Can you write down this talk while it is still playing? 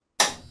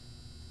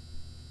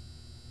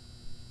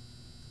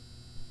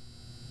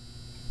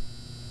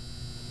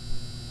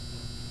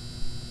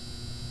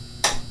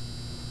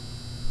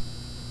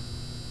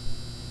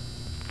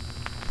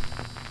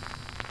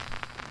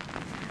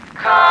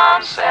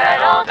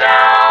settle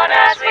down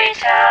as we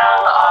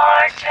tell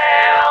our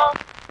tale,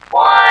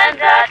 one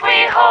that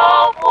we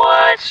hope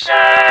would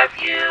serve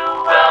you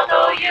well.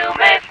 Though you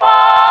may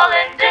fall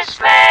in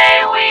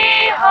dismay,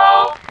 we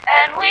hope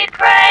and we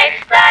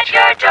pray that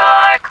your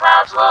dark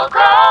clouds will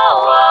go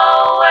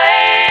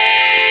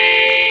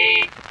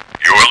away.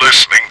 You're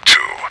listening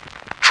to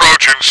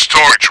Trojan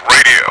Storage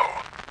Radio.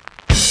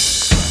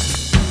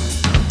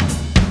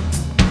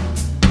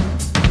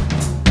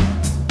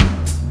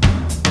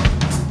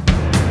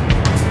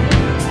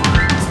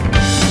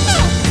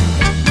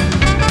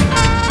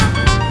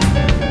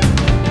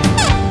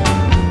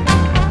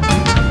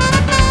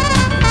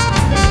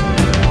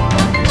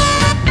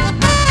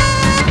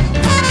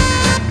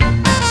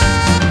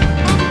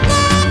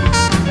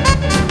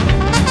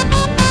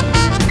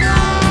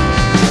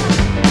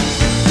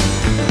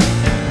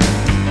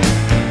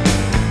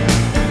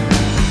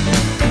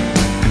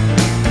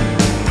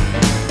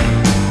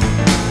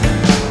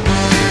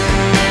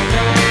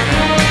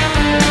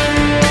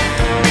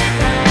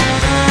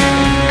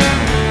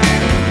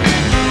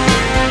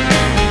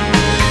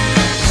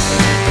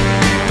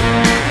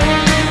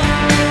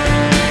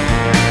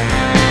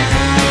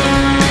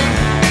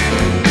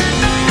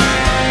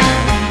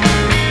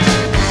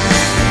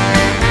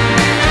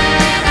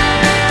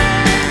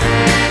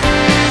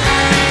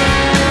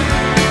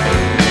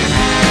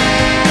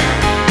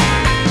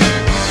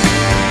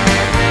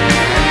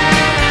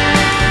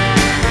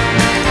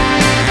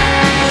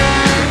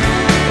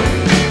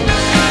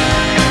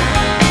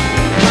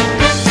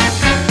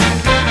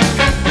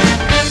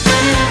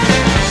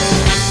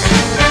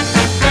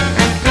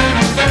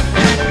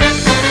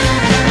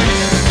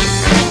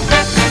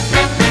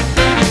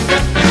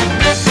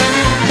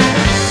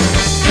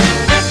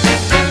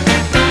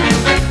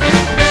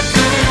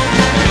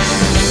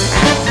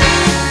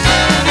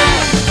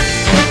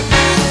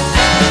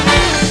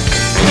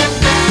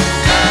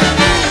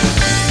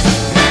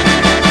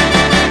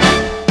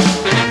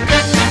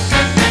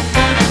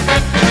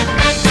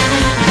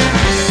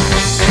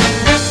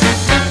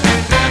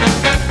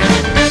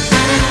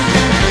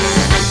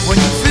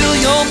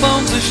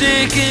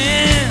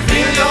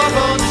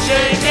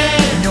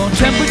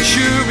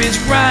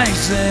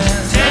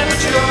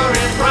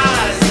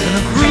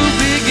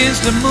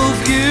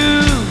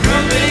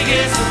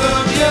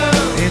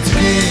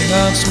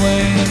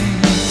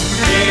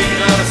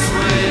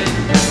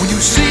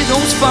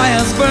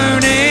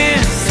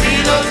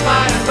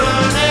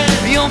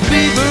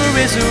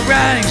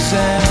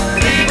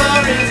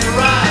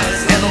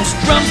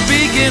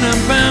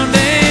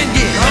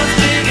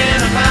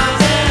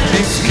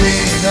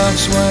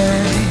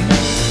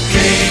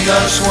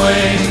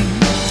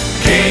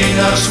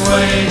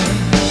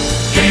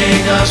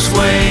 King of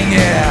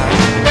swing,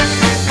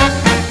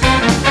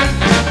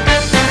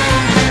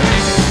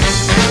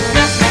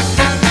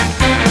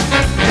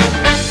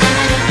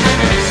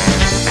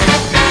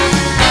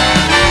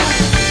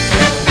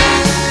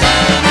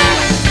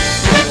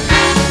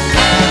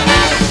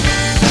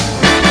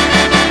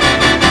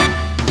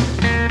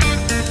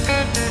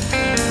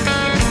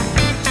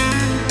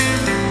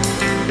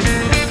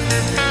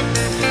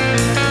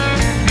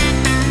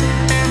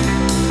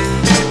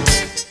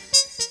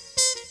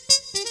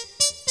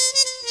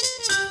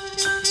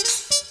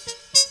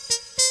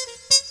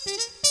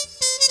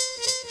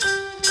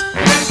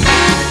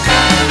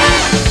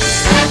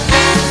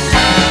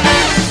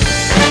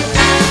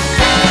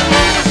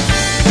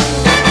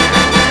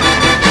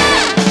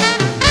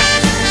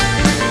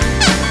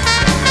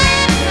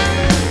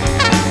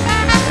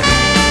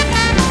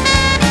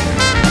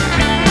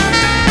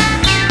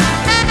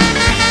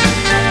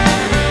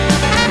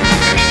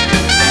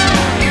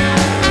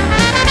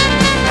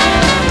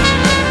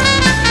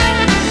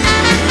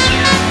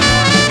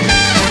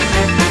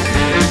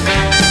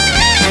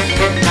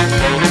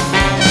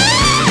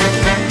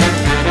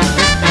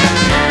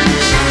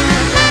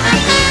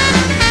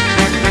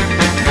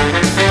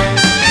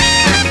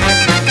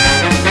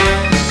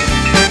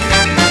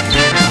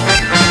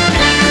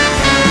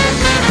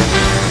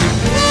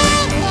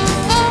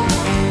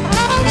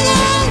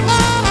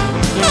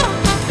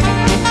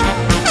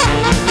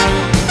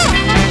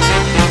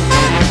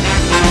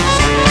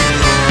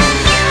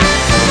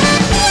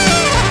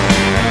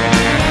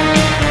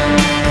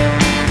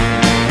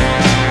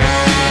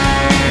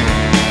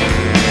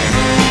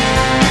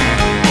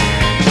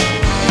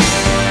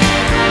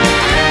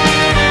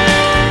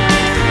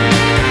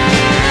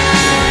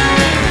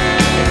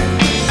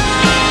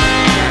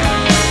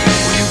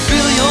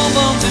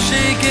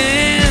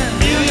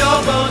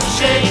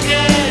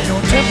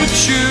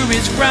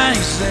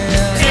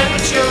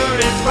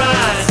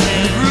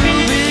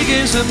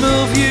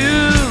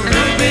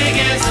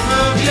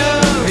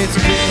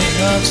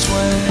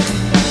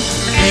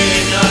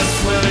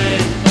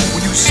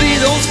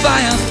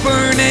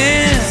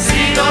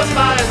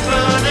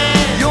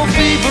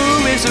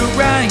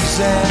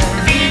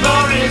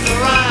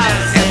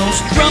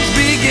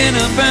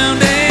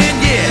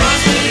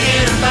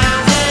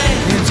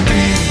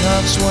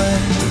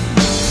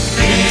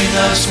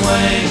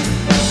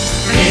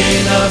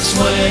 King of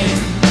swing,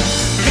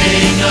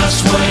 king of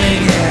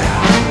swing,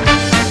 yeah.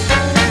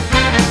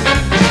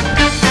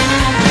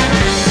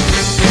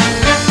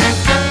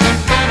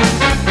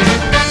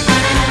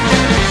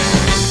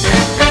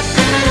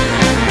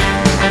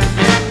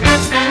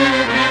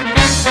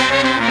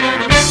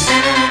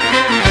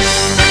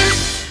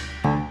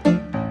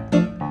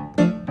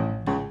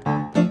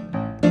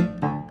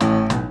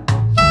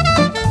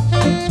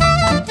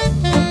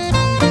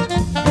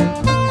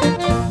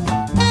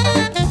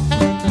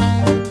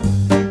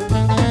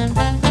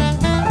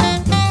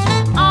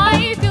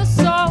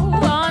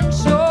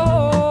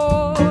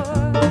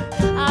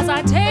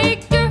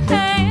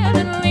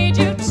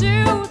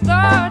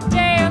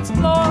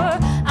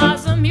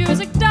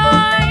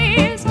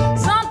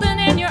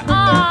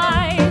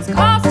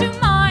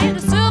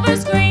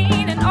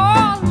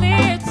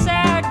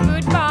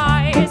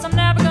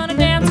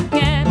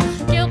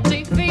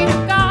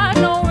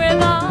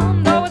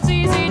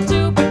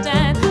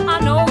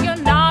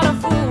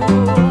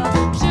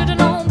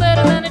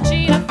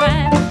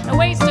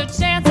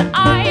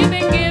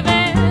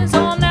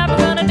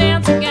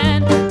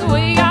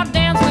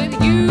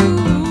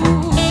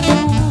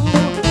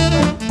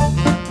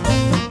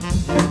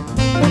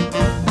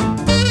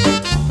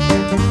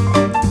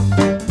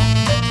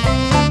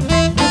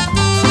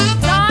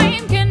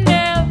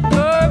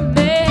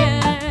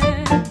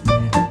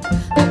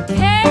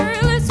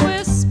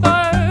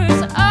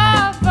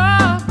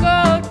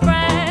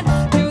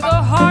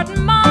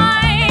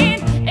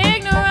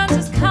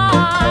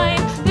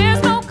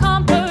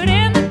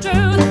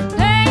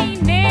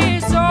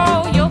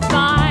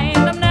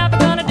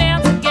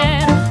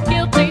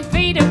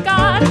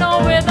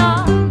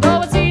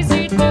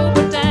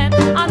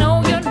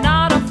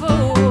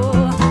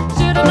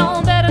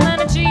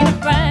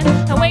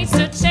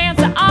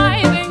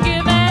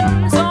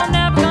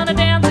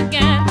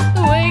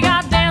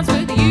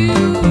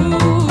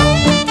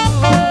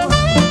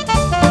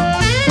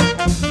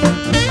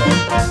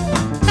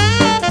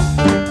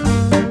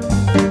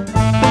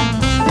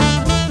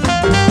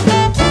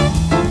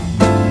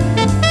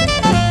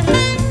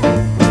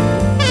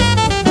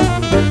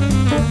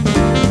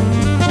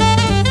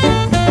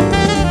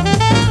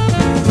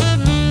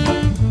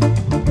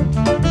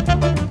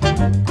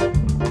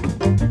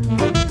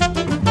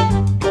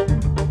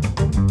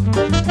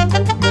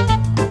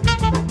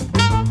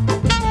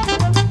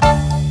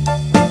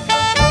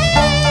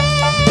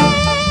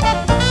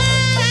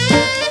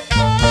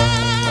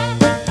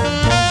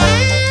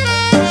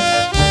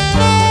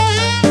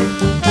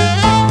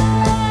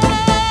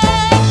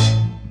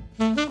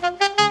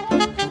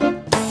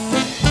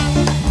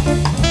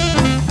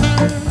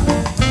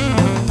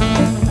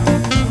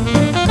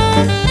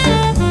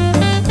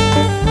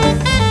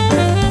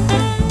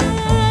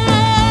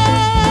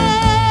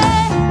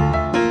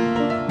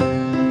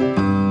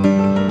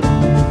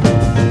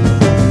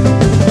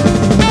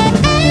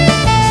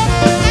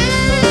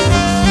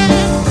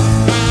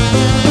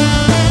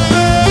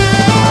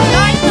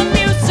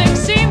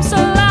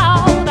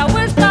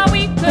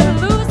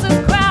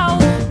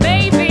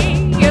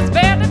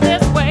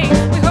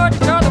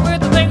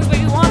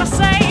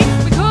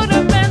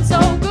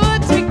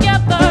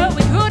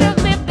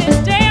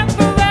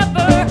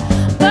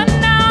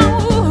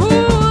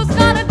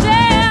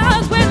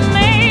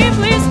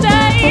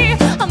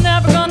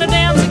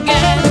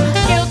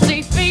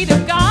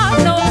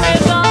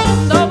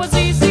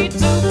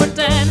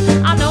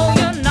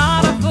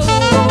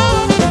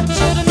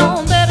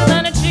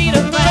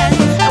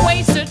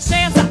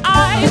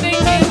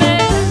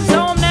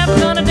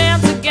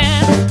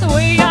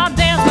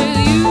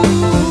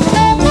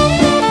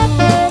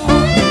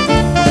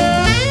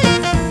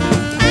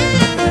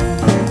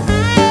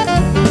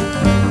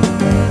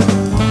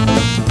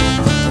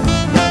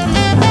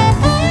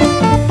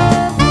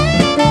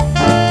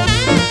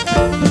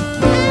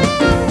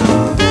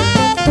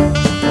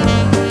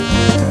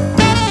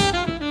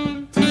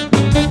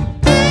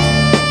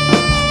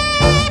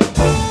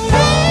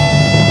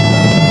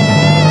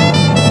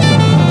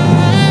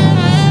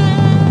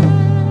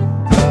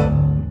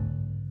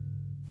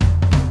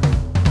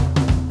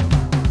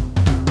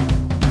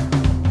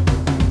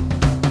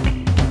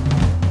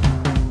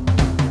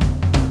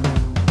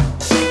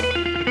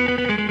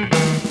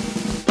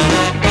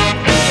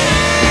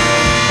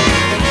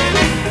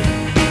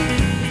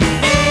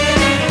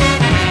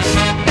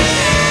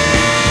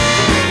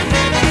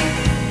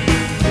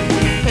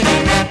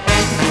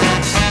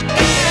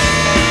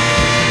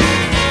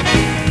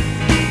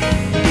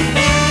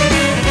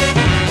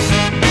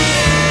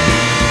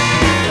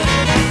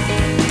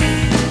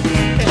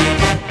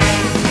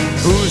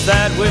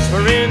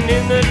 whispering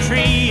in the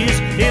trees.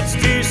 It's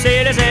two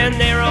cities and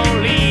they're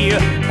only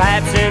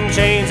pipes and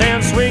chains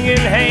and swinging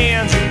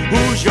hands.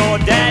 Who's your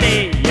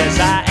daddy? Yes,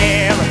 I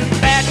am.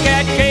 Fat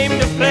Cat came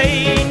to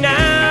play.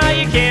 Now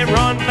you can't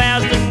run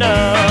fast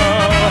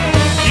enough.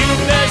 You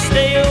best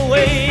stay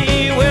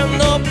away when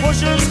the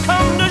pushers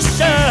come to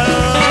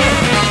shove.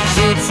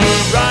 Zoot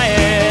Suit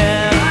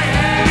Riot,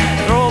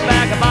 throw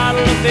back a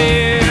bottle of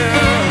beer.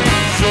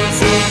 Zoot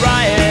Suit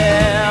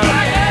Riot,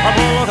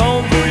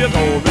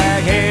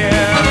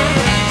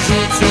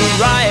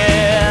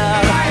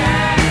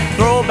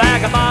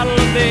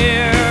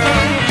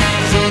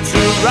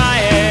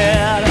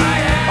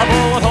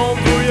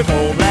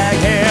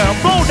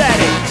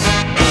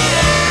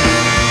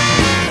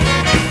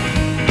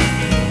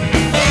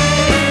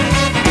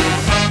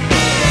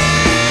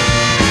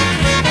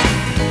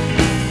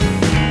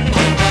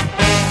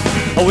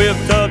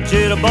 Stuck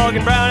to the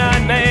bugging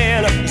brown-eyed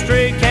man, a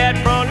stray cat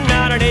frontin'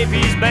 out an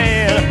AP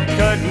band.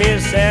 Cut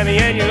Miss Sammy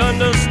and you'll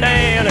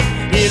understand.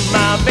 In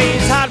my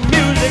veins hot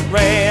music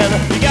ran.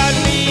 You got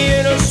me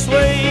in a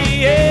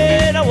sway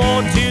and I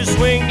want to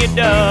swing you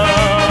down.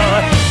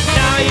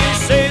 Now you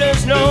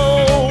sailors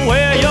know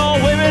where your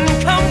women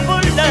come for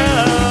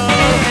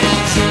love.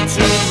 Shoot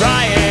to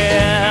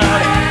riot,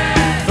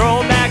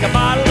 throw back a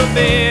bottle of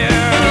beer.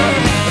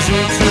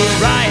 Shoot to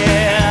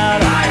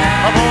riot,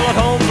 I'm all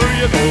home through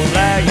your gold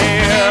black hair.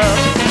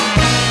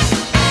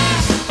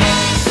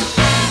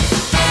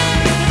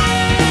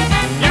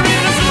 You're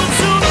in a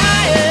suit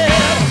riot.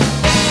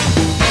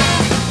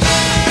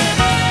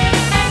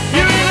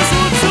 You're in a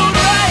suit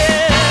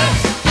riot.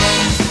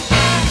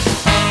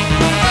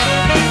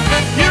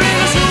 You're in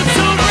a suit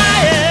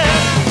riot.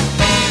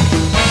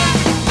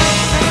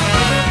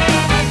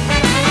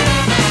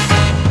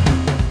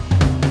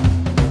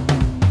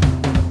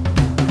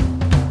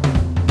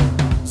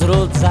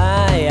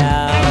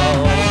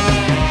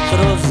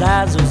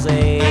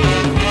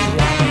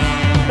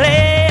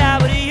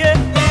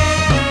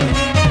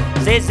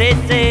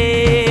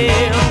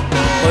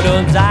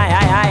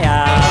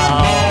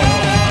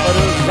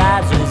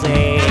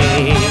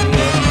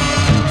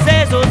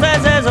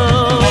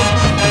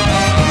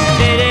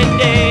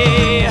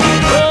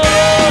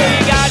 Oh,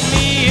 you got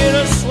me in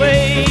a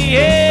sway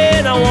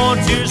and I want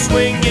to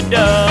swing you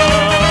down.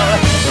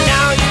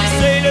 Now you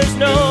sailors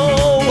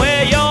know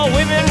where your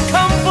women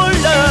come for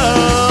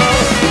love.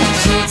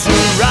 Shoot to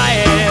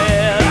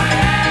riot,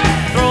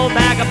 throw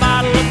back a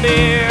bottle of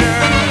beer.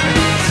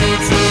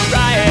 Shoot to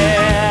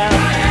riot,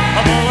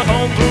 I'm all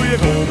home through your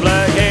gold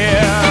black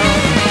hair.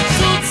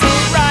 Shoot to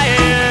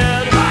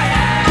riot,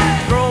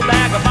 throw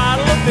back a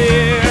bottle of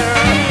beer.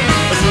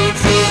 Shoot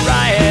to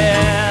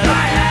riot,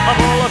 I'm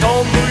all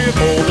home through your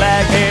gold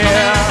black hair.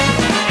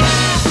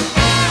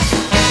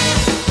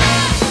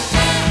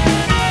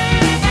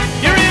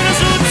 You're in a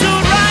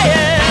suit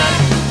riot.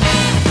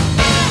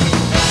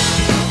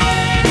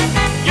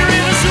 You're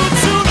in a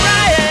suit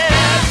riot.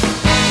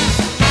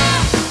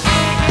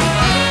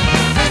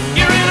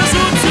 You're in a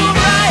suit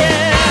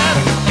riot.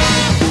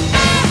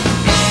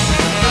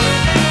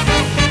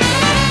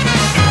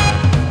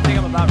 I think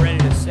I'm about ready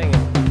to sing it.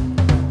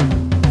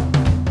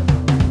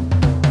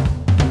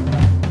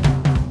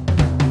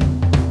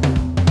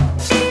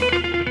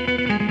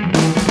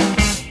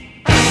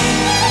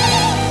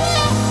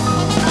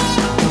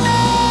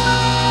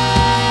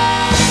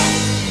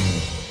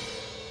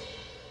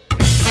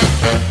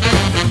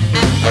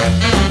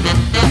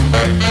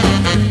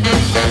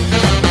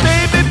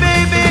 Baby,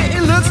 baby,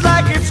 it looks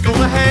like it's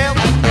gonna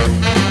happen.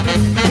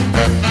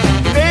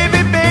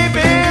 Baby,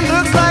 baby, it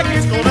looks like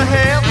it's gonna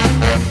happen.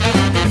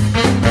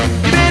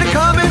 You better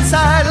come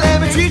inside,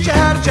 let me teach you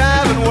how to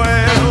jive and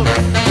well.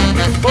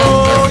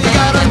 Oh, you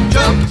gotta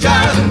jump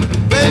jiving,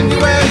 then you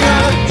really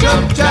gotta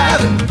jump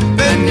jiving,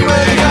 then you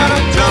really gotta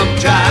jump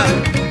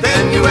jiving,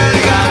 then you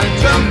really gotta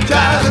jump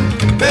jiving,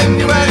 then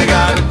you really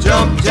gotta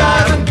jump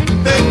jiving,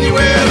 then you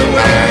really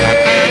way.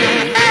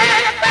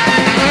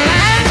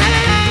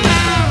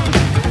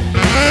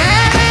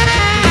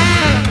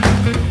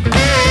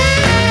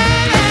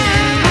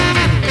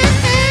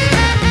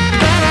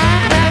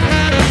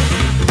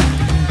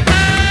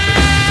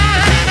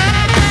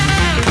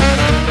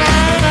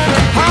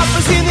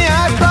 Papa's in the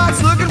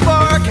icebox looking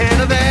for a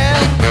can of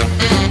ale.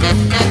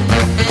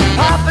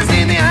 Papa's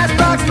in the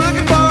icebox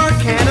looking for a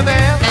can of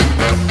ale.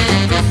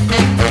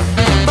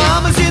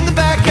 Mama's in the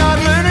backyard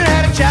learning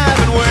how to jive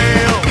and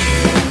wail.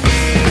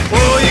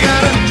 Oh, you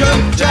gotta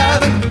jump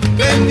jiving,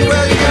 then you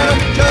really gotta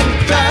jump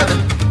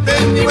jiving,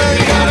 then you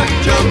really gotta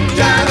jump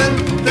jiving,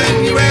 then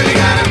you really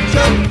gotta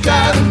jump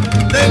jiving,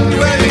 then you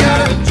really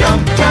gotta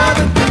jump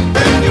jiving,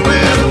 then you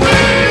will away.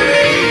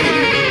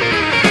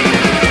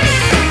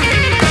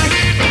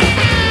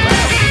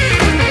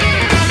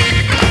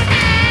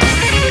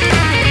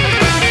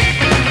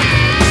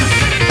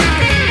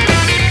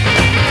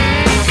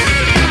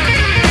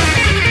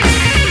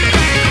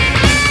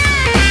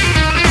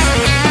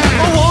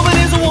 A woman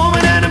is a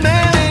woman and a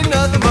man ain't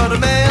nothing but a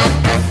man.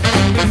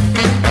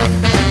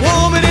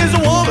 Woman is a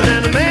woman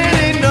and a man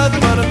ain't nothing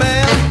but a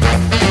man.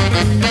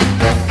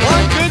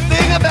 One good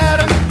thing about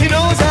him, he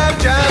knows how to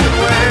jive and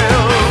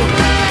well.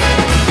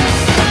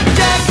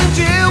 Jack and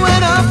Jill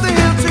went up the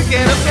hill to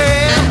get a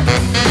pail.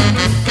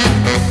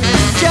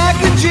 Jack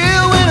and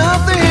Jill went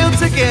up the hill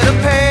to get a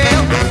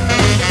pail.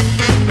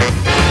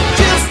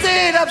 Jill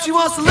stayed up, she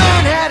wants to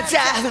learn how to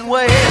jive and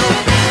wail.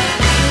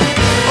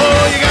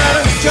 Oh, you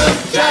gotta jump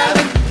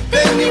jiving,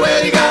 then you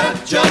really gotta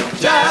jump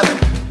jiving,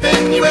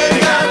 then you really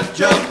gotta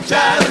jump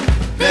jiving,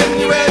 then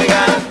you really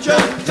gotta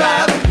jump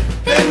jiving,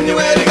 then you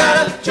really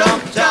gotta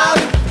jump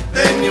jiving,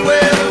 then you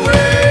will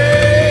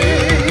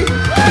away.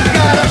 You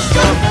gotta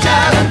jump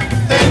jiving,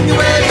 then you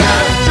really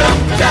gotta jump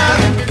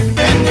jiving,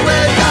 then you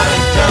really gotta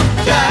jump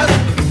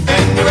jiving,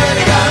 then you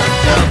really gotta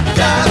jump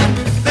jiving,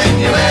 then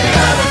you really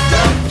gotta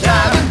jump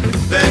jiving,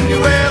 then you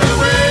will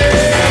away.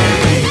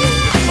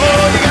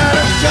 Oh, you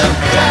gotta jump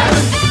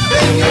jiving,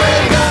 then you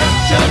really gotta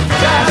jump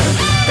jiving,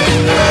 then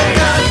you really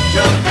gotta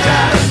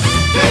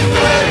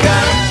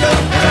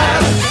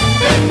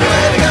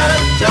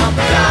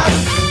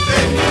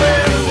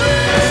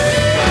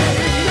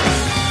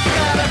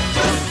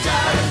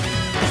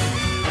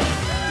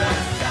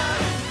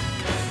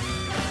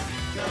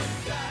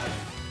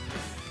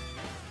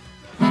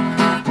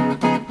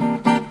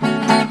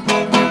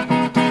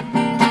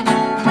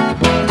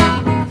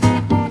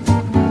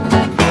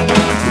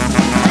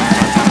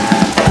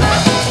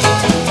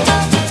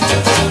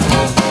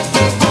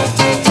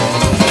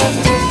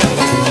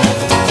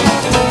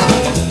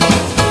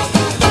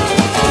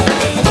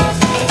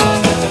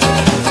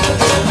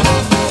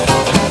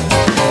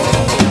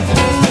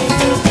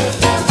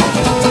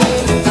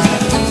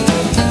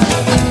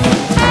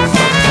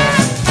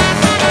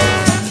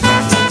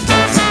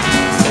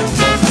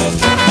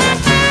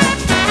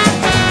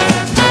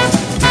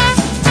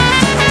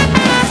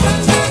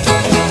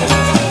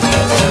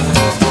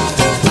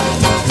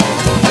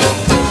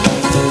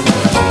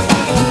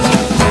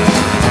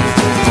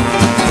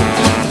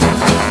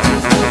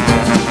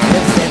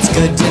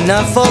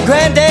enough for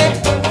Granddad,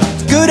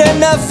 it's good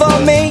enough for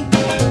me.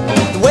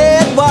 The way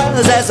it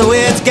was, that's the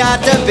way it's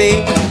got to be.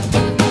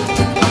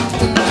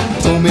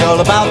 Told me all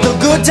about the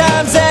good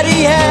times that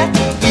he had,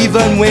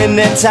 even when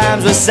the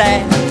times were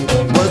sad.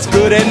 What's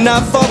good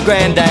enough for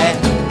Granddad?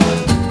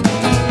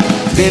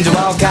 Been to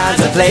all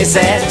kinds of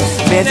places,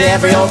 been to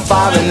every old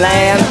foreign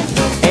land.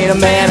 Ain't a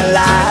man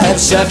alive,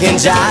 shuck and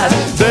jive,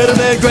 better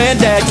than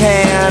Granddad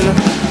can.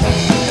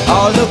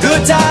 All the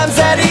good times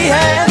that he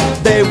had,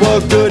 they were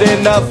good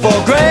enough for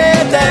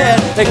Granddad,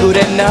 they're good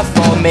enough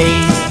for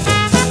me.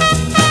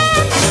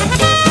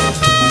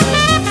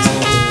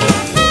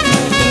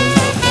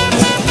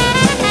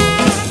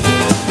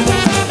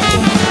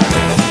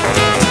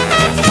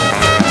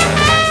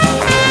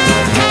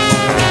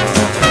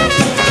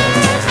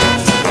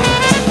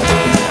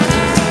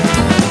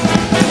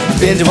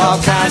 Been to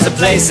all kinds of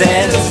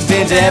places,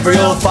 been to every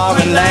old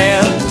foreign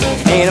land.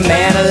 Ain't a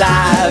man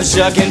alive,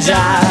 shuck and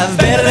jive,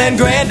 better than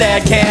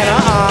Granddad can,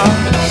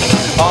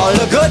 All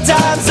the good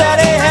times that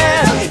he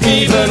had,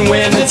 even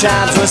when the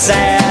times were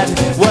sad,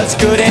 what's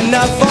good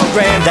enough for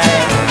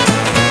Granddad?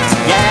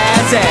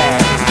 Yeah,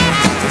 Dad.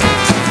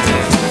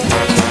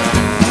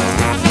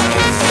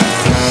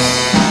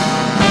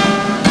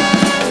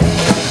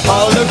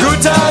 All the good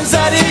times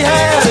that he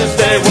had, if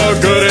they were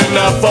good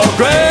enough for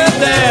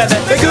Granddad,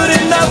 they're good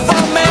enough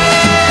for me.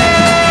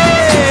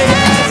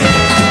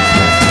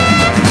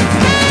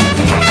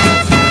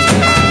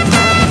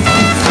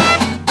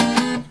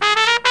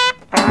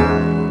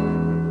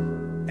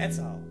 That's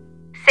all.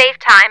 Save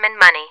time and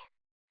money.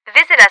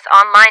 Visit us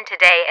online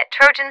today at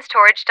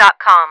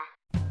trojanstorage.com.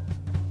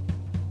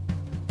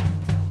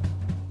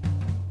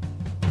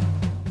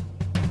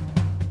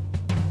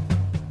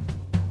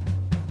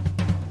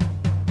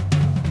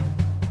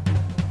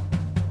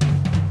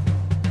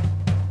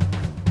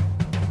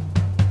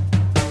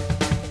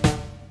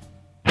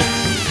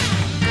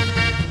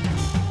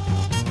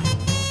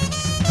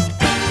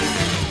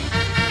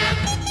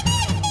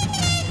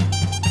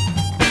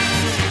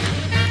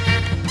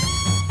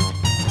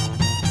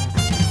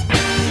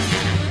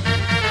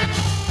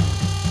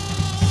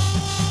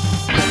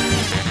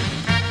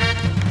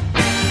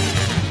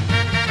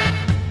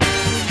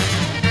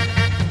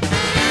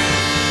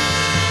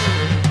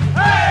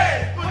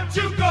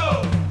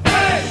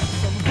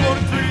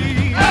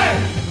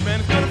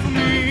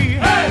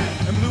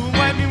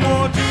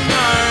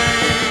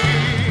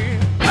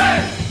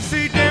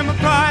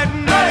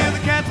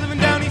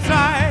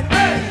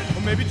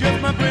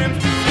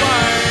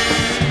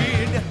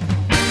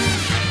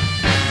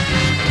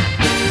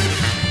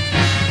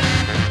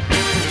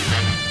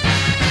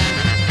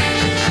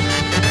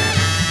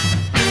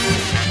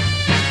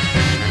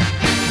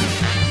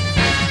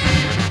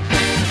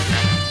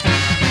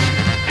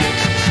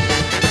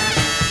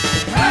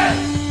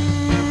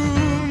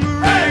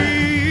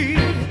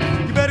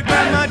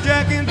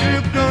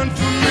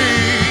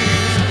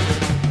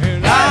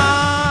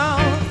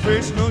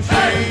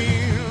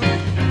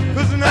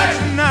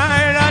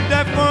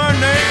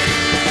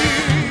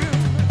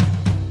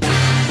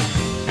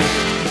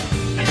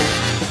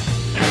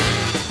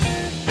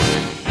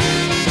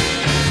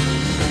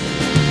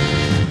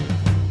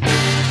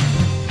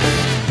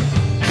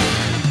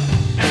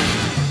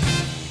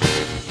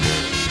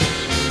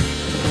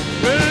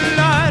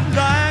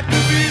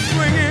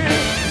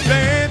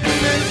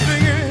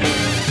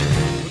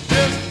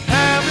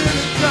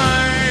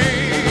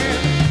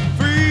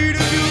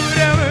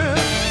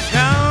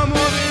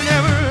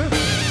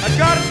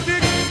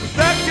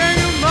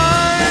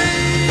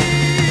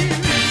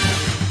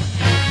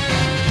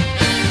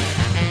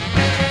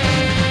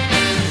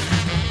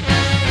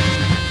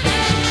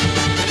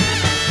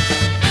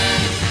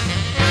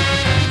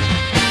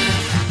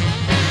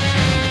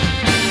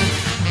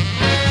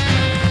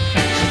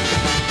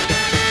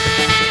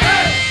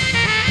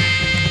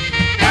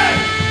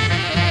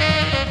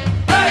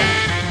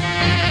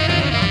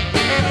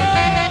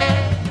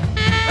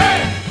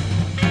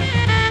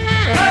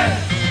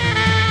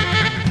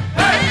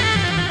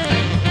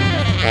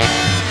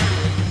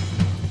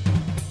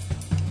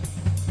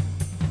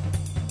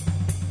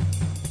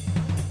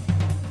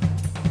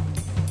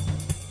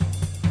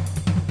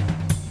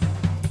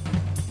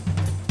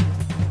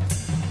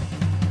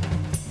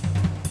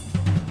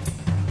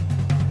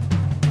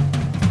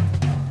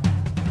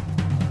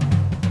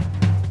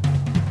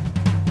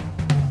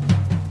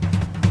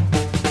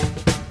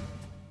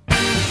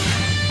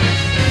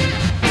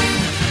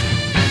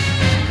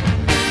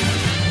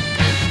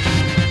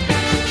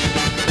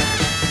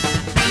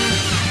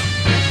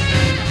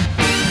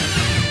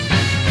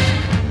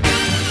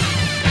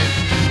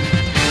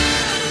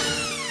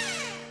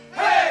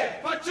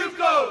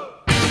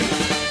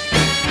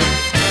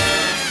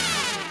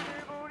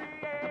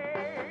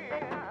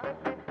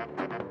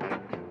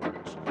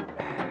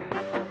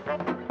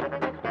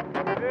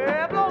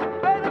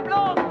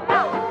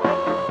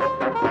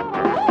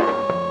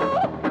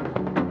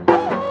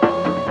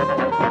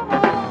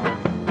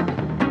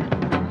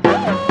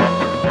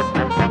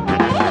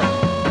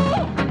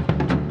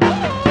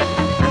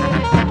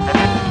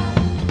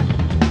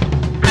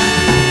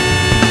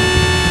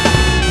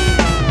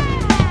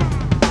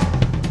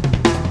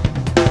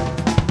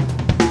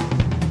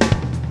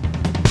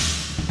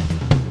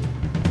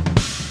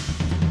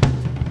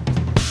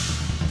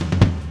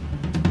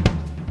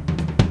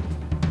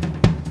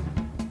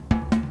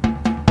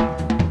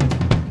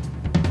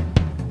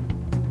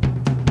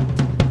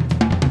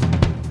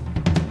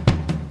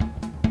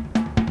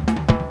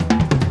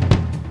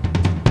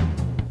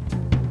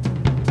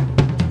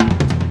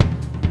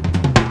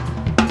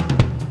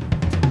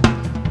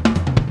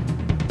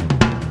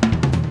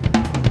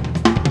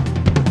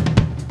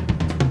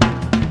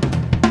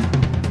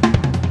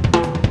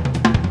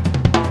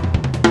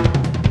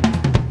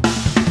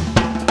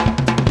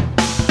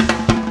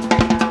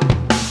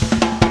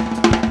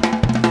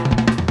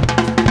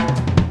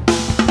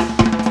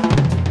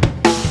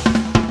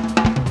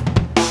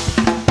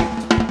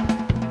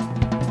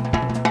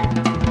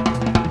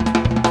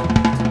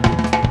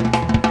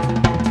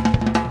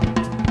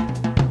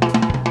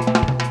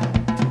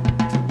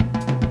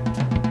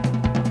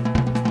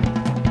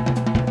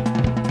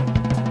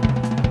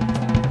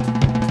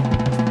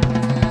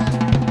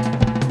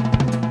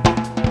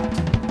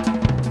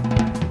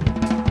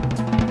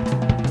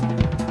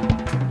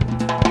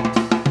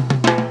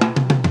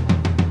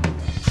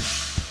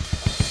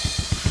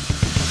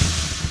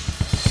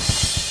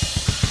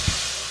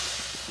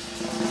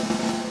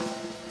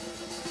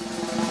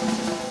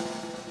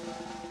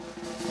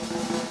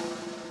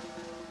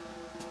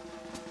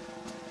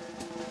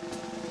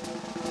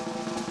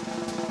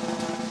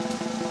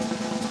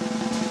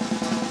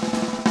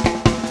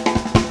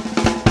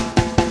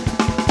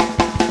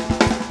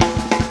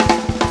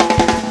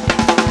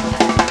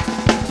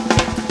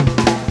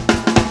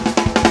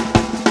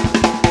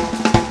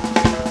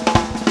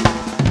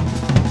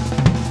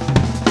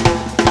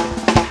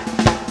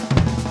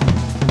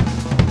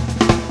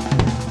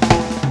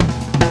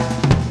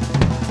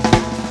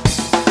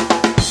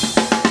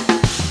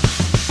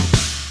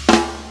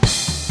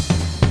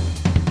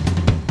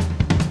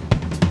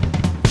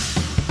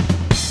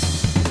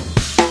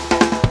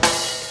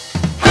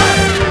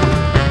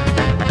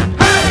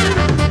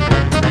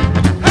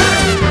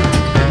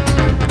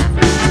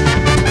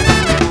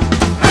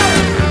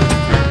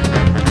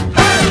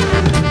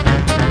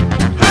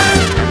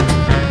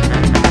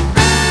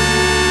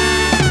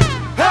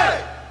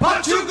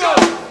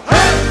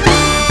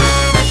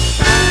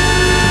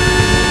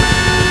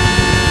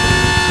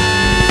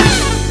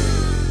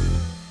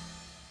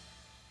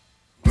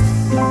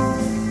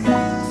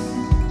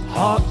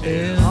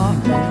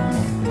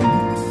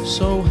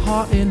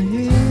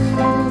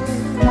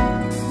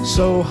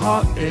 so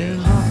hot in.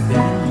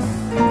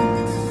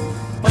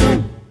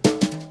 Oh,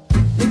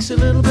 mix a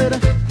little bit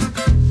of,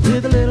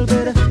 with a little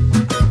bit of,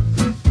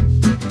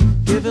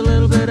 give a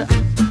little bit of,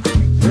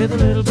 with a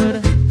little bit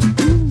of,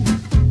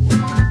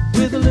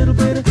 with a little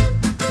bit of,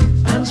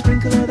 and a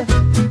sprinkle of that.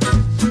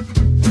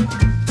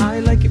 I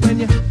like it when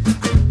you,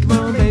 come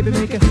on baby,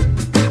 make it.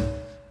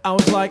 I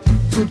was like,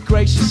 good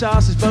gracious,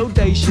 ours is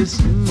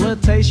bodacious,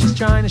 flirtatious,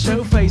 trying to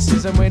show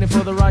faces. I'm waiting for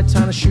the right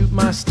time to shoot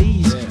my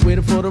steez,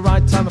 waiting for the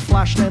right time to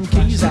flash them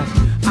keys out.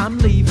 I'm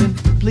leaving,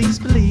 please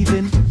believe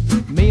in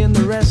me and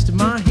the rest of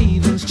my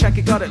heathens. Check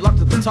it, got it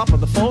locked at the top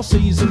of the Four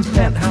Seasons.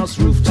 Penthouse,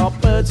 rooftop,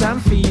 birds I'm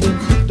feeding.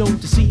 Don't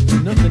deceive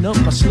me, nothing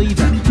up my sleeve,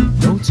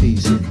 no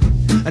teasing.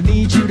 I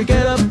need you to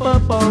get up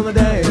on the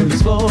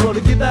dance floor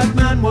to give that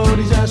man what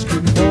he's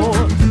asking for.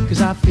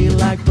 Cause I feel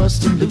like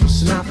busting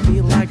loose and I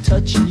feel like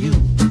touching you.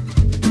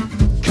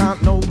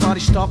 Can't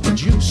nobody stop the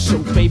juice, so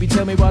baby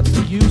tell me what's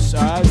the use.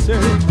 I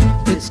said,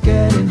 it's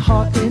getting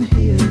hot in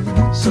here,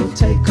 so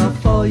take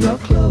off all your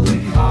clothes.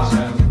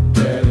 I am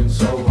getting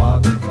so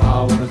hot,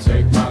 I wanna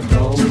take my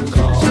clothes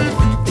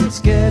off. It's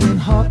getting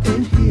hot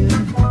in here,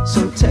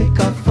 so take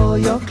off all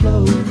your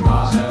clothes.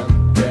 I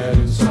am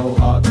getting so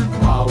hot,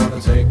 I wanna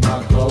take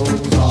my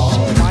clothes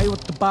off. Why you at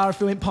the bar if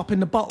you ain't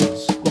popping the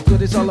bottles? What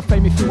good is all the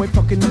fame if you ain't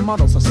fucking the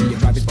models? I see you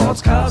driving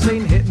sports cars,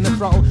 ain't hitting the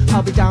throttle.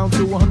 I'll be down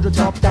to 100,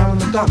 top down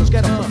the dollars.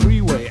 Get off the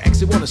freeway,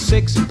 exit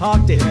 106 and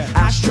parked it.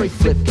 Ashtray,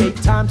 flip gate,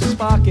 time to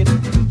spark it.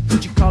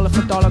 Would you call it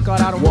for dollar?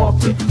 God, I don't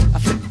walk it. I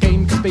flip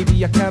game cause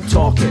baby I can't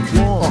talk it.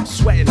 Warm,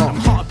 sweating, I'm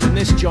hot in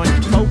this joint.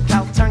 Smoke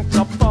out, tank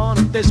top on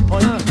at this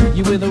point.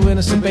 You with the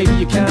winner, so baby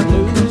you can't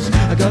lose.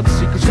 I got the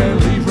secrets, can't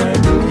leave right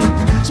room.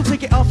 So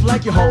take it off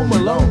like you're home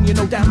alone. You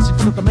know, dancing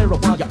for the mirror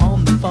while you're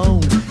on the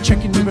phone.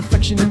 Checking your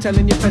reflection and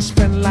telling your best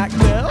friend like,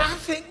 girl, I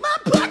think my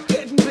butt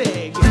getting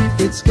big.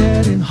 It's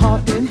getting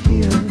hot in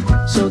here,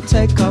 so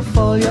take off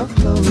all your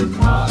clothes.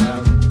 I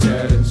am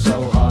getting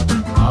so hot,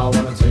 I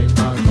wanna take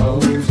my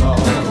clothes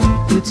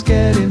off. It's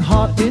getting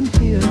hot in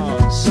here,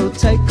 so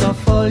take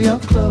off all your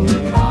clothes.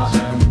 I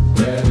am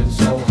getting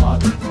so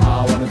hot,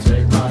 I wanna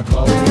take my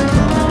clothes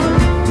off.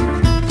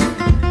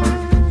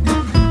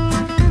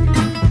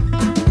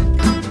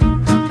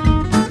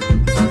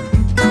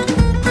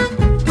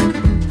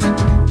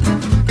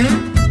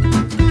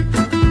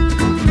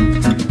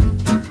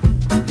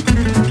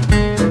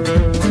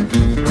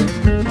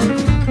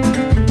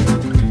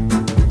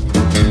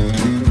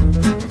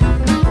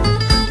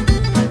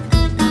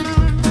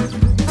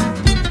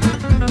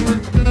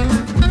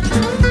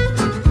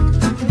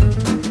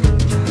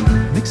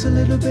 Mix a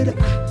little bit of,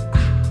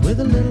 with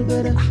a little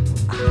bit of,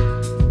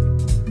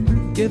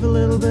 give a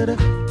little bit of,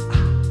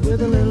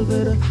 with a little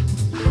bit of,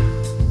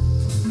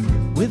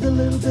 with a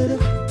little bit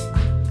of,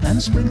 and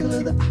a sprinkle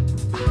of the.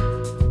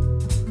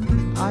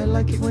 I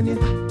like it when you,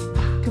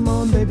 come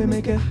on baby,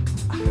 make it.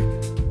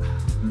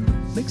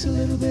 Mix a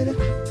little bit of,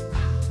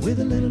 with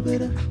a little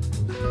bit of,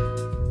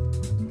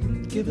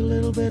 give a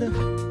little bit of,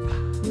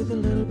 with a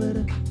little bit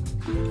of,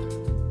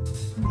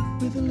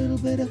 with a little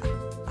bit of,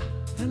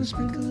 and a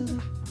sprinkle of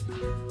the.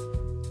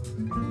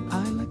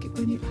 I like it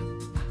when you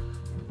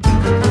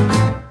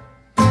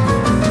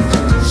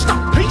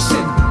stop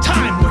pacing,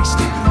 time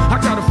wasting. I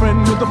got a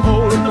friend with a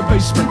pole in the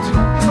basement.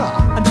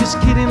 I'm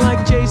just kidding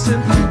like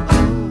Jason.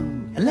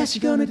 Unless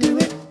you're gonna do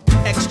it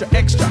extra,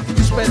 extra.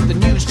 Spread the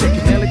news, check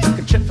your daily, took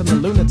a trip from the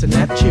Luna to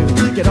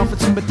Neptune. Get off at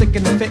somebody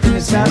thinking they're fitting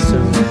his ass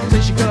soon.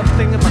 Say she got a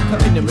thing about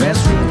cutting the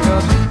restroom.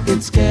 Cause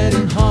it's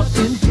getting hot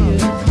in here,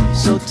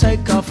 so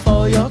take off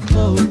all your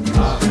clothes.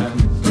 I am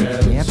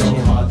getting so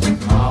hot,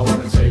 I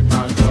wanna take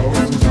my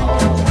clothes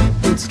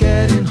off. It's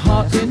getting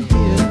hot in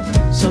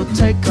here, so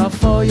take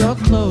off all your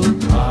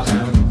clothes. I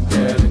am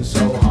getting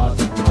so hot,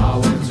 I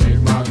wanna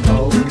take my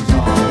clothes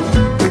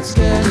off. It's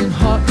getting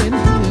hot in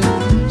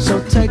here, so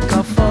take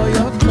off all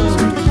your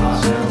clothes.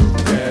 I am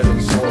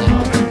getting so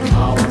hot,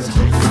 I wanna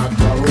take my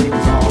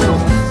clothes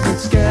off.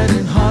 It's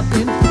getting hot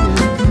in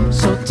here,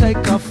 so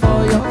take off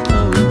all your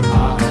clothes.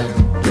 I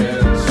am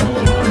getting so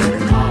hot,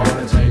 I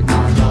wanna take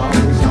my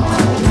clothes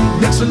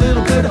off. Mix a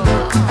little bit of,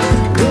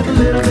 with a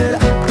little bit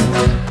of,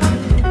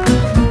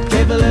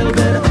 give a little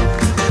bit of,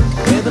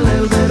 with a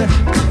little bit of,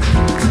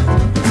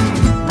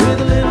 with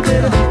a little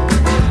bit of,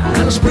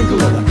 and a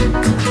sprinkle of it.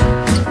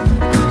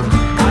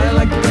 I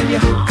like it when you,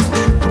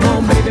 come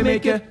on baby,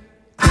 make it.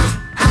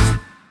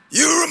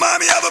 You remind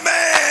me of a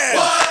man.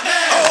 What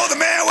man? Oh, the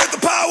man with the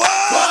power.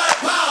 What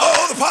power?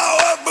 Oh, the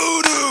power of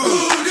voodoo.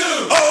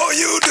 Voodoo. Oh,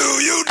 you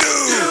do, you do.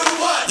 Do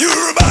what? You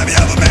remind me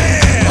of a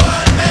man.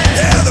 What man?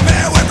 Yeah, the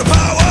man with the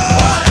power.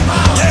 What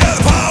power? Yeah,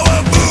 the power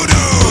of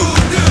voodoo.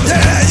 Voodoo.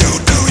 Yeah, you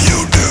do, you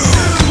do.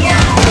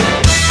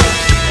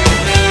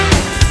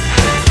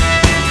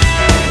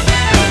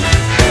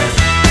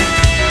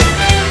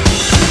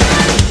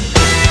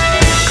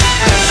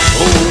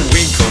 Oh,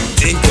 winkum,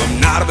 dinkum,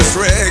 not of a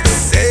Shrek.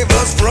 Save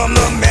us from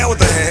the man with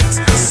the hex.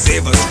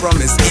 Save us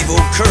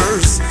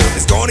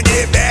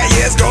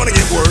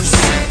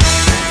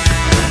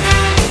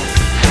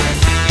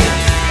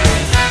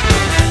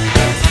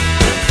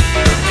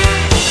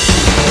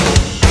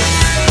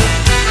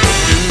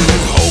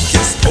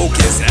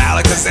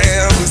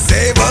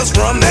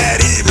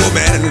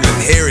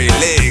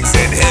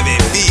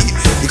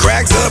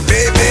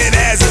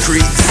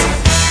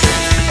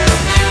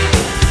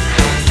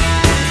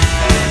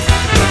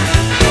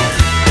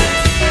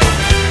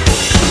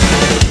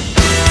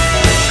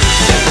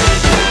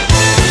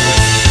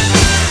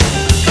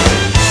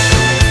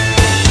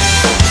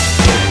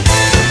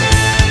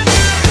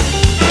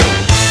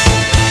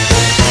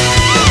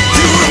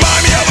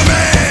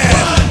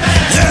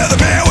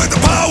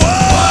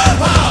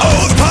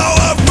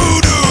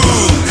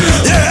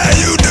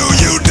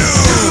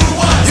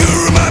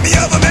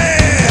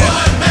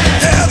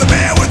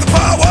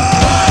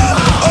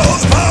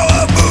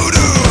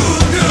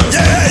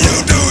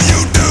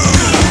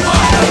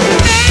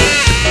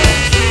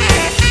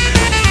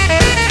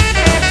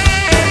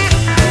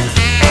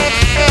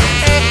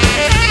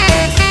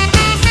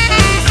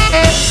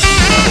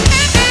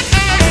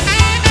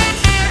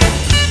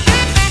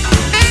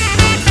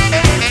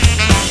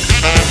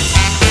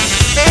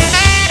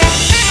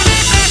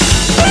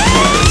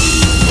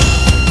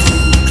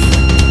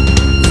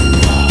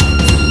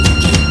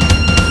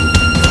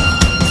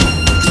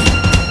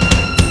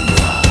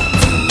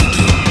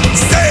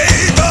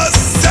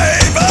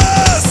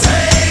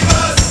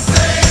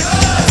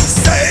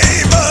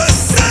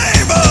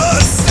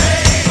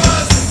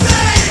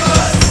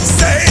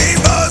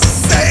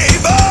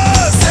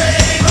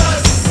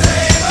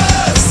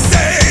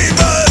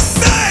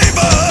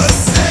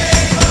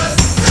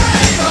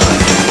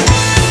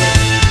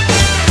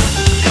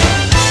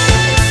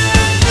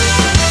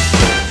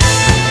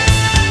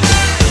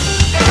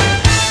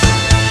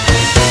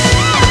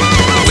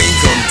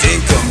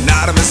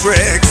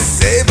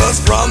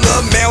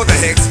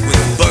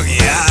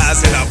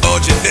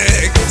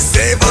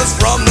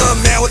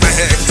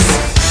hex.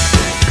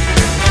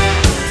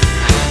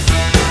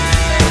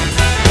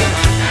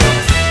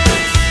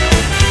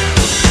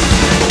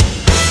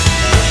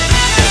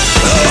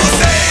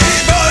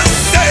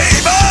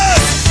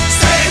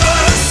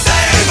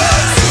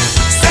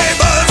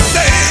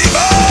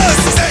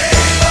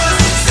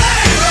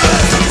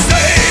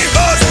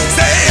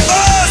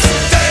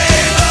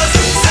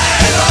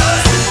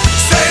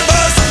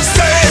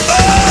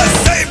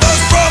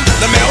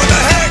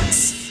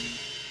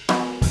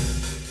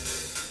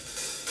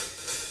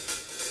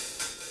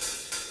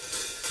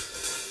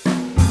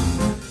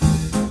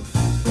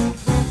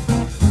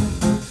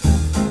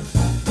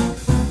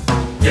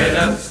 Get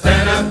up,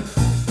 stand up.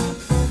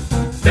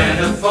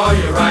 Stand up for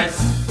your rights.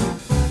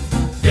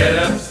 Get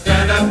up,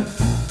 stand up.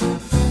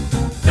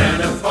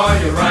 Stand up for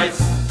your rights.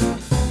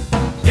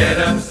 Get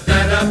up,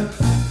 stand up.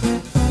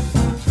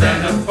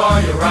 Stand up for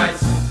your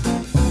rights.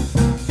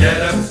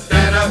 Get up,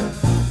 stand up.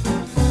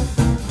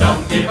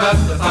 Don't give up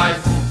the fight.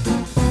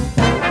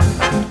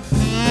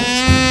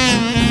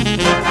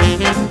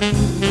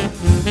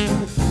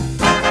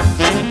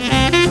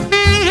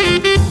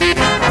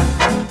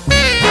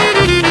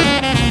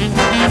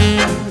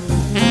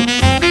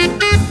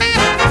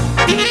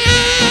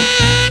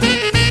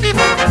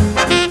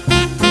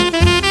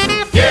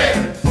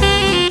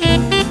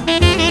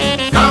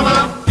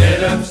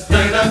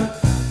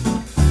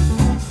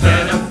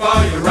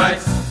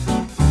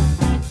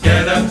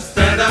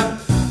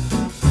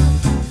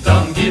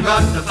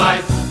 The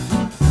fight.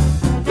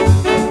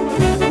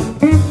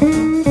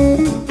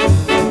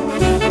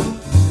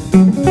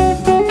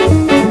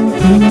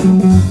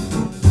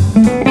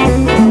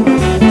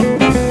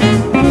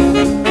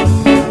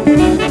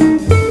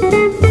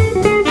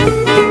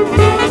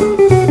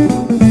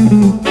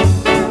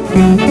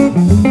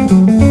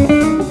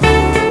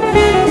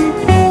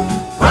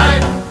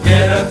 Right,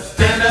 get up,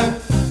 stand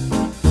up.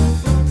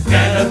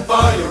 Stand up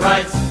for your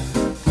rights.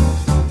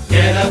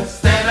 Get up,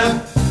 stand up.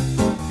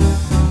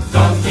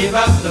 Don't give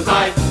up the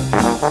fight.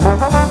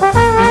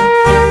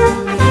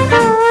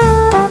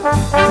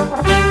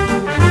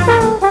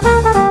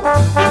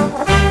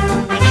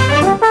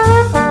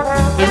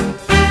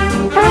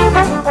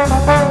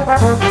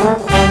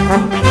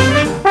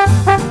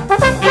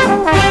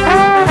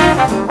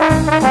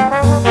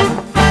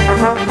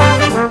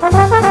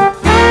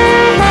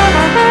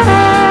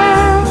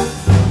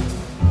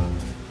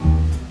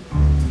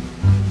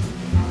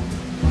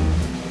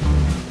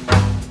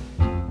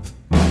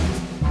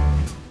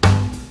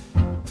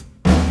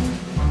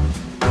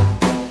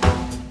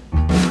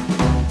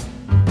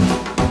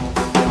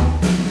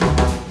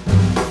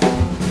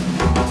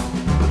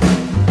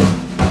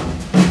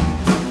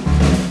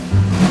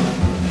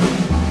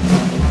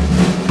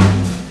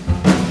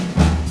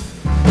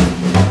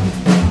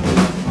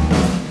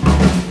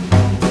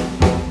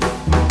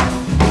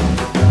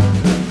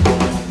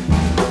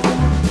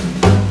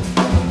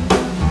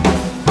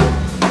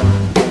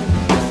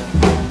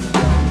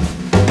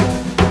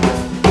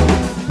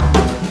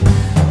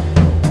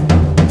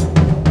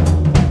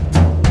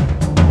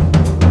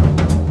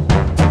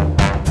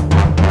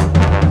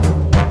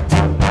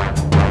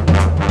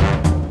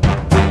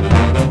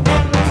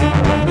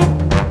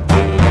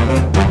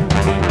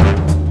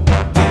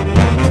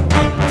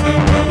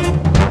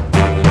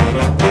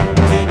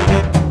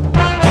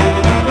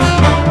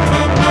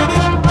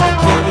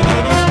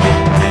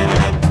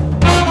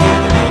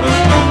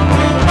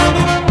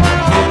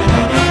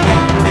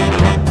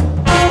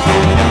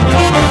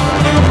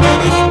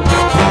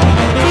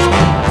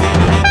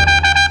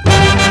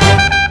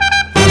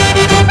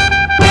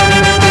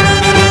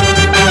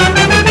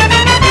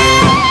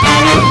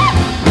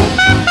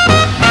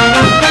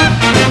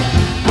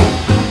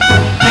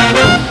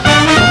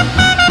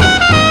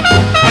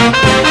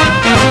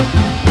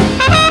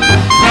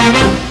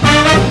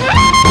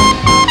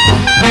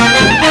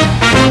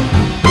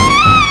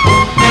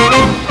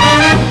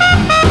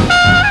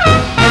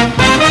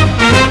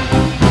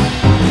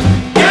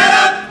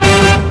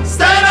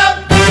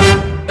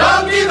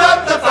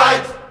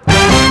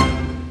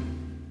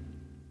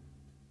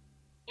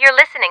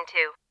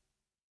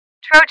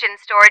 Trojan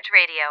Storage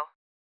Radio.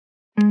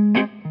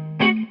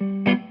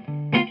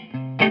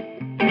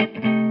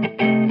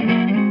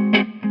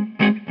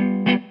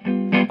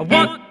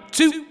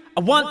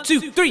 One,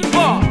 two, three,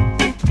 four.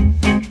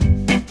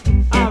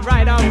 All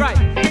right.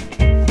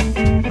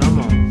 Come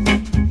on.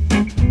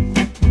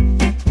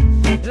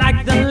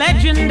 Like the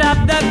legend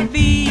of the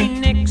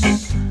Phoenix,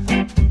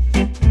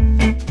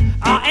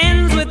 all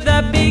ends with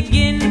the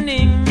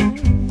beginning.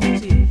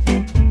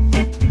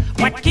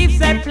 What keeps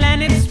that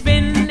planet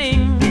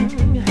spinning?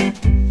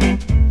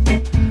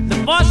 The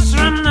force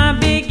from the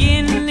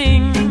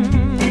beginning.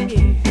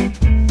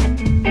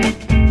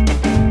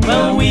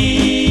 But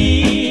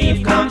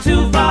we've come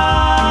too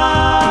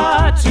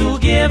far to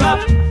give up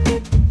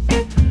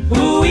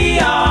who we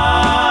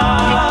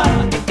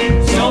are.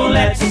 So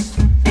let's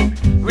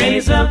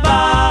raise a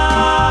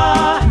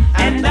bar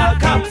and our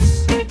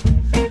cups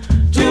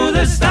to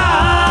the stars.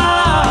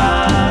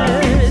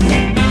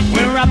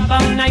 We're up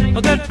all night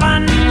for good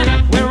fun.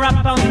 We're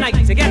up all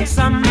night to get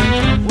some.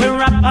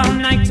 We're up all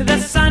night to the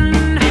sun.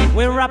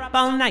 We're up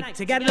all night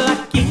to get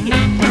lucky.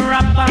 We're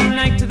up all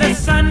night to the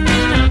sun.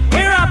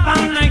 We're up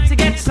all night to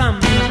get some.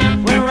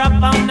 We're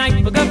up all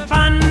night for good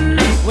fun.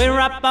 We're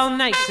up all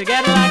night to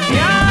get lucky.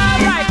 All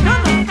right,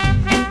 come on.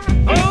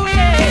 Oh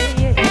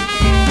yeah, yeah.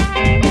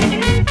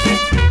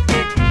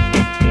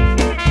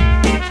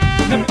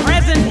 The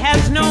present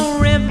has no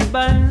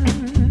ribbon.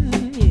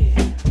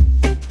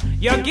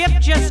 Yeah. Your gift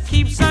just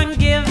keeps on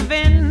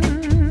giving.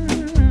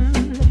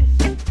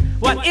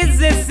 What is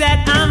this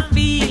that I'm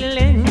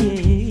feeling?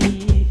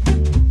 Yeah.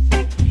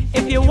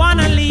 If you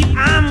wanna leave,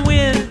 I'm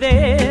with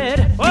it.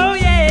 Oh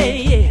yeah,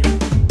 yeah.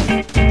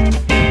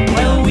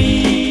 Well,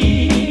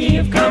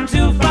 we've come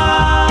too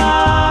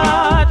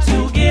far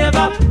to give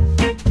up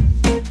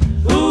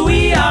who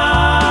we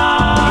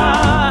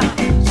are.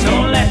 So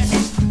let's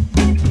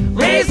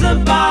raise the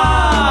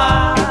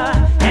bar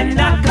and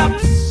our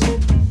cups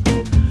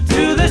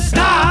to the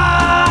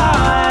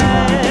stars.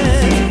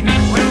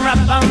 We're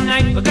up all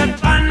night for good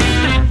fun.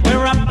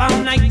 We're up all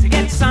night to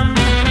get some.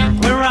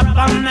 We're up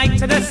all night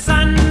to the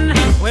sun.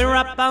 We're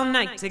up all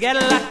night to get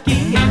lucky.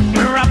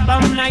 We're up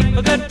all night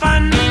for good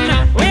fun.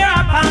 We're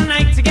up all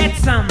night to get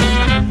some.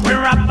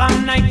 We're up all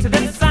night to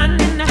the sun.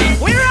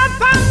 We're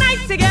up all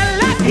night to get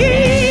lucky.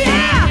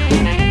 Yeah.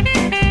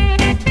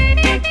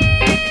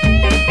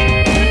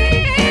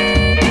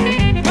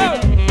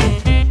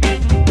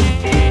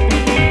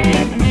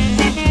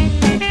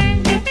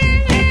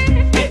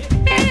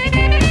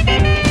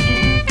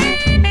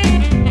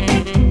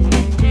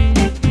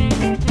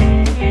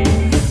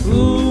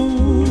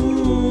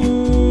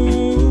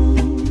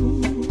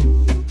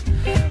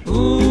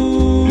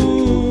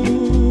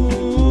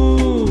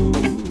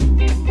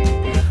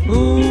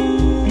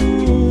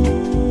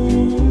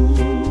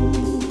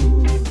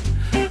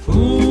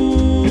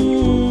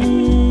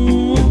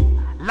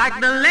 Like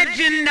the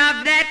legend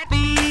of that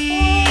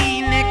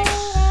phoenix,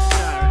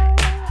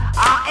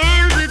 all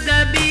ends with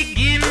the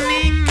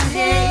beginning.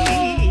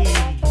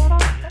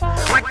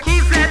 What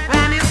keeps that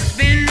planet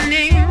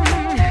spinning?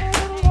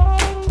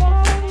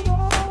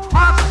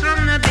 Starts from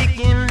the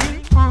beginning.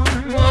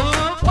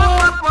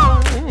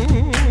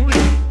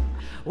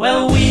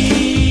 Well,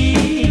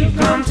 we've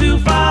come too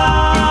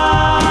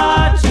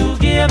far to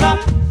give up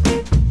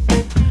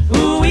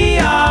who we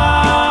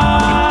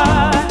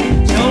are.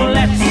 So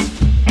let's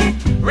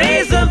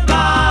raise the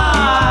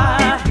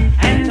bar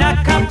and our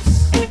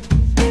cups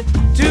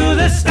to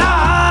the stars.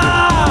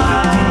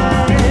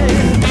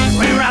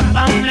 We're up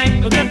all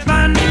night for good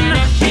fun.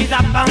 She's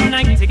up all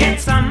night to get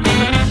some.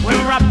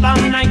 We're up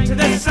all night to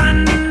the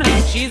sun.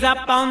 She's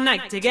up all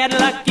night to get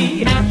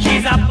lucky.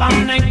 She's up all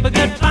night for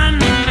good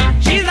fun.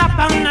 She's up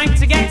all night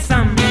to get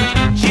some.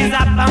 She's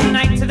up all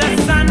night to the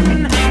sun.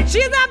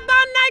 She's up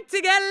all night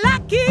to get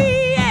lucky.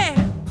 Yeah.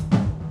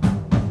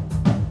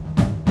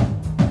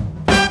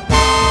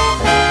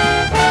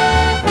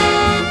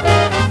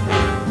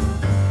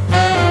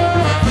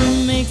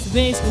 Makes the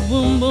bass go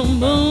boom, boom,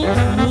 boom.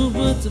 Who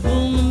puts a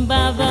boom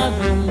by the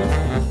boom?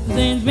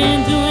 Things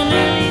been doing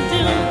early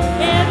do.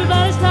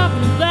 Everybody's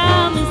talking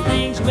about this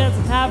thing. She wears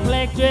a top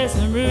black dress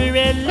and ruby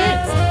red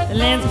lips. The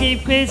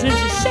landscape crazy when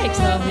she shakes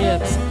her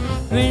hips.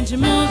 When she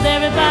moves,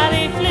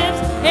 everybody flips.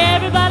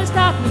 Everybody's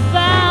talking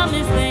about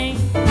this thing.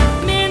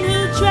 Men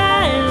who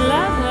try and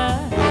love her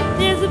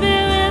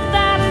disappear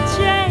without a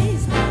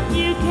trace.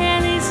 You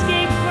can't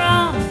escape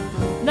from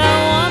the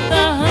one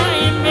the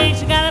honey makes.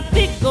 She got a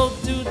big gold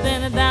tooth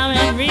and a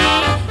diamond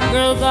ring.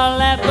 Girls all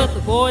laugh, but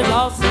the boys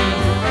all sing.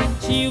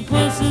 She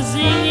puts a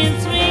zing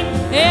and swing.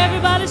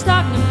 Everybody's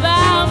talking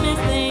about Miss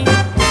Thing.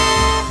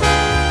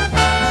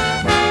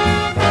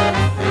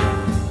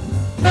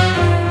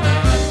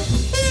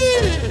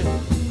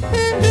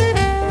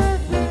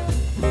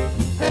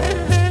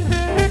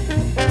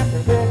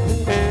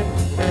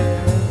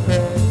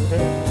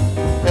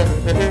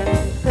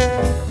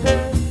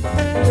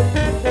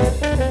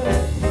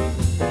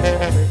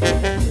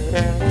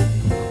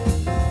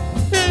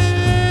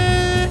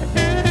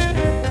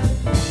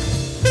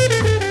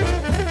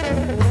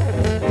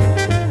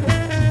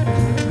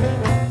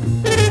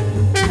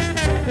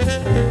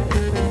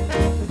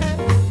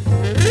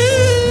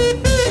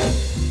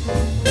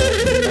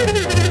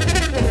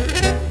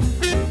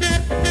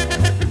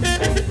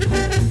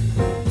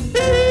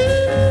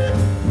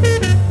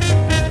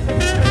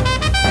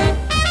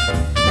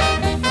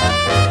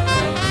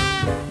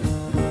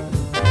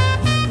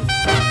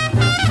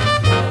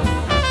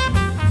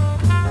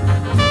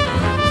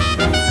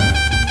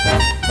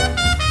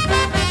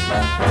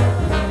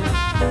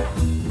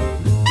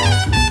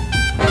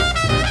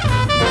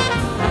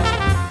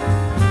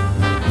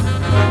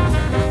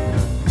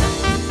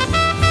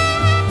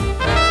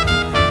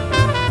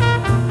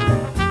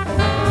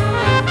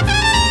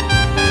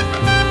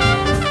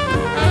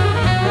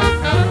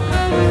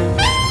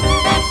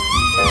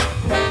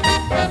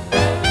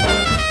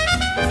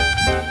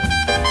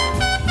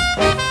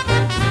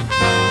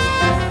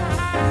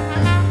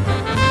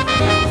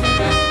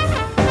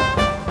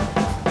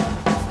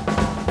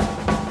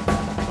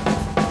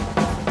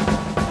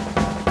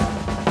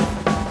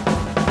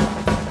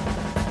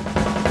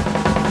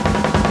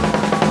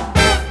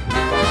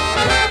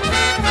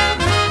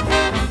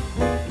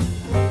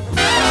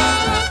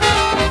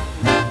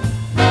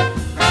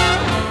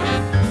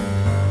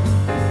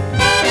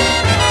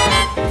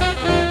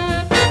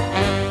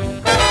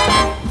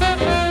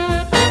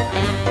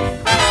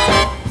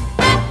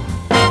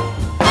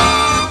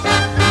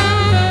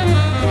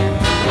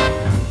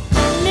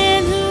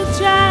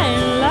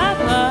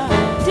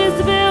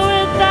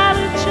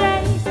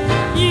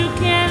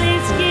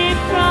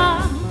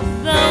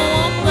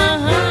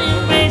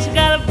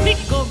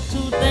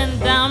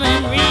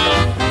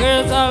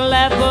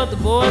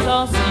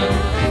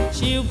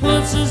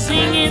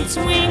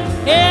 swing.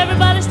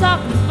 Everybody's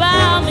talking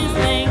about Miss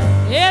Thing.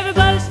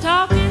 Everybody's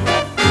talking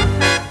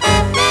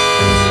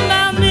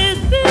about Miss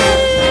Thing.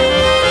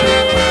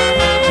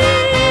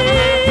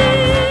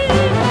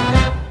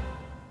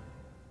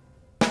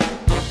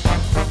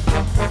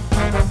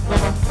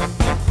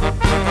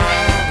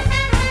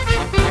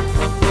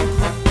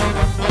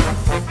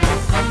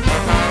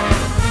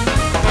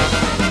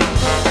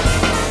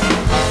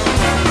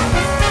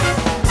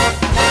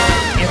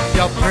 If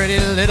your pretty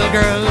little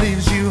girl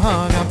leaves you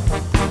hung up,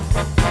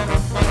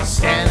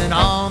 standing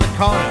on the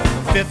corner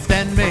of 5th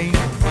and Main,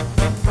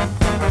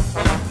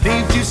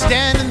 leaves you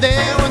standing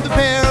there with a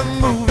pair of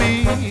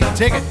movie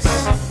tickets,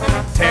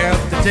 tear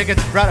up the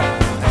tickets, brother,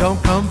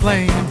 don't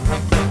complain,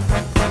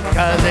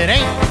 'cause it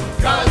ain't,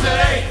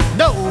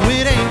 no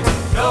it ain't,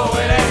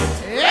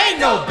 it ain't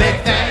no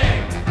big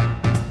thing.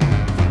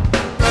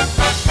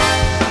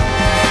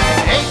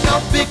 Ain't no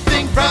big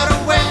thing, brother,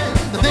 when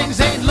the things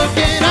ain't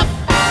looking up.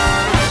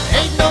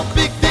 Ain't no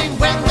big thing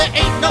when there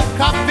ain't no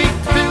coffee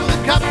to fill the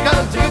cup,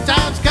 'cause the good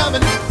time's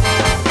coming.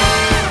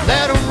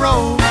 Let 'em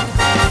roll,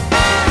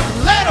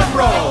 let 'em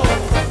roll.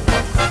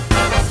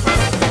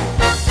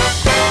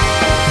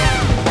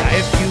 Now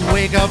if you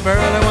wake up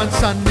early one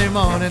Sunday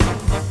morning,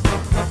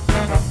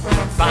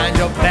 find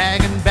your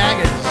bag and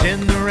baggage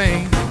in the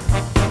rain,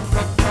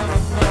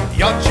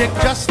 your chick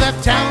just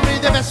left town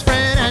with your best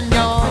friend and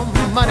your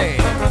money,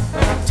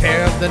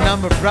 tear up the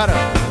number, brother,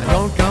 and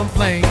don't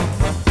complain,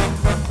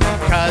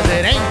 'cause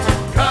it ain't,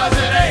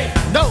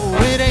 no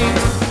it ain't,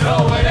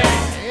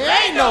 it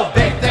ain't no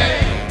big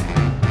thing.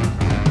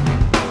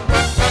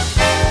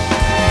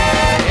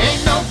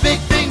 Ain't no big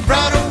thing,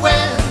 brother,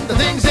 when the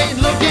things ain't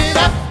looking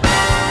up.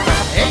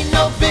 Ain't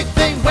no big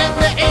thing when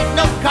there ain't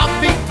no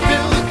coffee to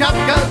fill the cup,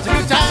 'cause the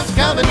good time's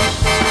coming.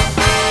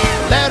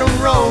 Let 'em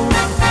roll,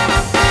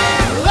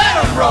 let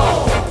 'em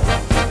roll.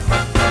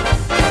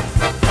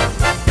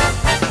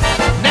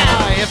 Now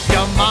if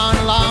your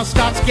mom-in-law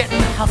starts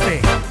getting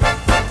huffy,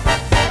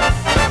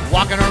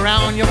 walking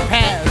around your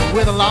pad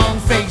with a long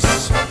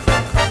face,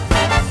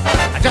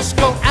 just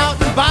go out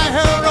and buy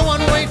her a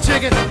one-way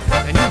ticket,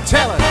 and you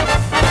tell her,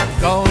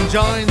 go and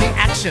join the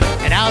action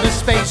in outer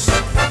space,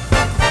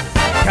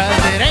 'cause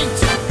it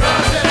ain't,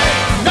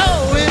 no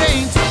it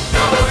ain't,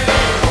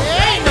 it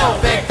ain't no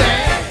big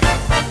thing.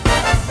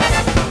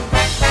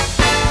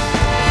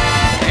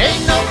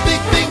 Ain't no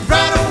big thing,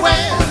 brother,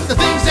 when the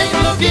things ain't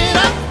looking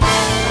up.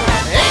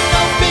 Ain't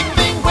no big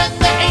thing when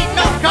there ain't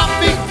no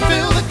coffee to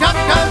fill the cup,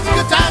 'cause the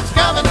good time's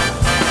coming.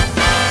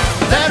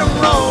 Let 'em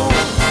roll,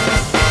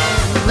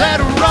 let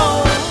 'em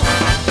roll.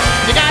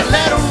 You got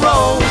let 'em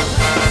roll,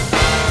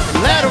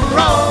 let 'em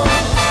roll,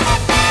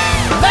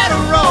 let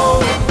 'em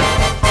roll,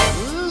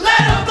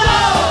 let 'em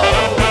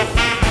roll.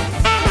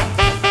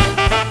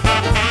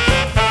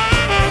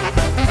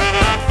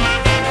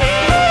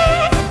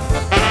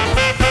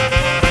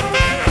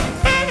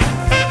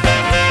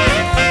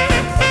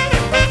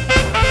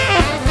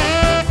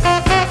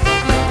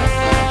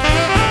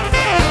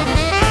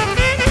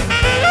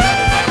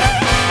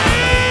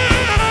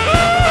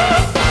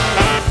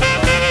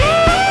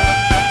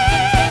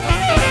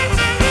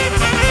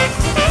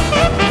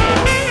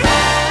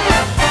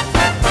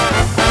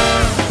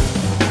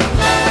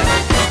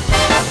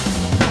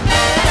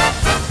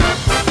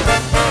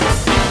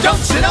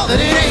 Don't you know that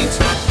it ain't?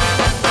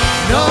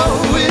 No,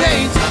 it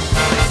ain't.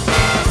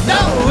 No,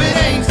 it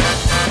ain't.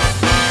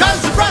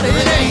 'Cause brother,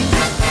 it ain't.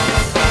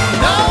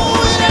 No,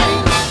 it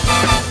ain't.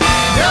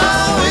 No,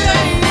 it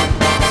ain't.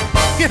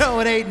 You know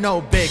it ain't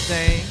no big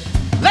thing.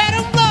 Let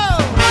 'em go.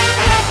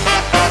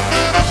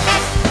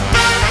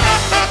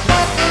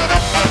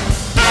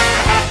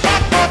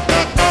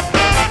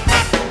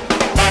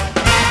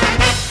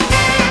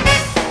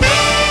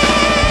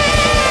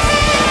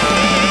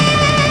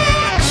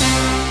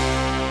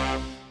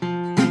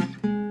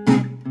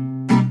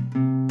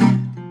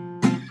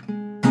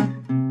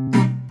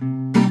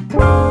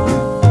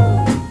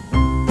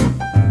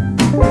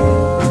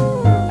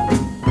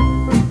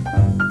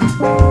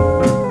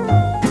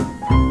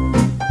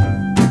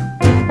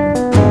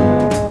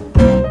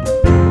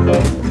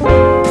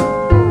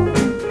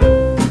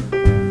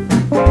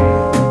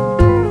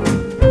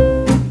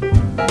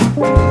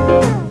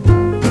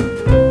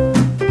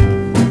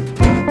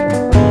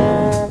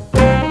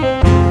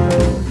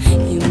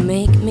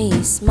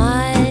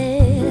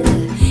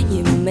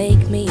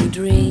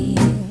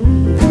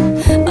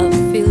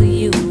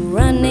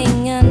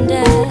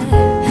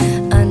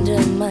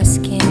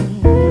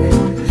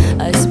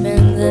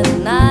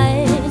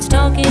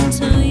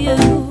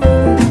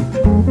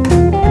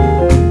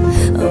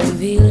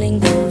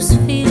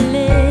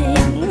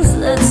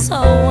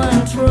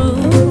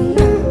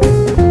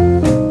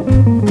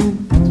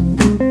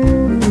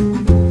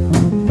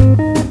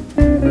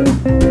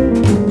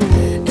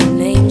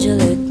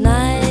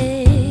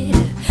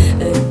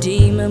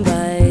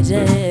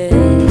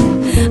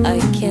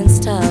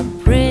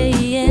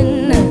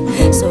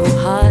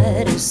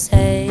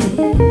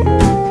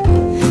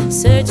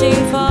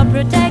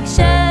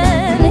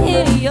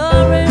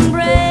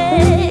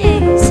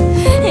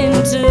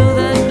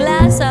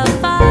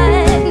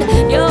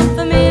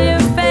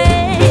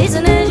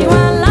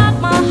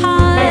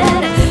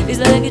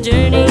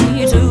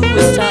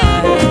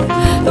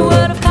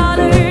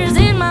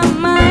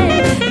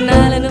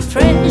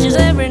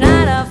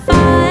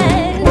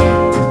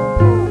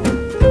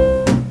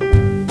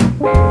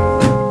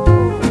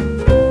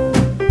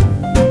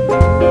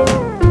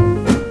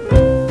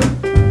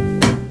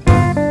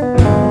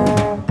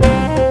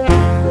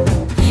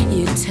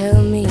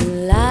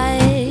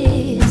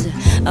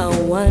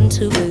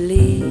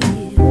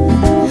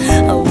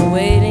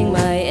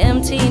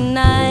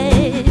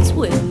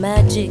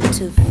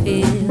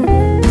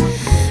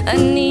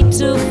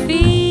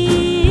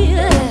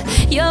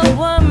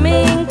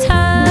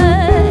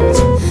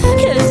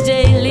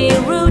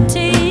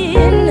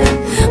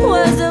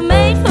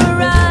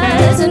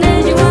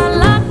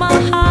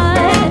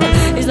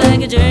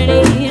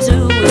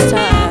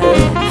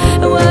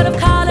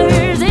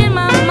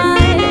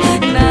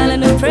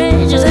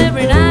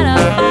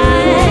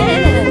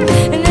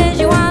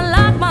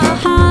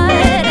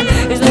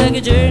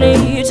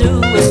 journey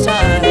to a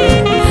star.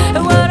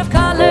 A world of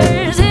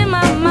colors in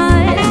my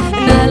mind,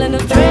 an island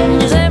of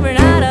treasures every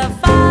night I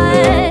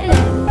find.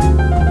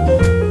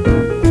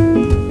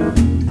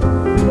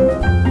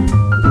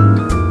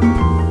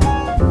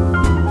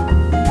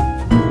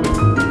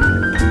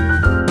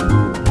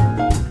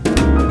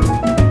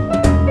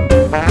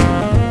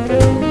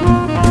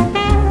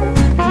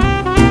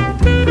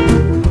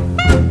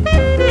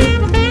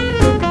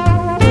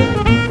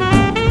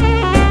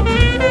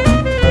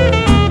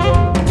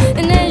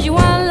 And as you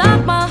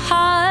unlock my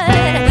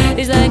heart,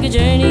 it's like a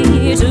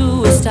journey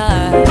to a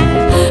star.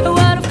 A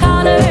world of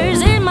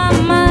colors in my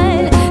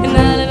mind, an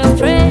island of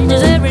treasures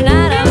every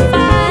night I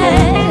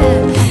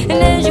find.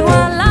 And as you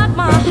unlock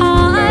my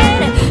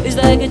heart, it's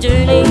like a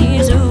journey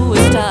to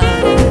a star.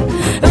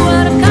 A world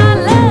of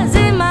colors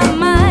in my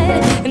mind,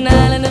 an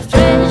island of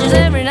treasures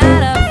every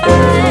night I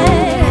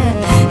find.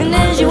 And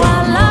as you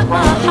unlock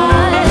my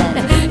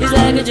heart, it's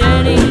like a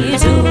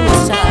journey to a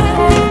star.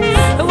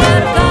 A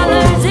world of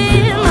colors in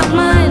my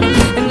mind,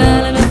 an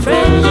island of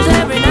treasures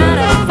every night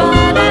I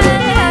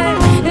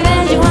find. And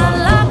as you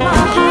unlock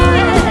my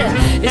heart,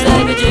 it's like a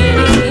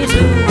journey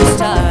to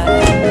a star.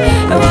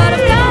 A world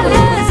of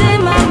colors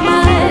in my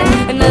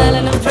mind, an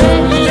island of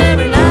treasures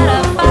every night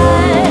I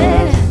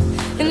find.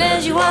 And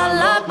as you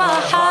unlock my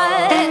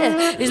heart,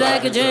 it's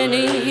like a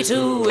journey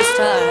to a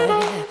star.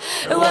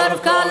 A world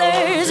of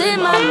colors in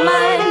my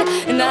mind,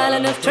 an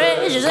island of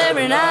treasures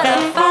every night I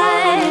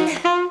find.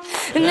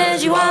 And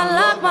as you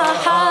unlock my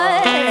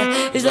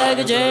heart, it's like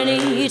a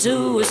journey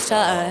to a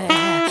star.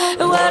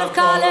 A world of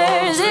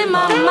colors in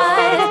my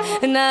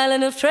mind, an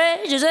island of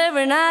treasures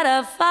every night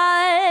I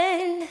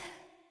find.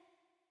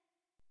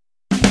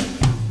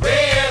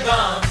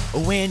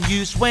 Rhythm. When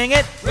you swing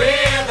it,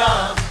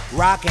 Rhythm.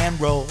 rock and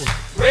roll.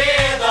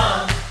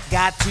 Rhythm.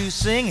 Got to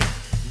sing it.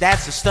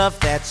 That's the stuff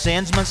that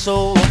sends my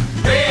soul.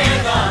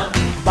 Rhythm.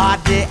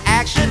 Body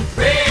action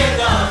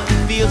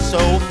Rhythm. feels so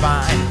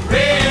fine.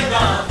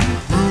 Rhythm.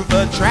 Groove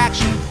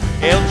attraction,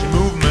 helps your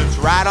movements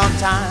right on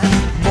time.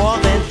 More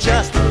than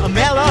just a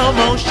mellow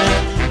motion,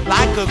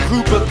 like a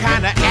grouper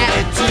kind of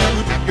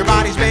attitude. Your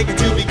body's begging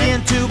to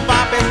begin to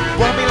bop it.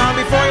 Won't be long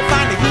before you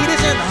find the heat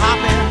is in the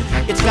hopping.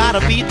 It's got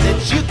a beat that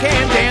you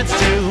can dance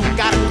to,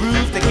 got a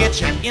groove that gets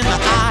you in the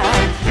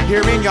eye.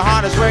 Here in your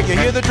heart is where you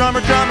hear the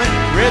drummer drumming.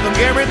 Rhythm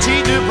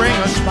guaranteed to bring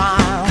a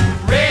smile.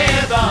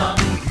 Rhythm.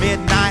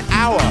 Midnight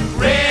hour,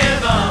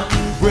 Rhythm.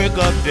 break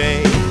of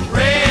day,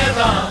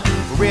 Rhythm.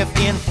 riff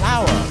in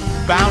flower,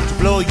 bound to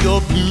blow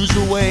your blues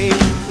away.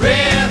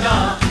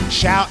 Rhythm.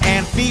 Shout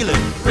and feel it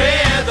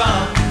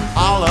Rhythm.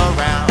 all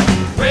around.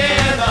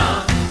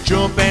 Rhythm.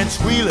 Jump and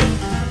squeal it,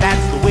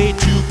 that's the way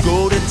to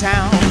go to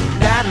town.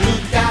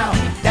 Daddaloo down,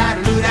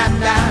 daddaloo down,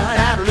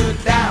 daddaloo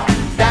down,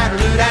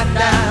 daddaloo down,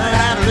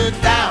 daddaloo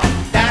down,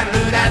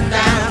 daddaloo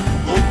down.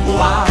 Ooh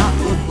ah,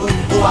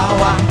 ooh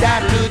ah ah,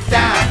 daddaloo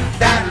down,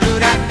 daddaloo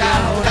down,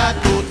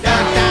 daddaloo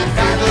down,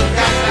 daddaloo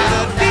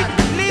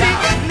down,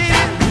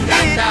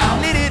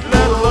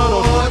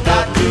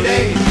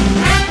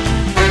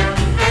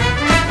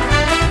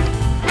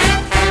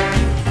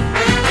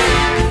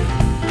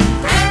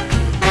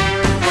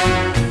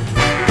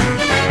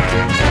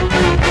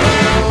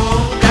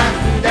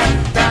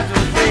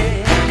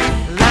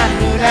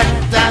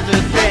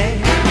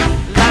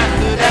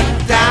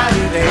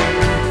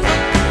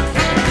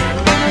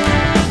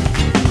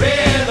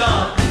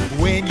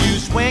 when you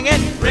swing it,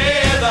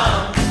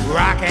 Rhythm.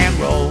 rock and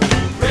roll.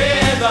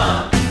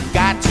 Rhythm.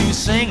 Got to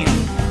sing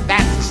it,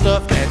 that's the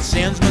stuff that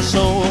sends my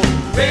soul.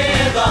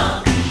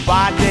 Rhythm.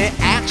 Body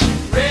action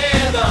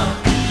Rhythm.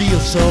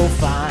 feels so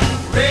fine.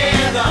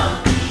 Rhythm.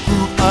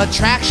 Group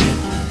attraction,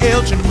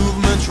 Elgin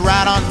movements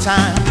right on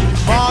time.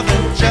 More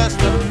than just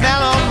a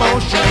mellow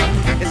motion,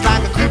 it's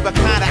like a group of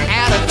kind of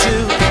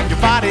attitude. Your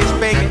body's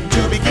begging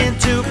to begin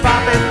to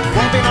pop it.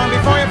 Won't be long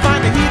before you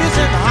find the heat is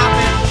in the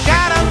hopping.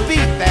 Got a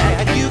beat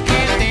that you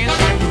can dance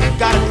to,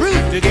 got a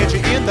groove to get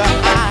you in the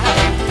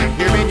eye.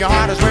 Here in your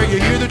heart is where you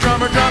hear the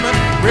drummer drumming.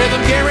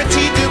 Rhythm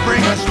guaranteed to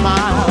bring a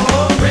smile.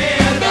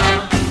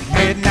 Rhythm.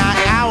 Midnight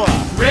hour,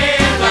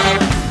 Rhythm.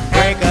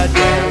 break a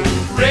day,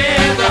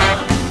 Rhythm.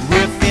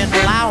 riff in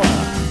flower,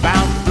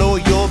 bound to blow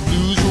your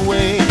blues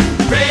away.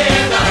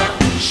 Rhythm.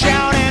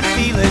 Shout and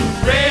feel it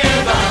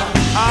Rhythm.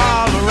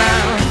 all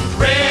around.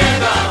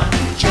 Rhythm.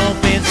 Jump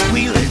and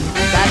squeal it,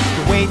 that's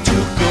the way to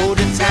go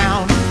to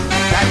town.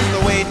 That's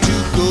the way to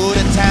go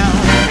to town.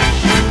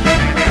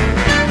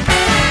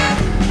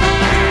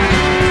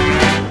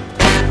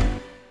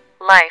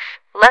 Life,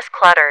 less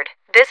cluttered.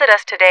 Visit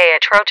us today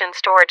at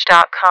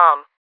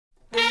trojanstorage.com.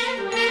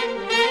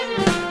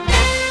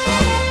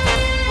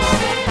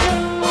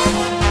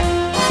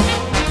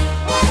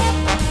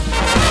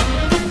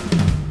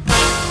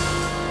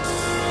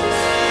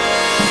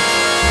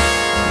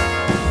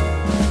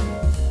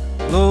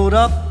 Load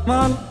up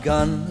on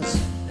guns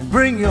and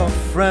bring your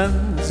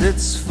friends.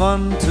 It's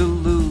fun to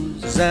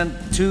lose and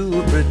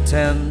to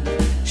pretend.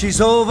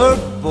 She's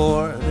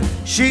overboard,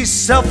 she's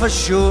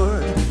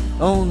self-assured.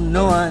 Oh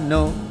no, I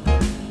know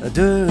a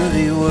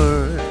dirty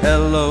word.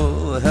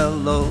 Hello,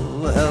 hello,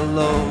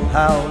 hello,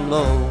 how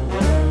low?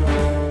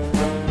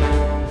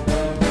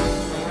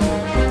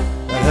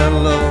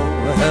 Hello,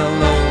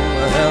 hello,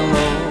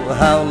 hello,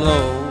 how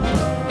low?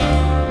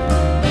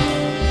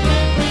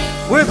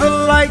 With the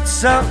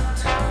lights out,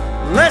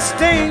 less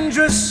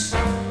dangerous,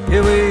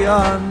 here we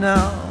are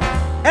now.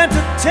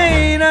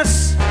 Entertain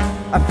us,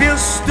 I feel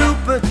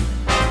stupid,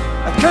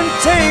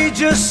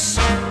 contagious,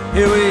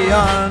 here we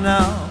are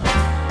now.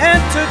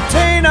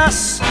 Entertain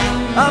us,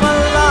 I'm a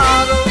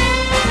lotto,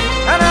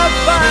 an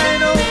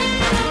albino,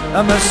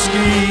 a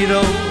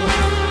mosquito,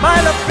 my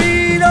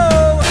libido,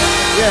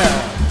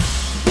 yeah.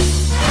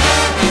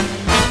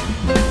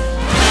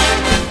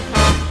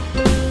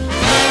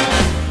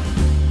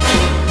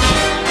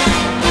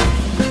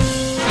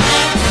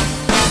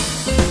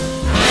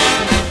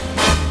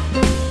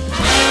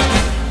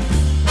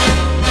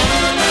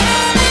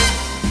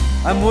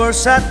 I'm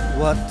worse at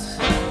what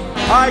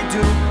I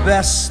do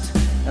best,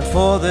 and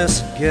for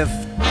this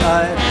gift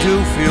I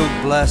do feel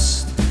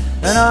blessed.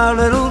 And our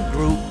little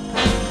group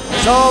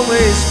has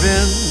always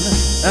been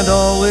and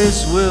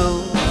always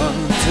will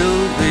until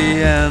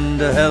the end.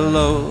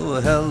 Hello,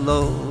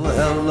 hello,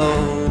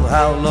 hello,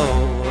 how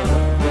low?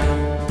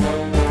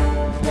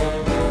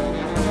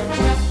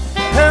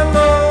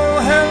 Hello,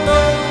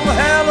 hello,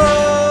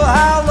 hello,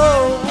 how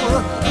low?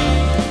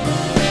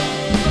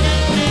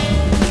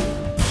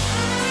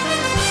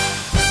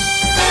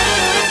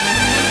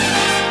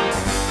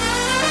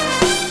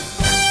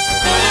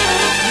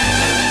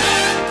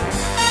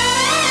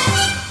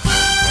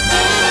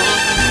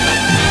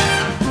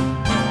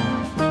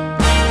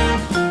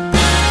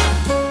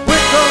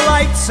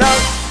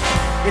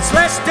 Out, it's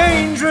less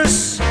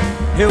dangerous,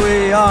 here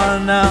we are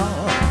now.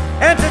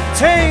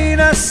 Entertain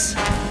us,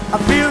 I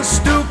feel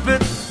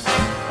stupid,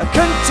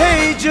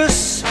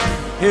 contagious,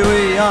 here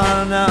we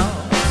are now.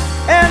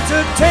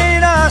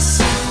 Entertain us,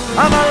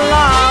 I'm a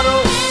lotto,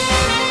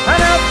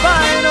 an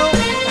albino,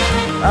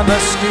 a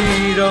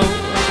mosquito,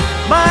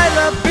 my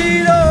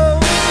libido.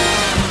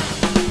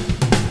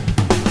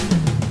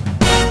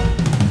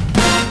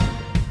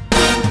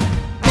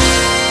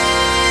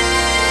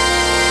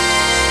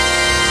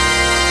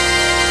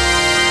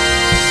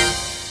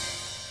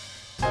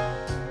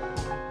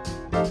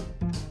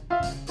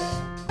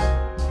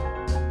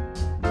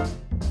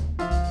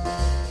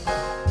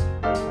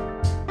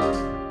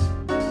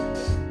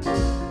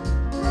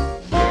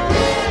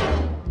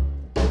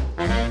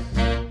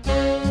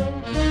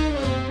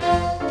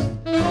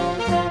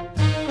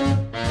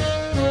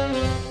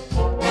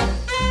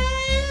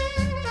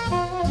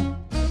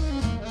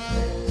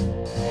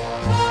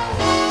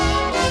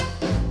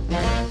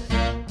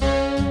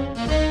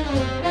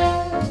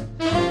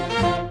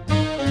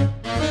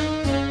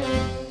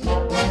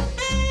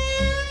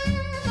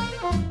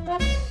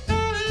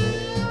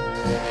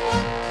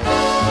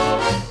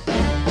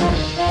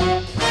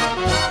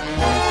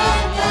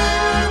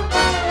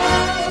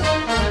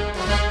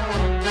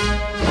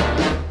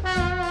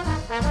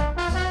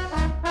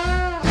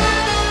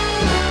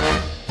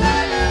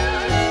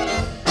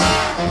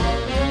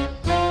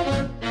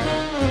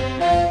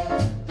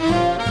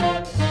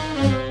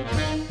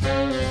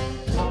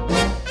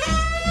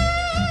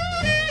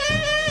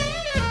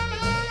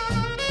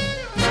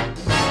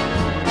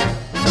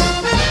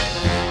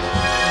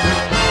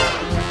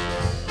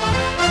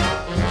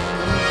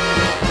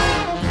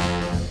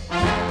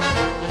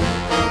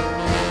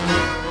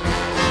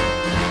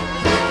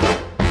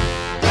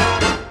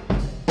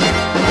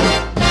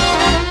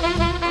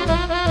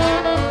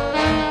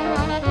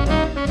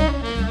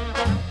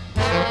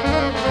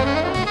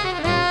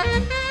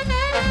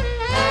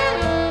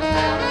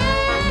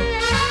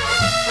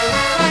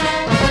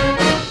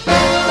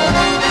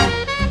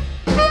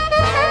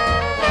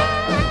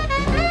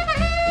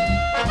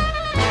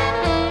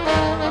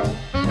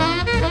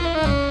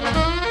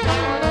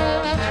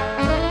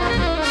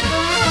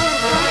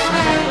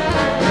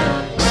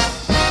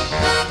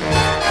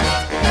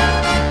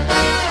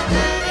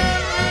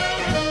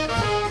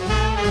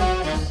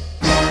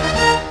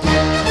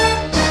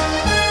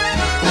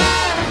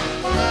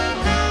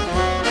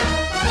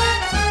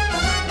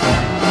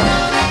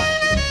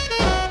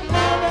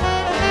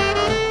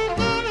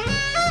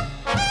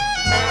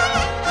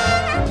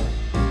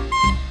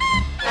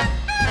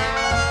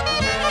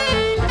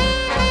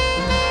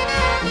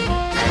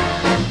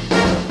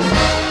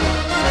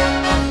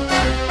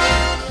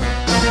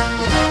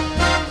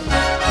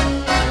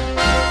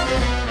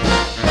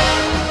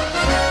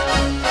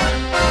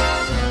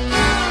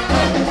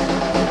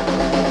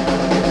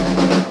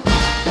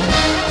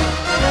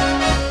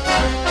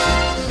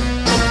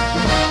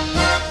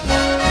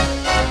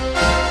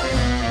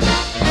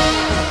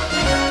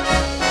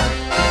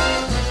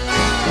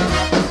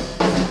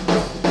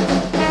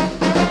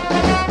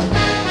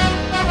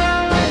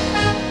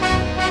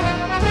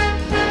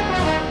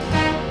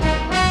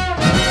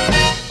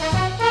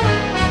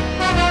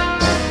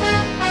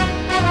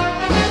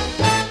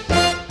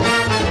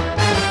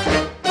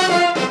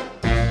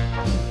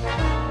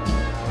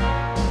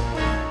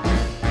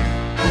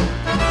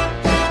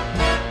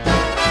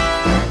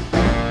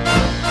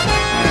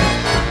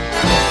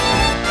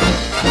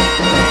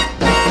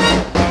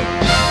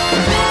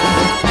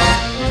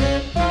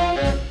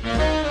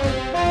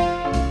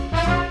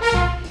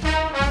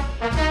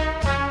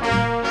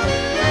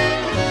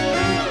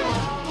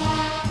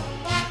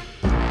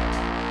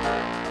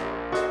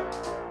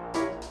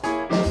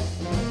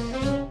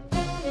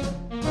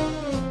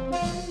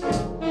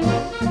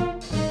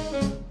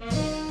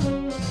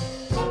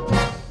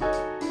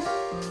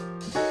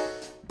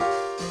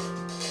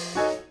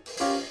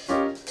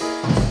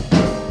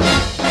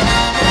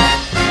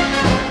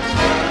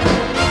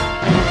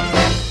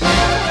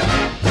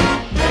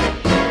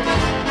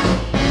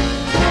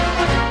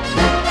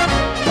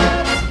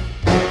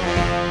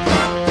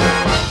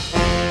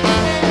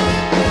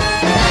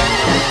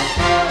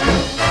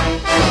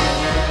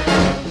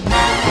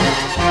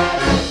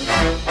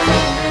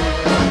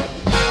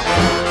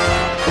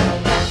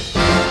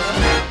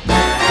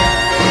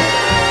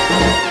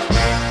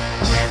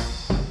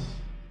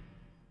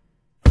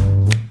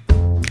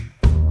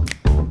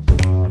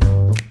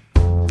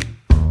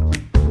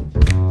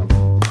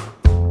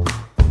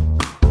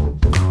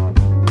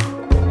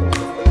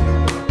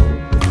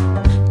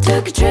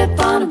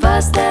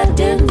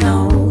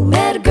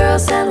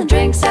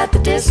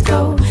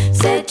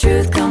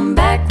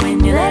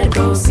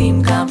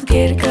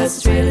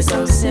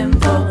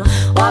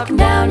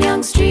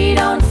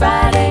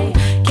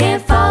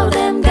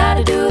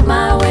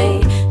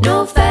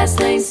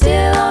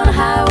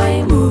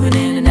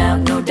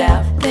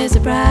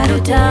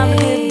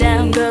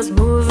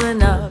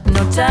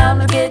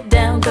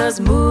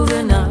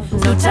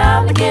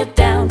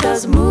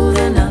 'cause I'm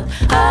moving up.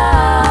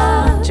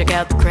 Ah, check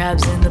out the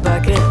crabs in the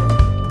bucket.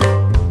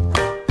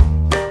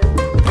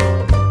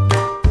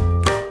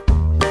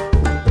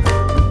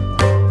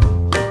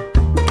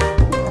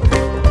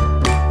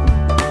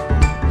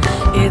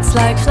 It's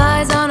like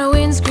flies on a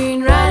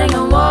windscreen, riding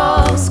on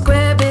walls.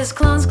 Square biz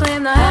clones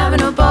claim they're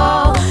having a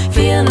ball,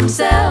 feeling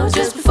themselves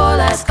just before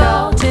last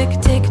call.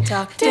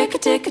 Tick-a-tick-a-tock,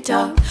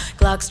 tick-a-tick-a-tock.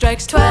 Clock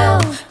strikes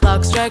 12,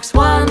 clock strikes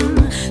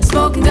 1.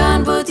 Smoking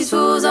gun put these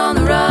fools on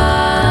the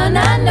run.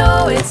 I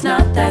know it's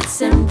not that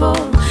simple,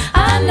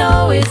 I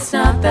know it's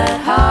not that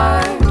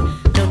hard.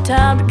 No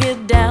time to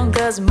get down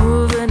 'cause I'm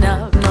moving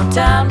up. No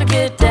time to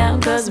get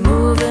down 'cause I'm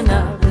moving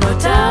up. No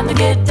time to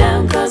get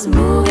down 'cause I'm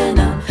moving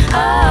up.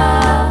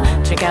 Ah,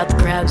 check out the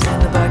crabs in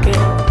the bucket.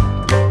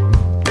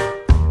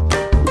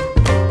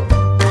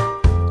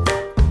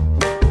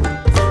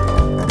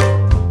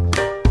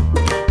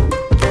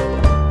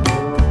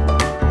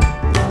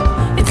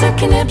 It's a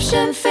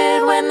conniption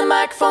fit when the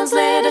microphone's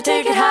lit. I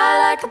take it high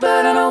like a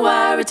bird on a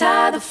wire.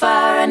 Retire the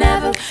fire, I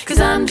never, 'cause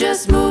I'm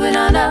just moving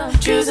on up.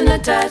 Choosing to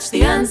touch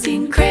the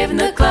unseen, craving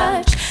the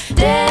clutch.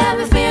 Damn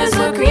if mirrors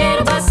were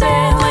created by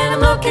sand. When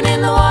I'm looking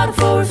in the water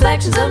for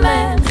reflections of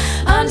man,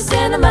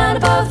 understand the mind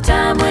above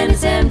time when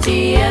it's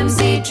empty.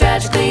 MC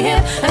tragically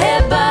hit,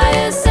 ahead by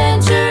a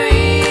century.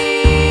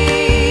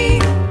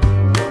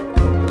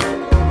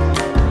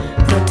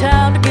 No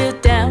time to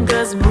get down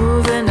 'cause I'm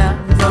moving up.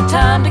 No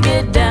time to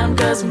get down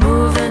 'cause I'm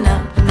moving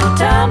up. No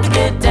time to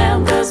get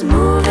down 'cause I'm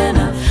moving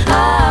up.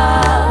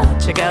 Ah,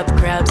 check out the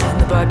crabs in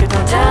the bucket.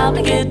 No time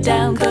to get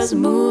down 'cause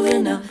I'm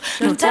moving up.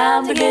 No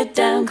time to get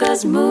down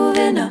 'cause I'm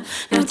moving up.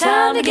 No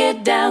time to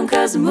get down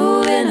 'cause I'm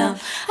moving up.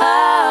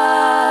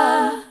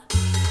 Ah.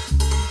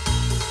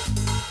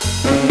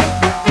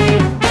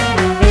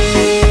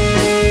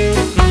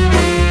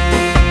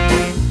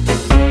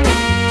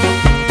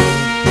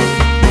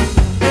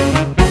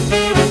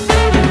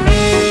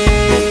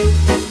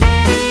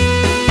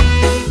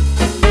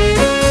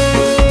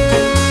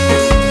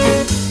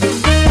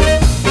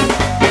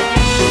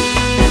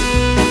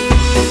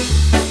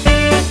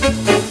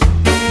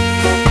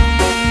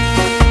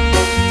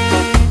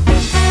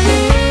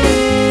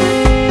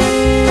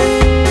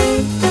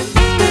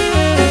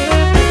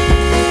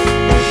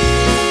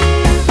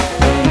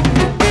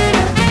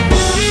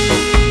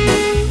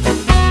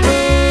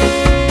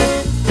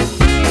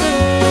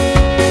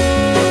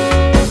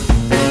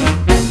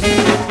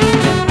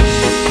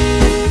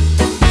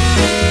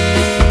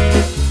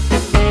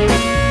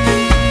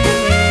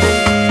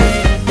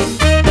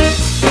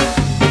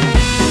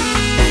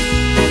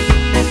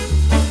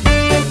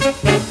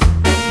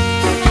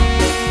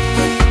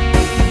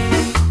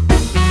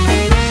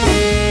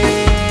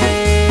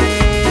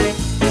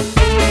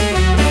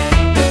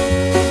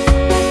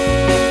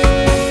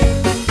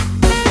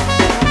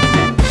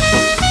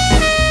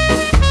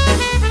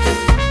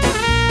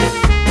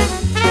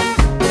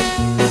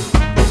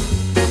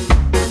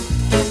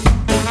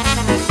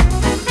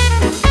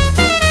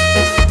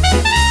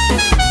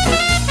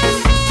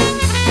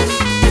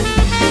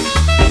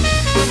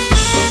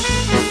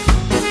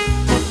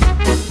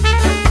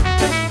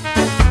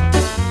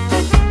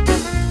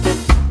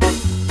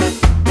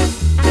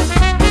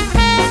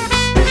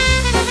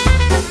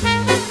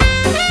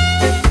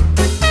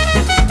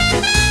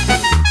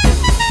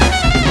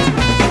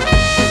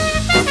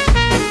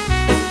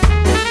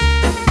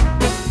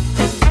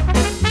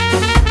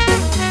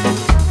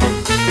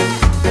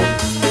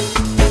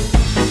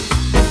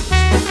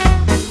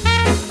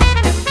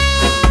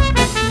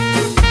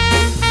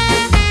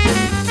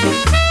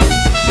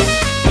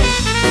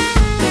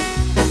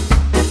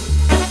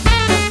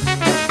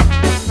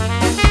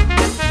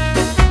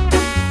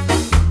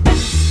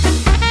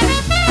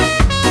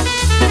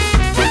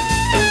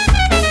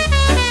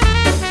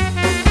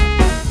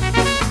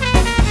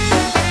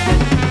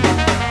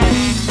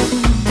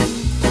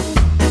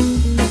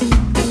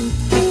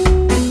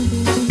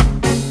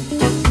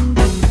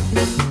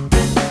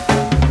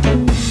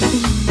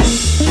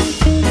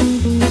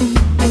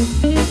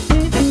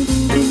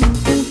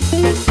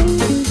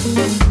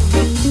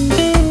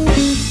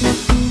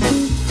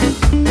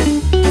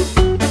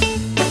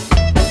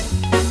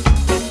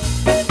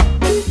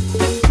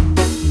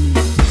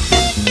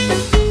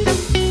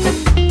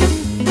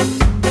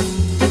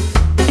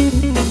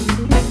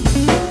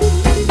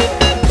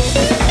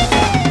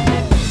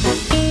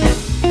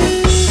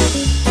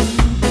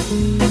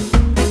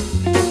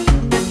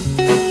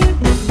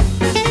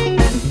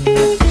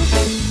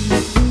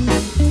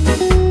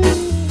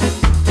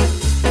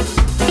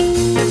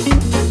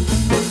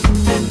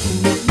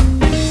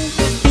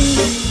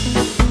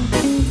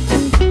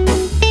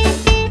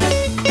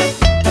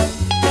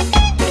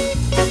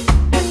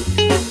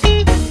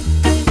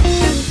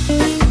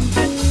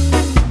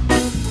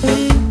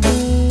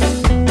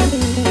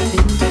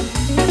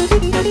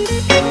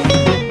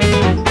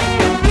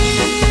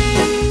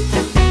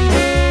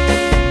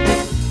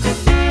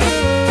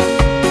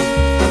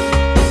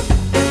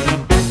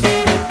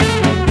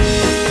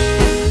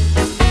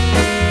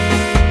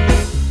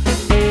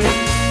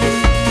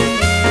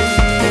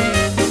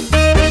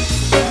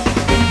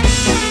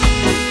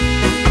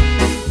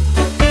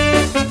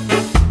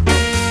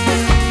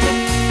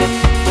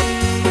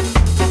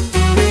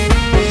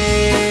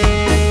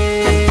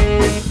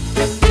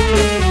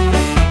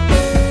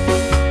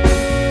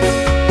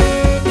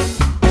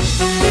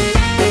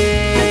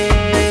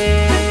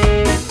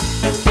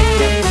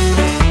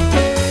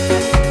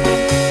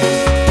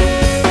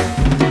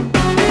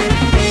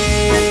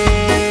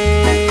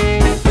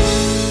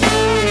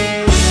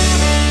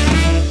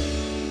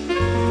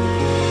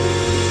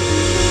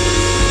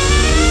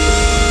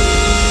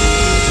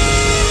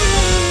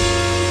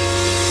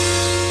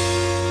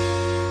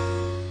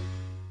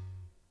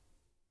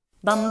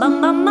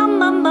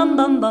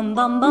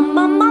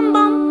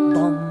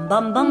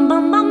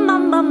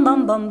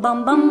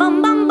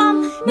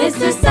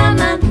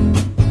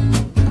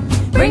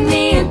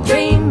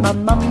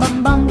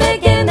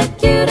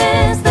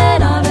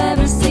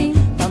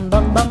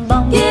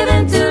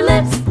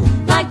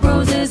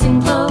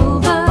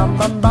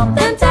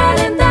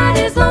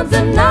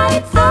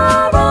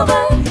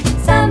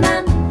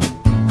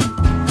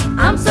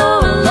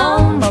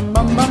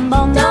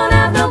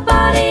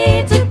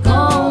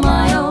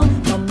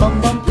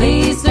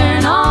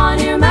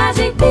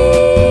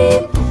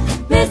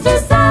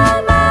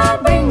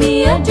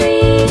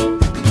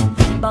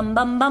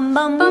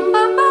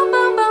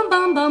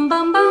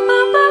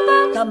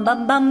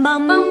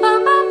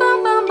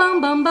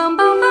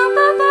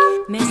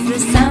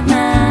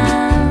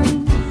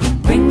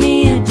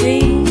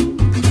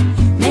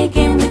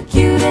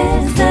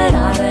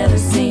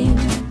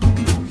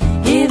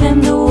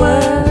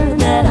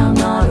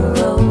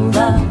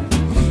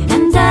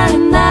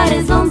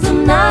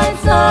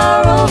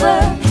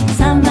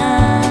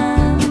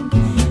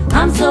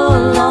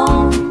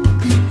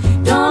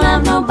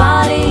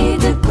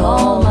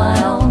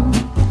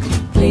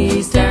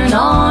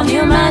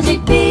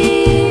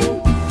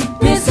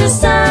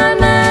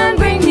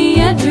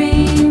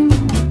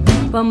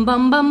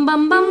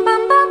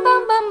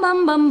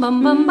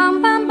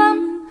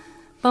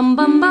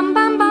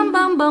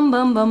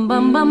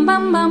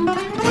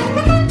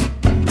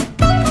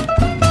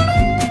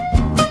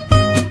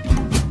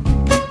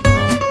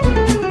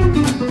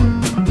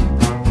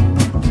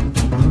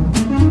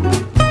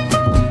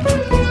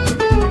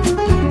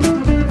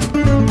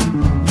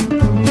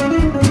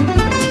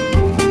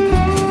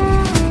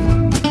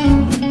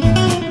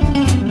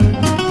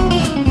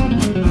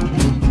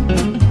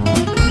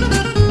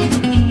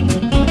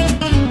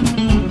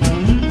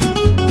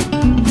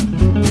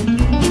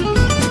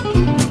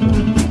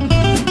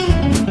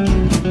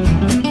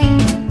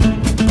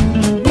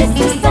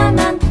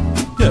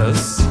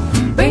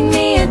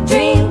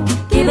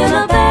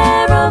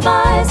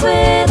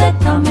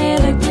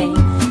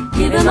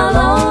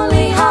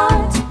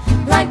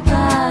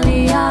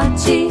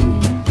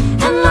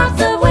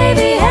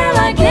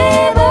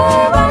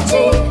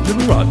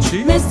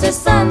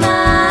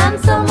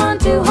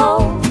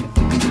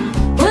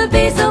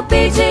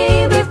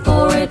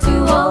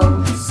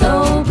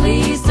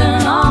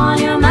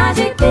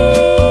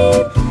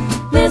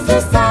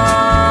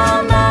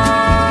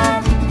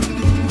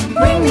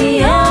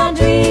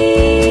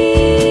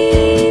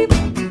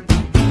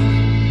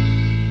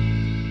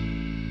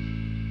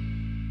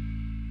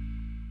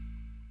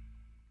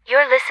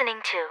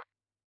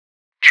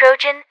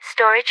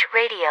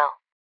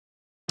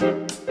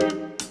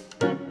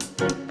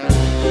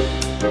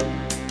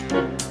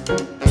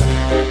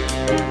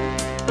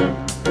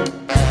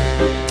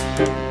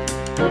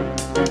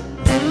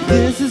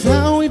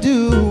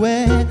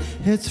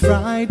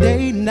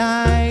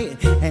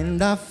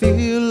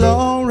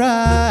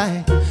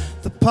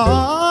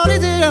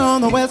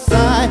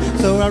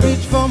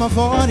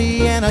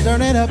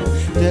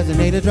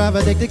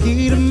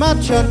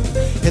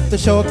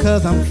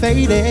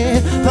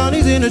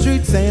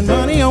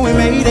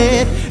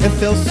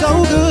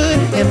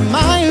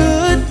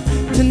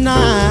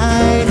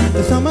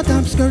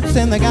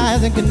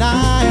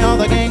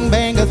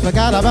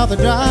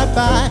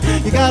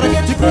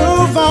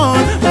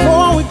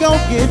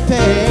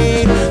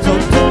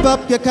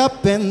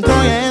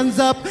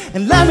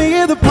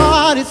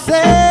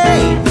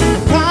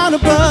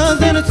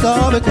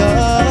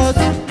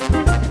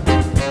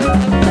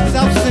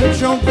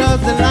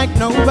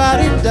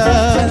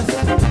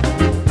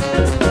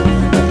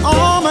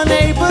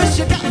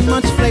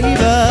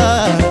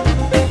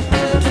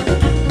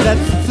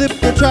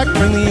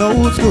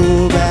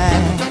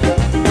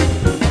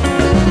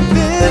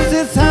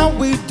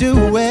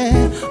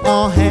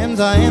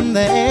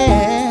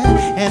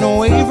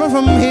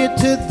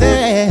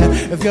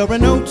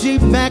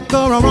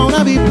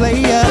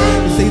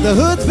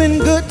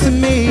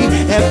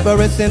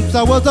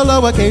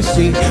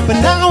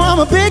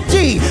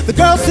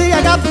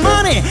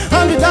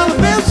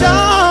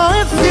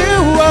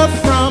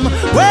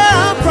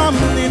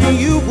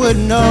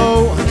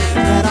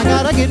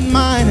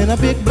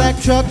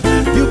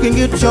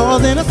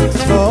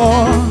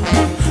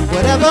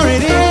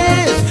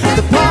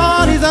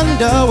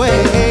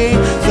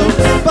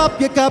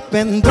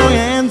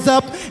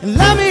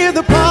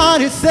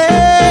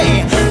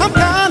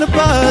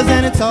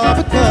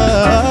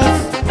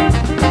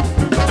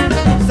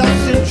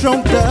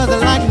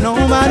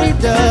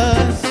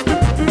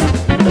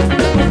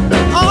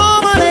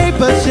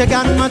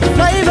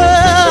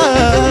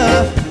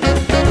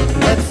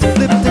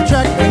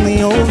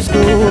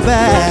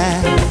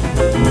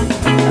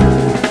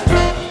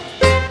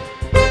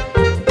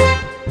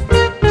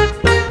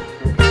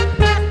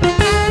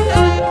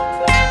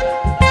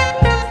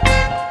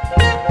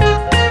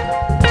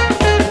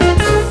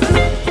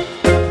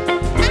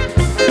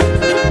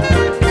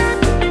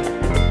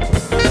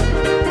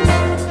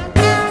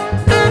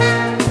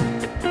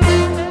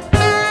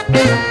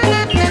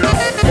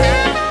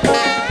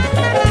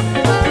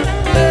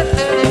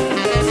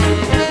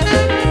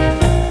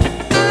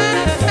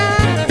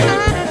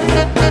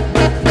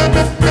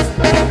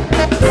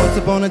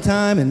 upon a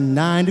time in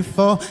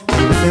 '94.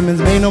 Gene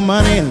Simmons made no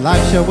money and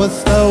life sure was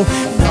slow.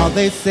 And all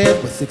they said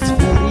was 6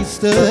 feet he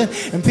stood,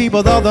 and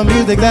people thought the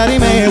music that he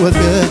made was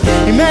good.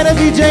 He met a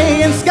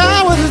DJ and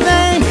Sky was his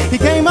name. He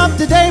came up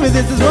to David,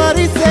 this is what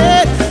he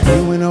said: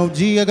 you and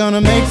OG are gonna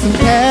make some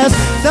cash,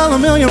 sell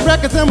 1 million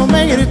records and we'll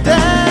make it a dash.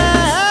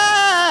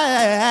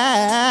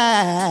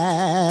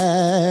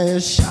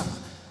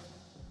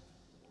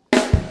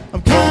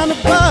 I'm kinda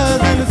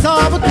buzzed and it's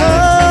all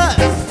because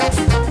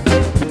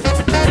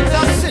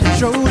South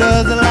Central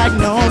does it like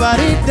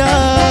nobody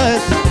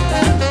does.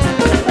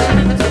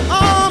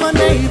 All my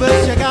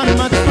neighbors check out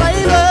much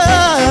flavor.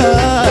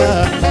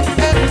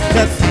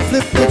 Let's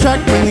flip the track,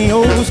 bring the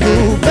old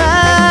school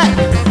back.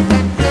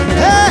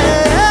 Hey,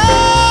 hey,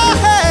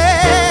 hey.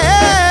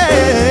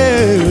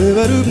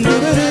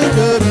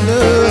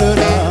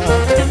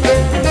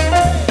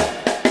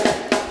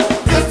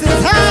 This is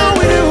how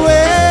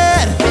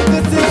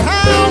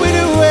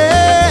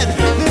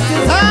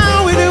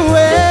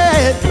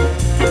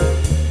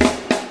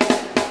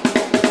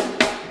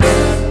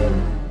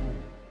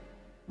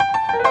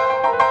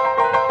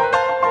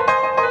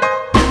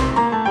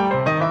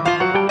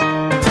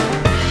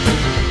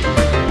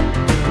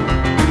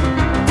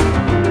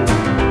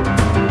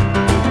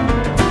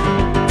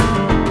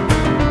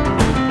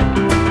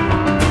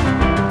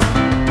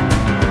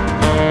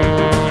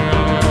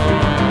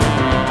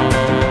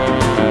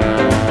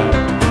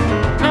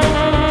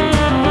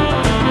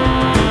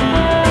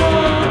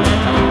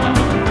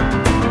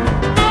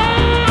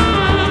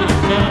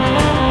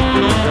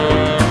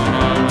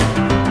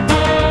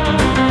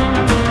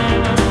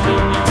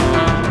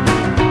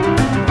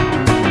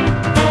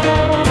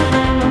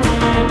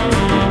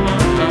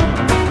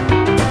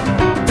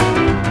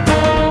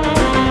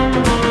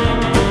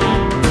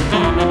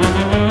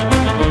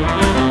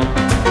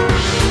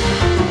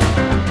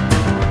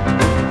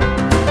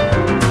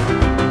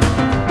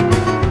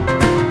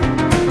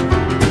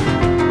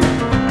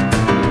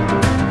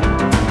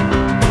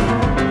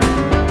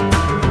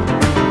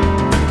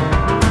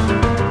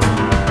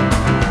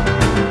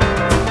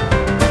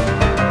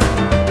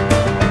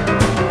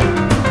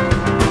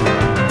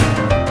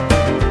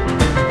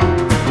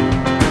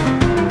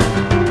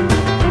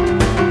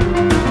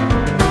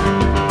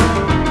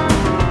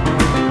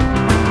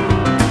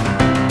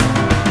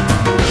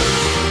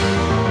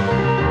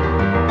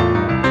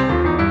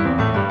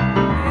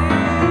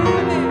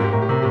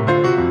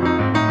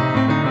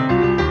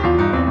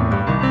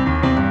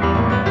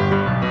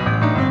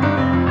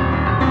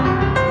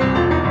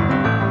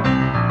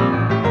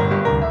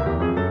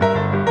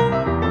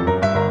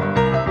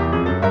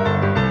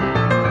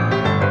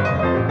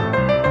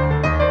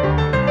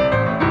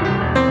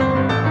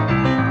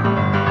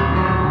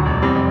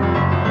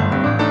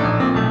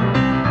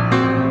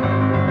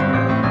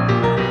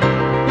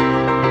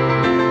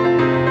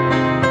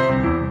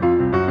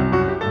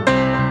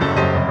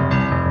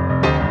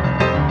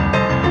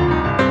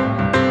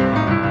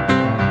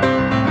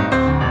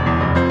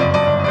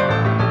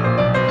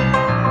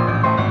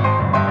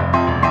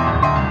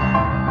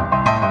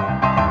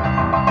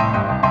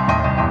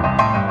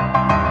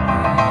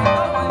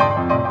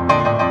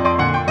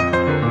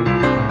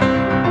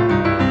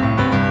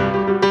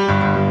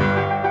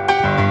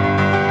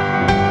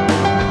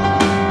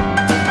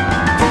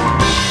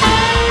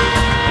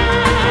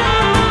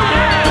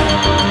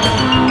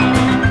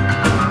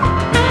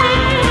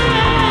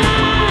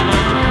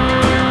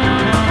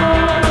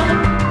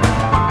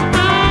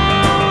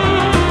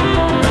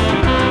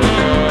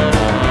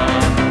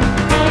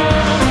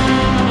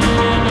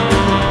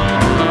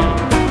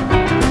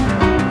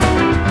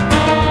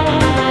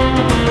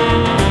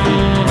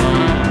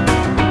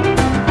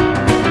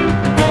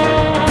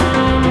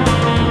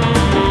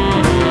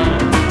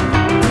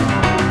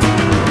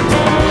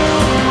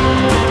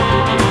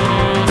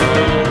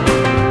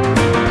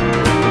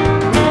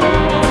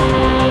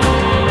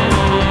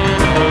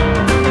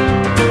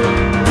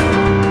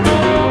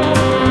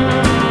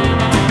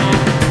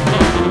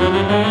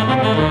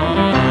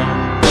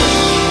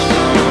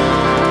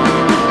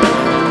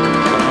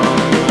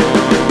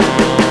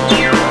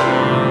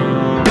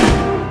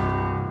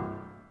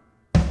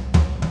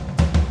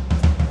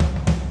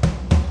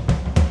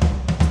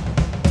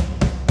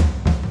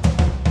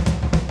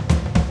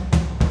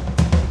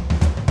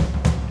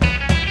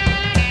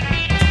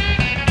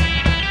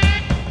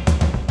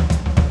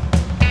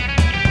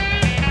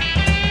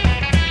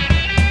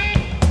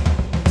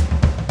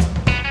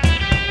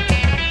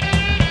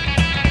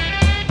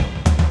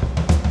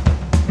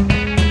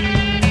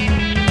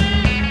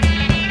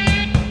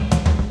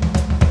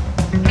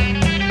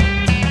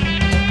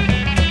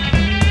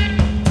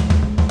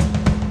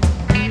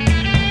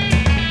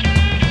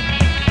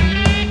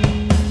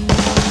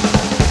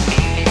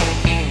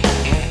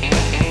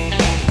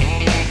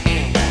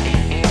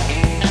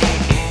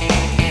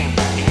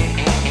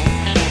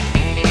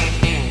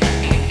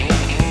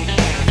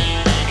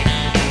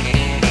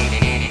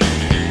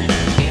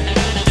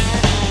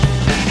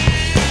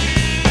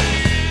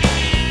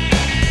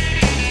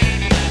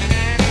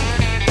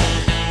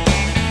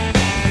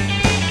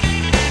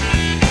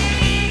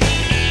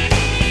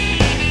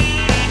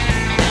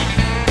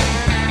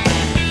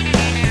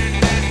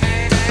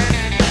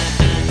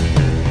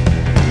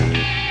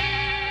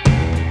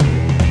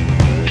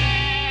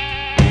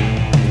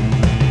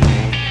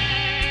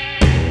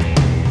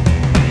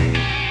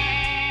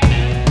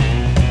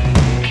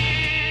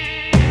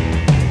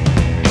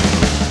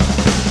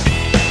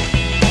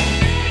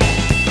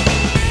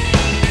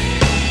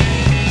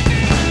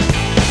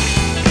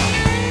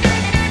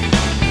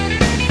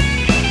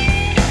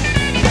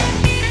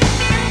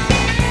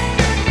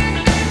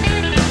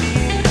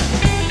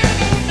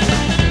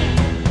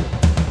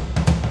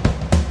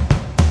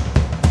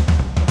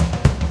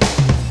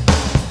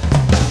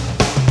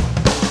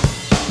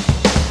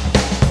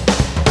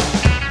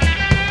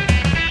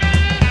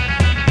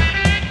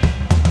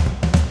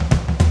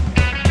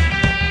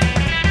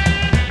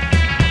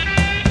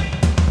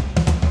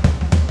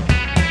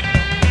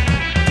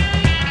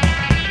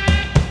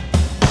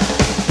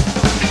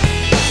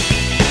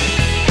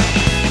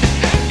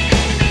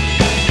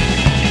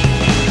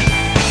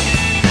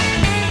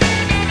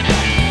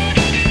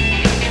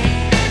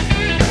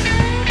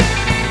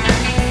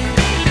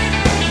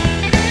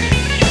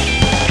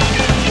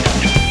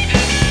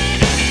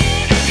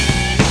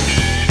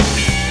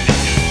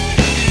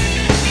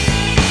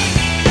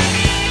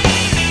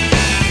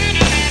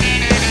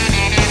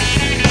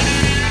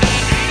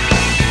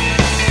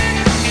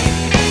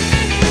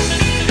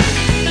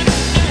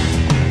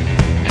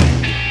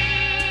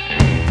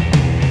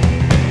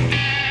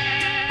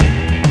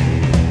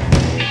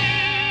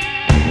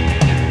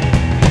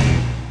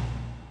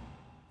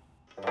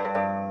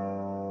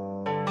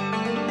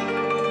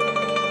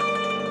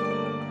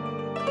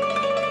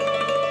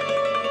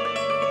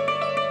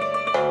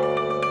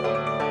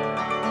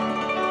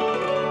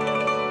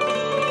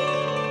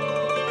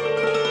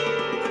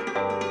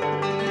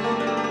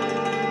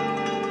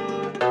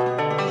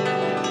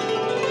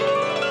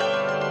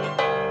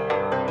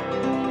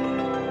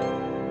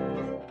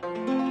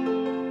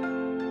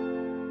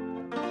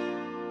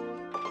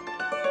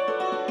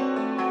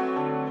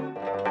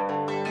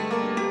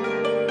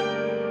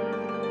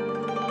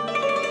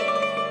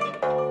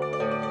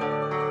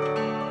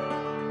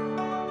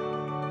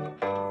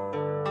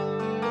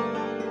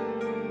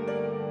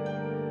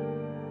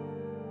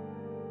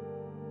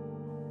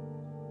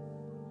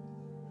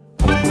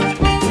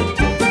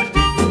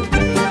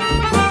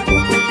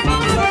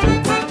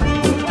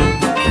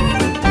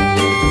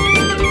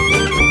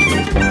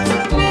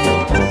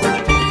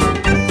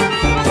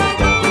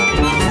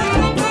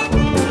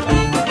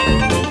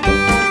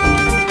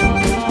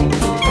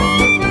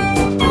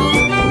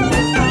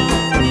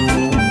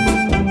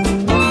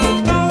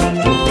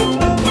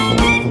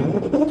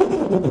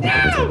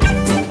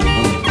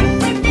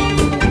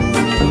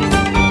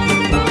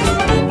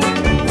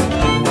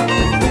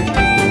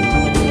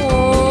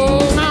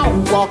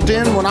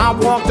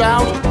walked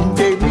out, who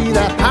gave me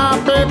that high,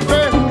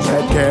 baby? Who's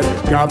that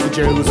cat? Got me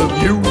jealous of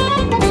you.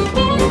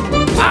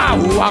 I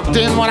walked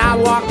in when I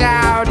walked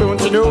out,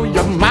 don't you know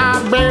you're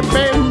my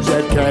baby? Who's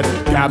that cat?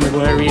 Got me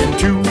worrying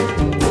too.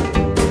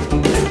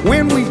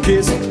 When we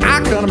kiss,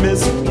 I kinda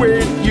miss where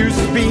it used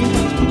to be.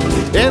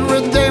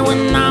 Every day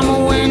when I'm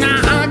away now,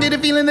 I get a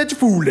feeling that you're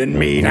fooling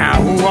me.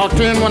 Now who walked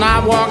in when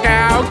I walk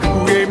out?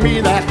 Who gave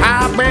me that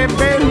high,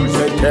 baby? Who's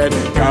that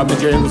cat? Got me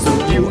jealous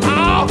of you.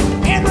 Oh,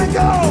 here we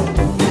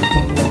go.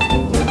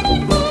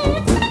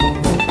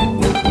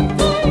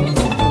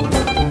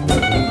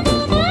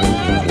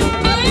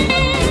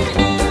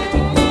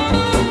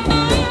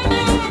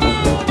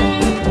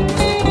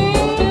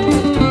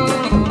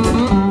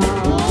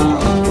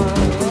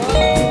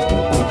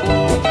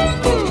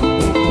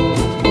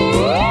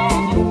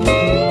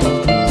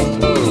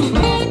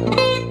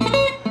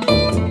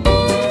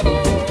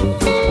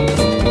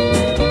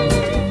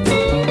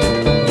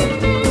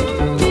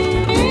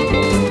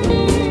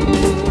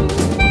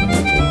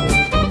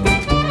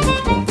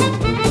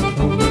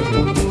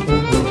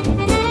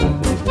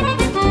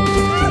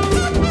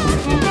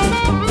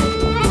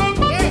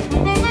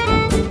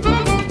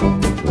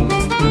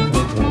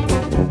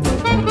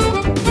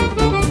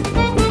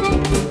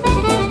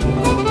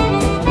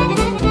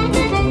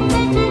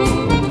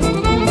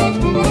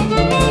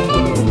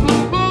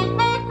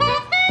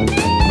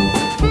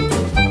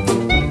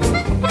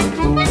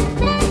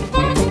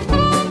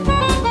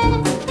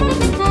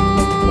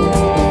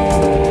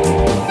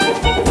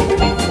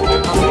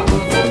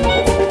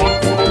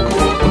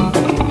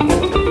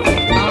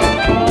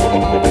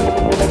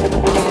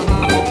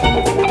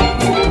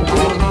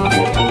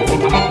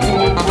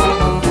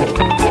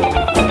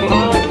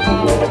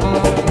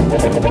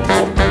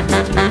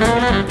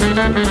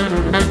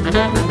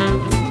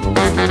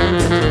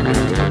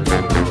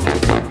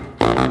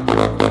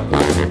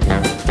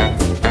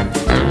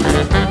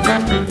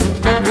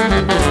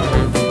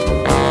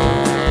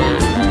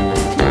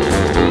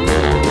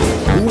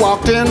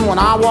 When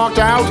I walked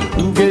out,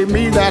 who gave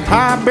me that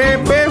high,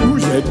 baby?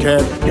 Who's that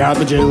cat? Got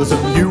me jealous of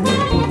you.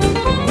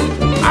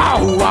 Oh,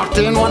 who walked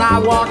in when I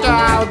walked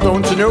out?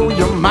 Don't you know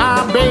you're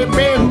my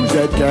baby? Who's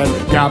that cat?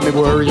 Got me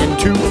worrying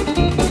too.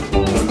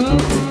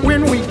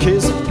 When we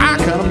kiss, I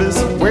kinda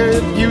miss where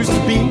it used to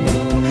be.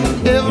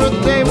 Every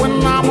day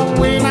when I'm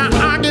away now,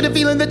 I get a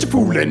feeling that you're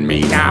fooling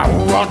me. Now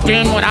who walked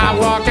in when I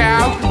walk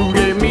out? Who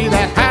gave me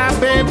that high,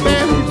 baby?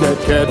 Who's that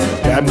cat?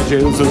 Got me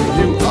jealous of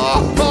you.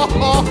 Oh, oh,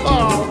 oh,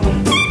 oh.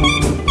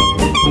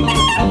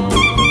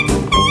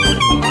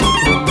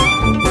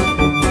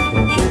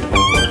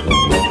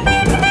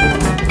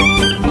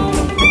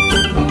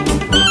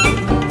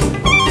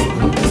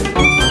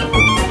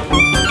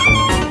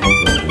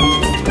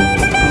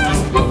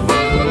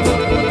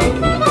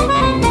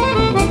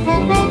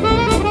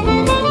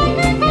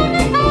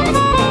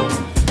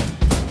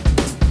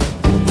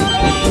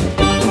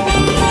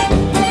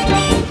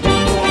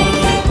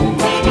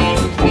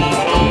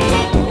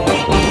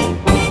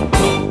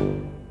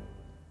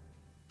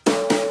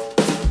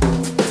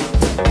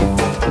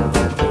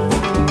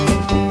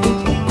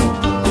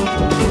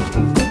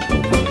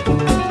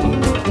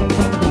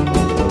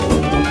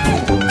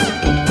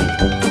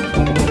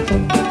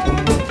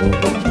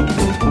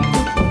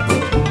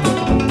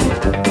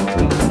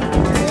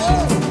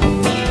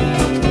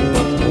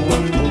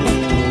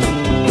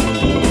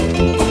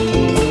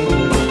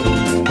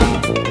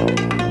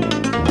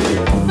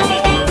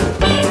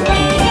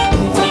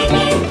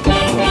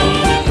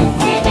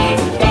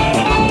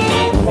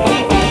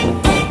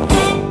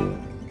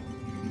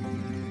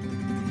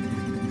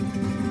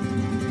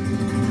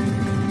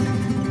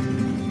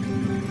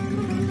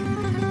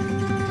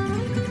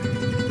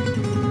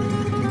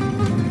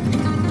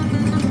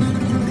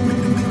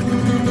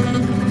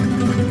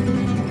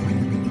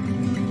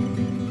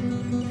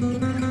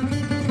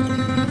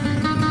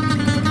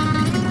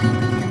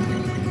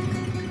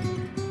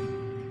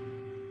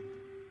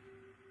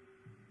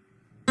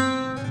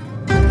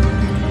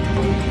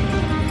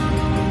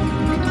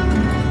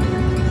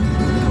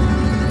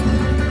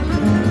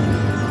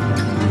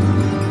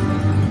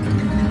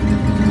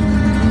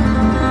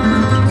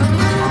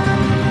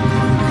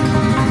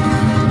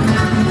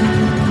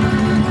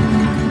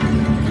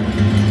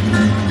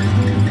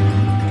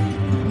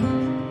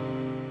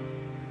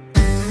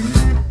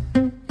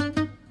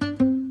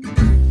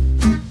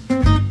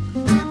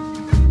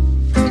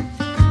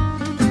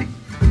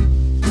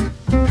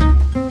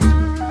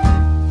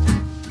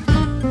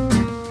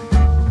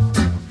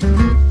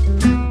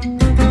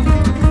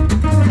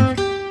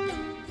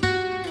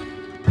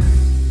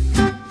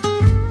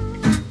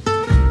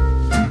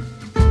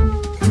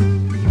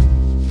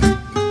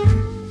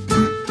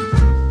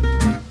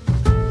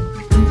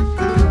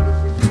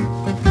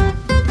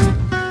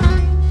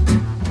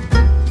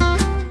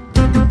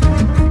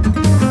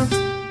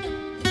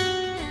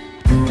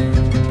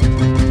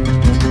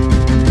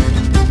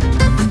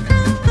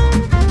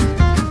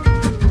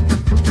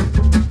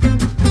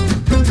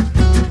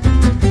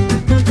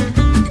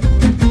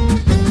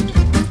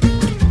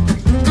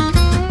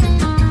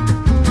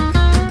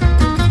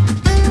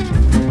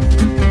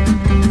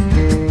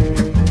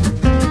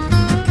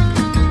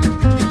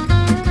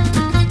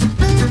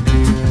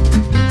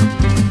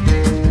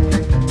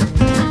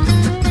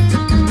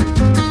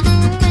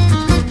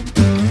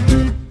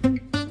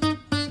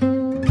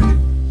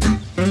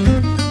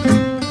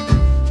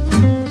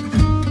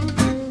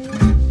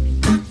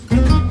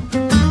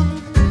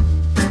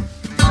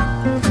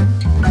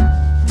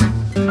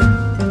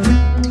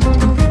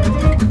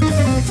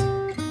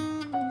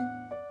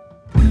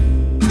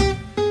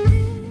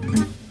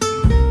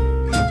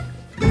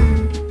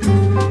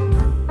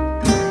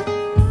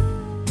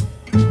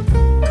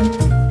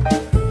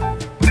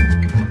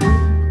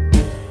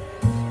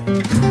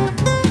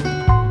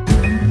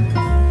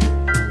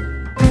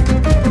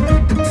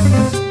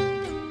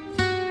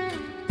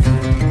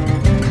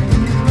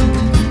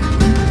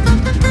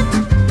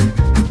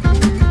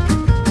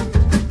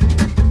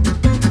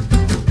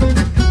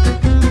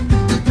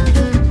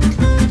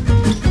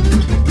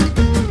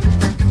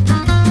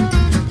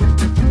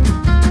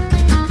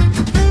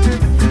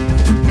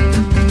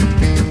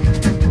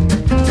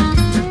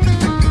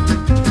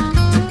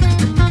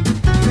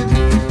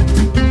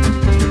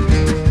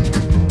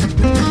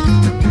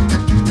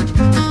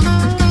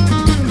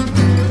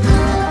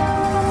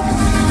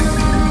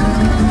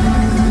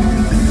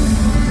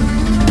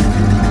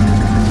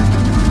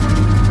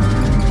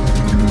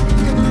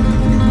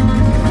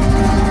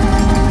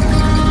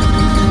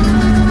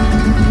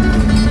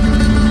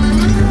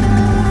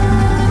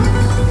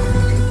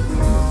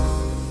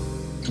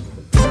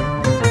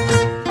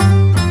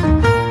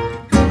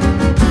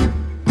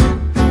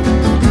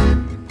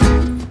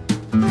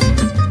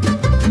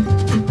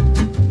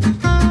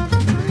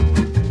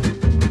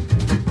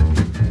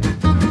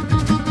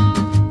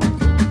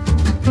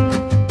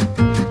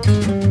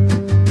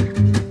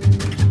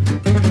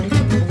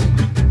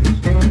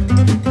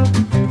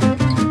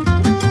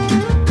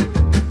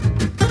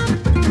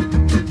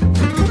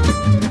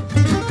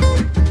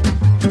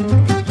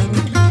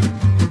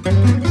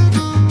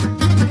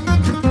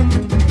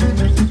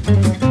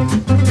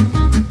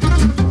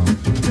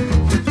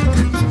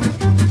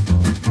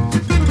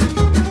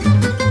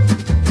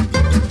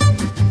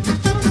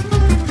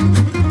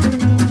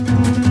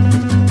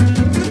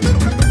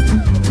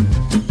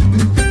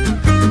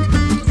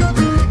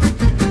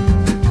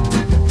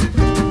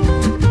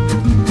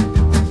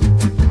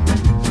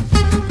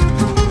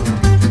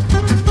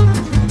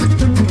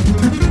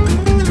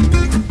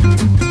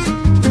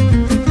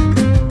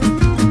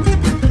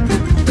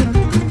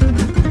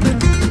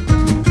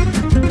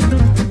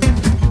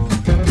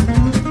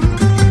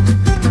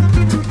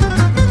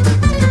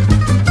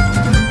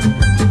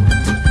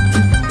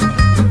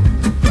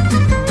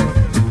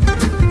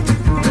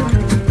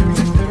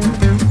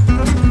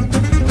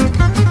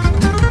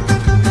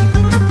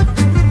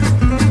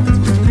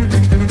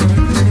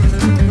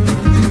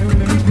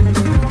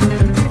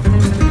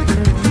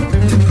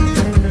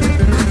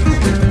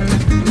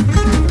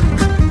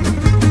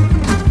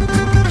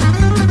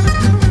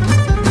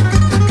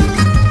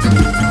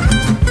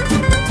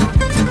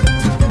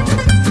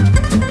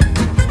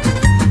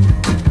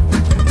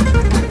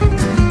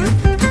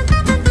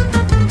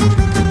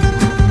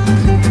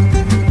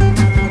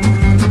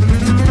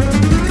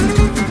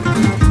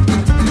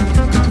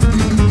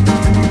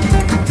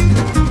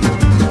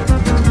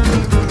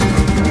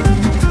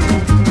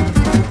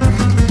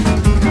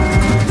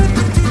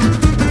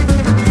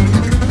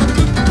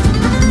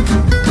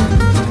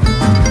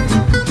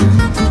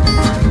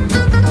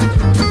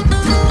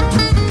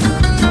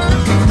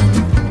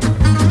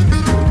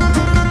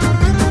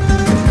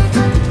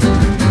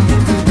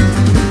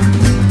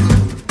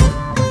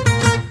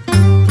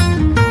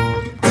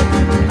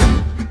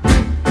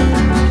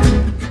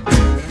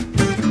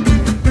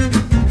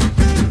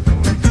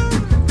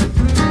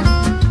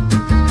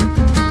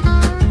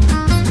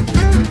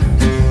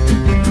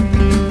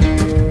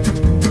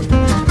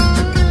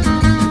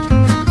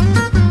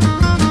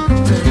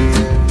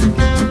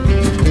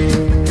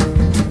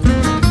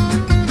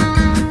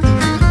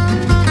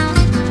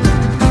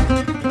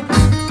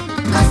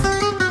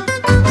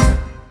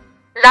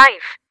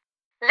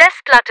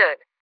 Uncluttered.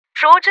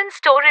 Trojan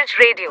Storage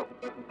Radio.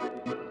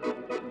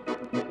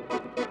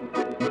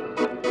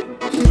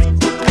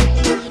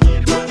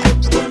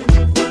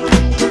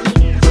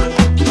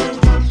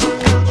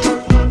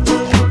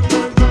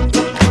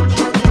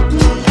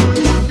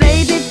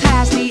 Baby,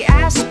 pass the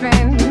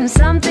aspirin.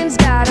 Something's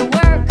gotta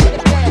work.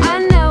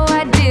 I know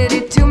I did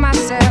it to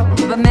myself,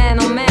 but man,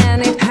 oh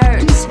man, it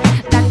hurts.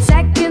 That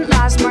second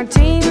last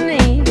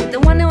martini, the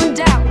one who in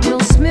doubt real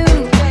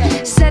smooth,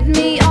 set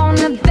me on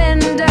a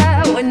bender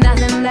with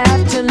nothing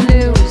left to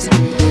lose.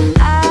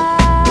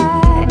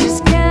 I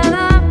just can't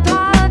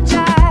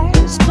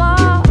apologize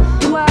for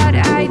what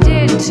I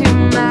did to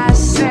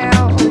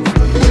myself.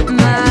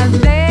 My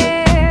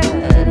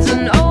bed's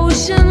an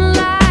ocean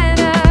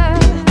liner,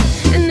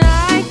 and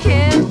I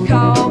can't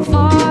call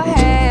for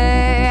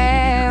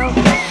help.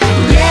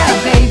 Yeah,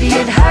 baby,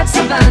 it hurts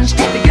a bunch.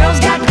 The girls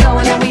got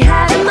going and we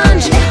had a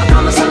munch. I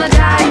promise on a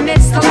dime,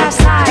 it's the last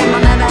time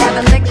I'll never have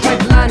a liquid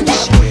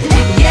lunch.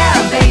 Yeah,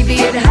 baby,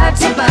 it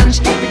hurts a bunch.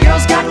 The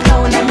girls got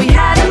going and we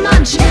had a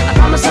munch. I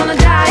promise on a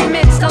dime,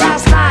 it's the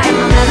last time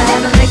I'll never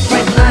have a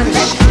liquid lunch.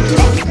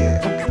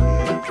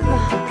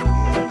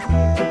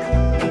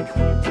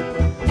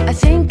 I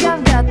think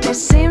I've got the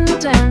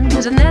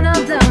symptoms and none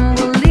of them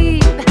will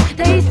leave.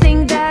 They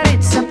think that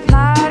it's a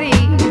party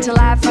to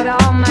laugh at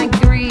all my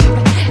grief.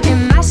 It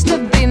must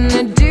have been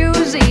a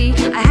doozy.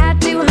 I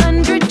had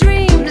 200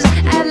 dreams.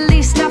 At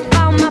least I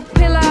found my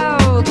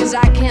pillow, 'cause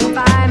I can't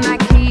find my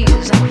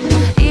keys.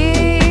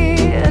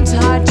 It's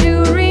hard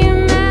to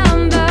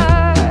remember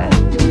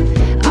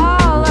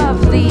all of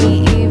the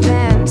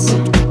events,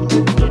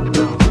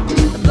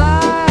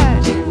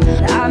 but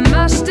I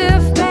must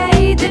have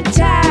paid the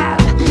tab,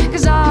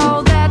 'cause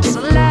all that's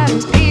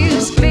left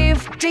is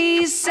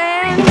 50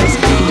 cents.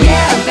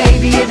 Yeah,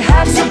 baby, it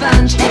hurts a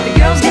bunch. The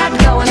girls got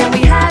going and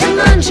we had a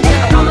munch.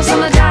 I promise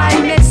on a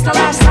dime, it's the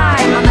last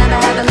time I'll never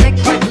have a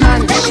liquid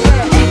lunch.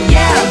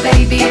 Yeah,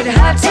 baby, it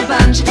hurts a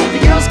bunch. The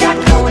girls got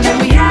going and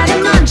we had a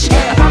munch.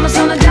 I promise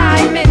on a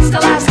dime, it's the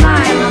last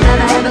time I'll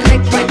never have a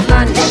liquid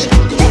lunch.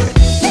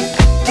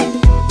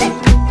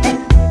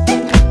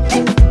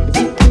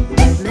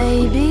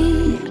 Maybe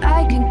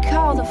I can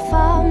call the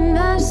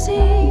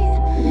pharmacy.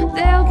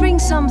 They'll bring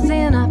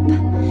something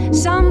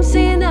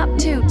up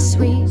too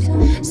sweet,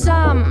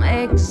 some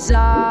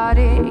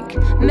exotic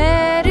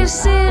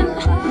medicine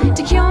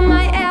to cure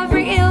my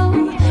every ill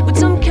with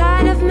some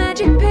kind of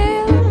magic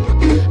pill.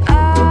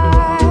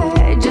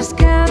 I just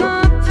can't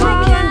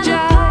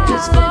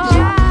apologize for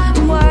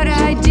what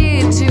I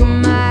did to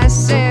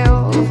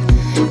myself.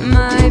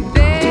 My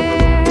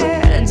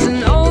bed's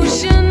an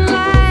ocean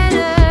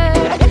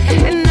liner,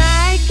 and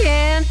I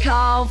can't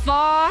call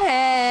for help.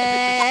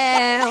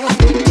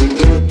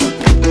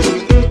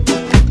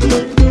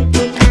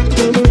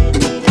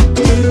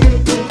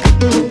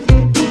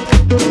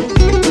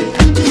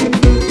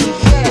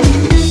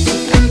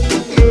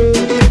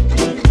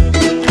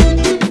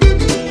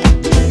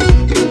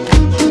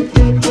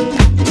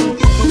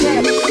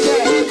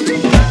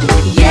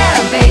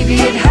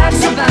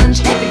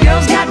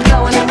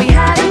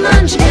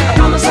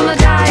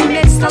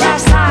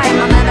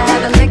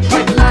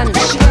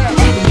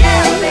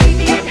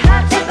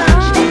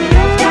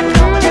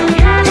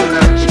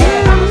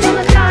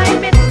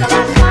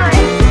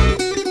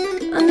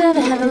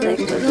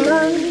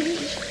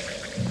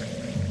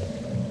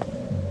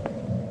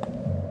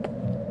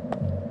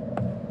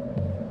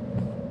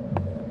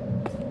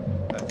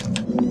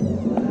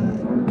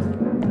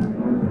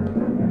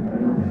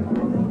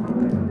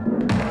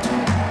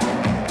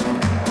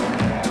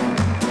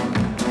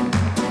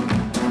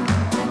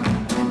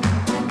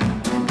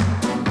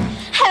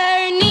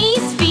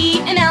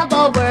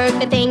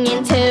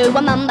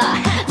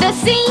 The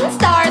scene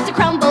starts to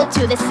crumble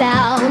to the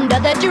sound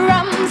of the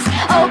drums.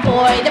 Oh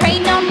boy, there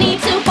ain't no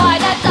need to buy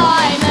that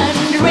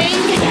diamond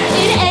ring.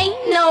 It ain't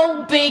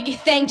no big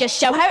thing, just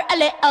show her a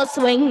little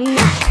swing.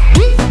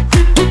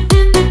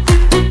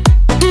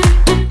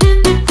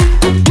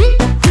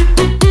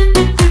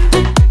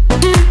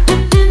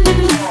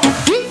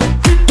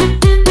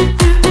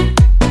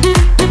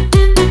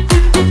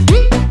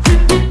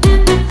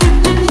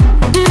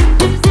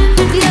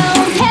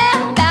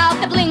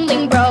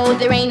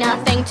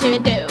 To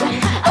do.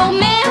 Oh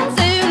man,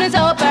 soon is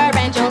over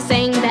and you'll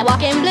sing that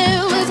walking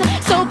blues.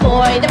 So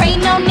boy, there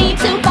ain't no need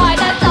to buy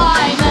that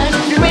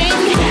diamond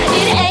ring.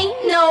 It ain't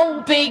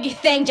no big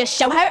thing, just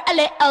show her a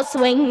little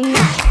swing.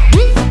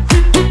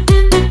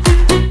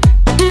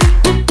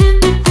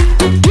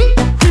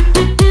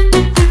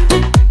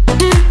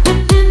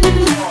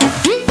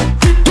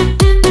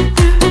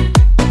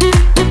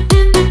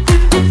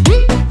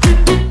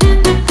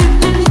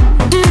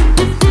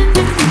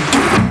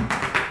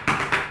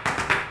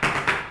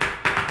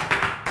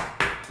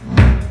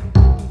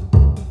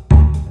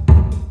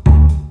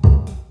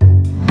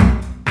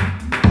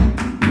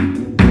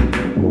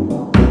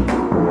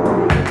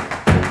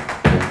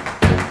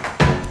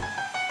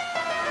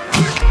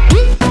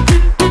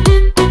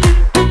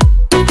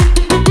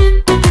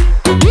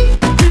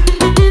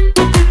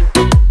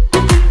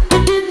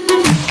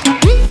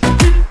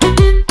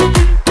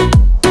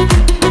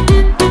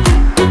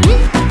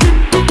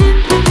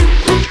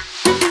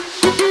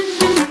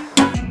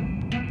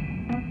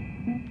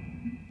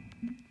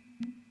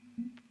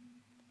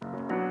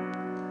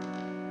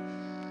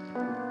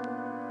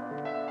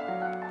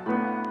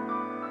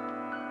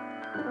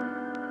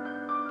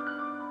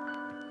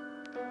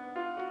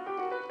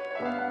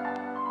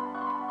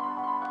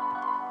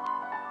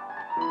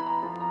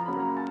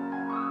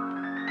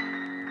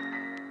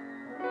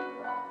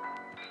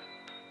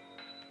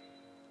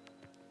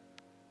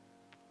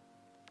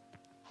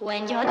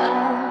 When you're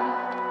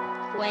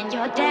down, when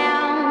you're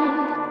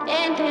down,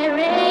 and there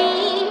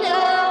ain't no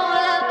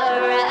love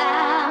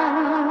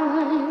around,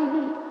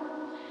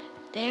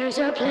 there's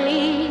a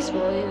place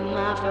for you,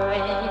 my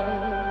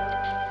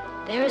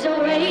friend. There's a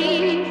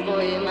way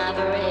for you, my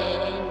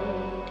friend.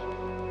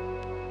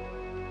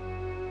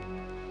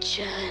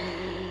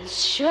 Just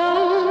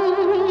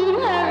show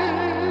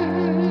her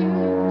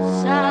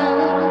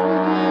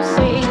some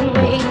swing,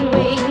 wing,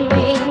 wing,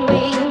 wing,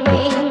 wing,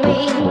 wing,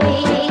 wing,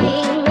 wing,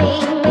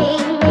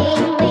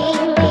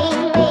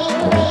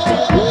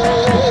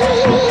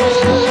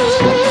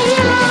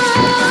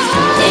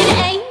 It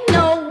ain't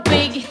no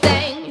big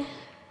thing,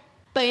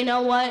 but you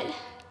know what?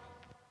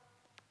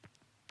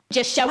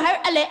 Just show her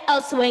a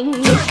little swing.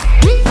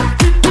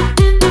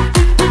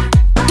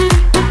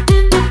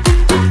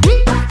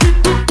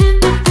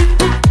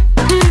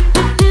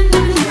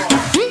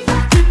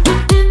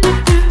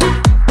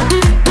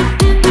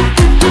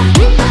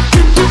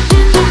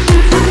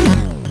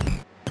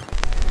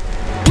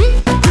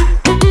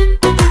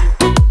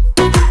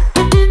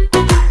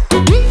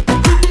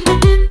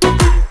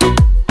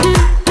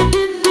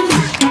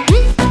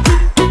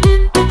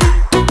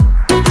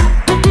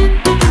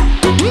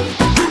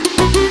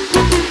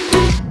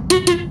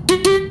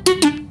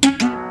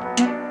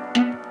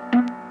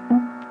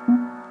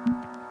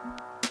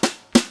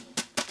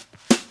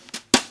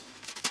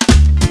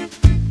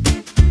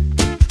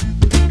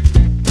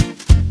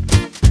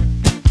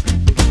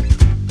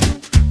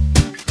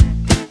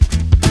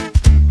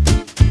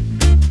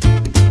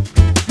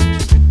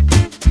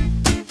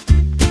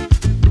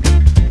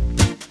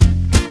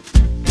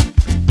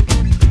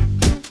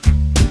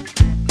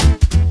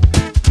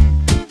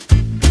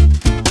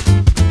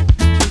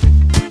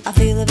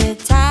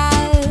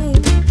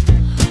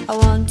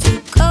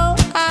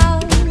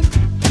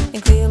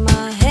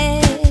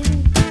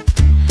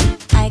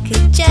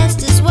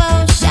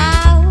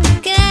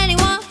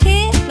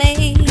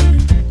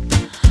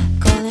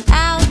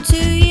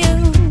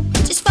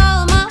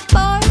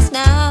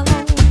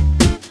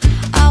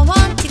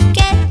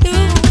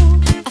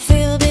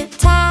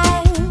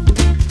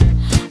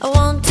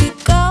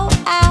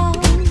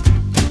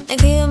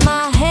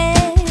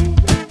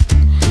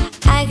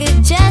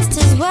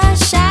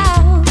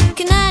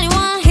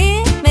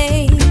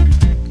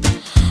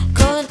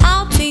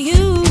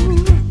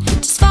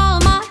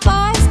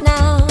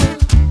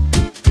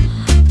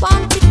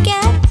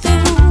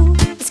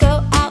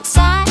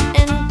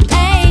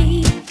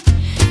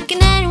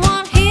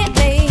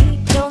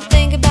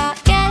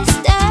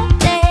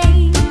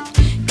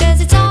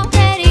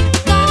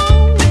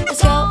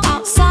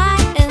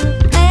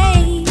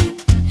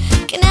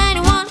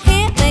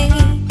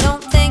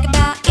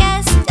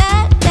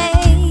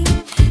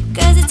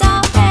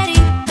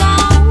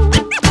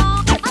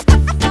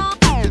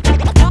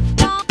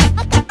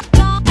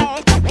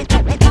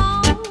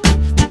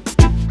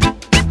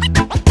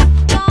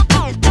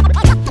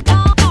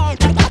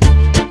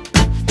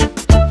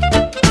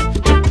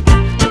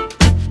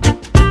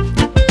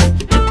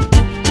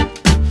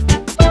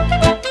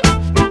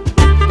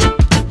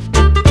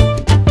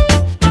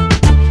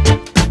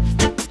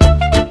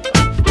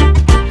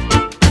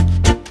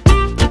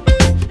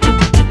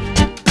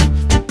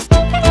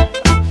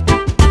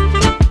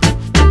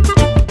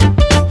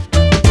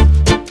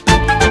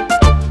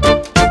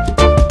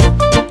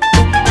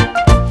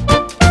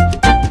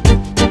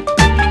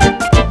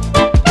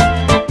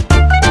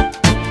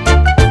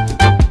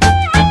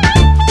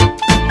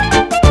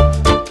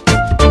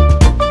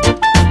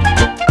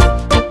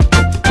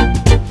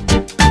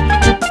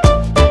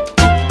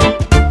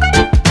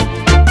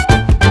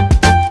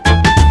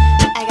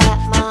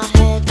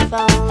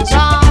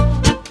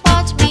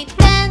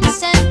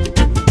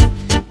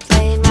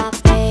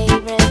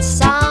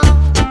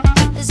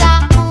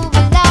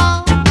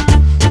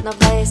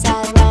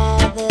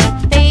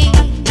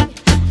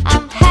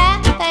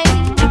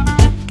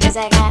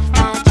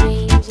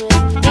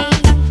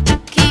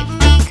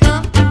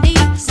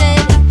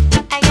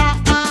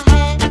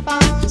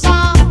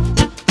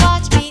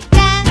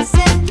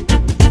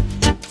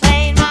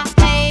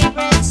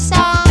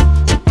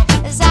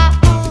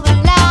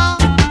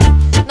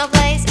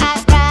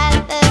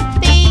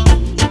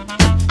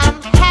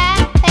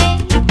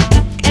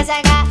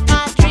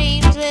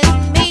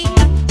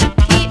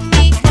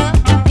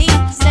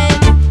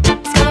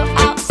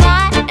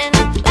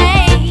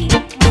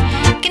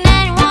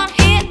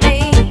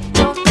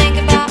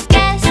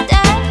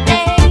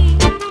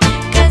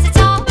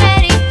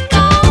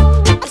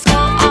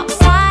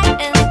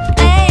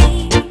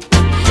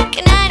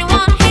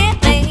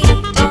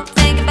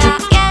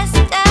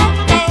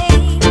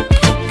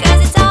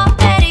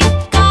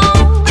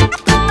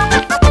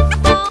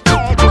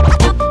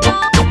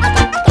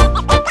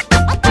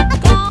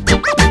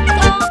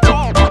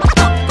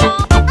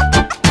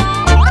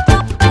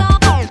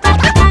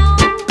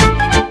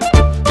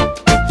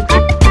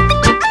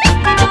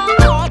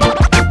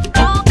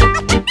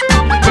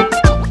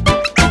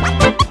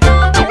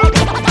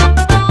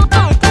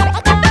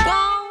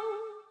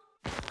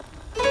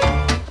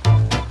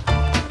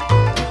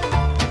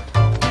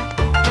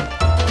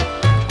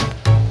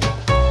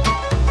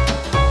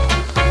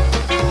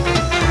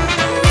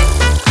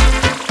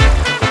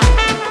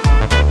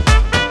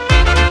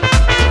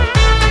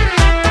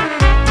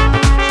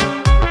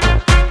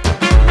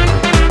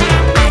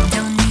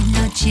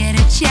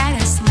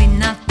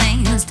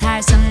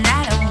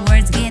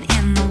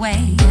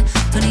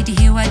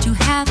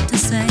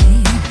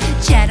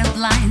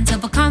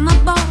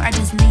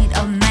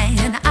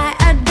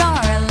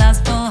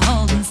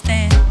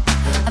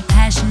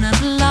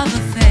 passionate love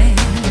affair.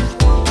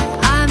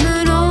 I'm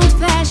an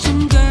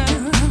old-fashioned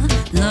girl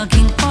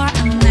looking for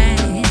a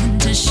man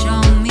to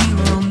show me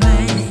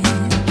romance.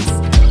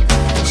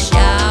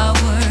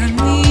 Shower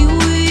me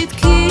with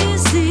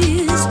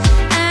kisses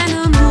and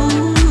a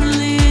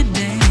moonlit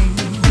day.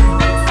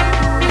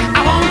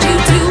 I want you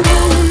to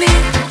woo me,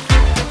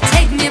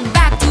 take me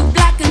back to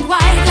black and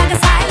white like a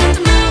silent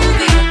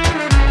movie.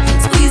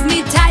 Squeeze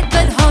me tight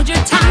but hold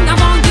your tongue. I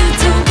want you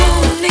to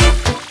woo me.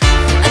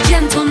 A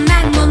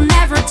gentleman will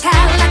never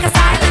tell like a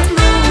silent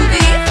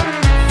movie.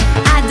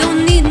 I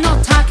don't need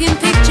no talking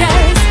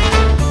pictures.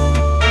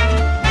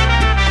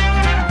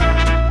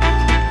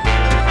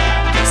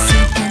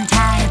 Suit and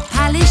tie,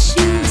 polished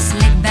shoes,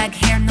 slick back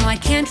hair, no I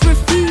can't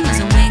refuse.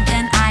 A wink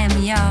and I am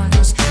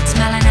yours,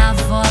 smelling out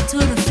fall to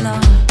the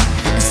floor.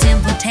 A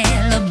simple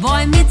tale, a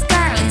boy meets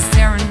girl, he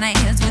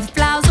serenades with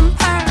flowers and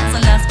pearls.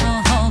 A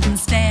lustful hold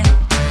instead, a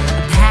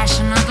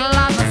passionate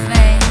love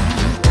affair.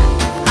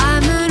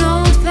 I'm an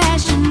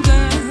old-fashioned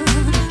girl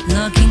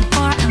looking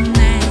for a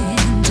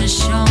man to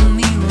show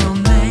me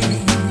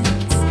romance.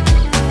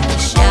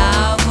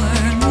 Shower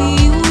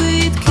me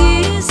with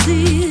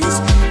kisses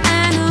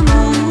and a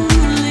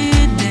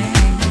moonlit day.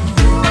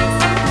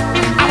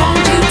 I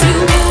want you to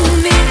woo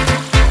me,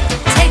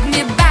 take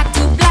me back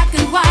to black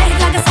and white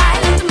like a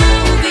silent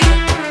movie.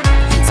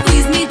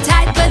 Squeeze me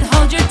tight but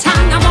hold your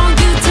tongue. I want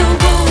you to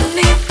woo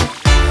me.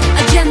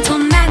 A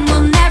gentleman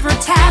will never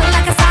tell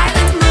like a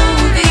silent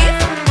movie.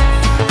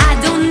 I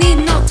don't need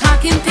no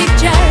talking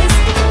pictures.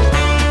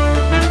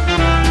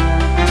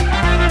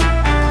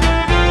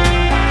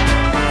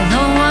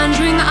 The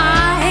wandering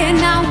eye,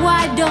 now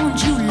why don't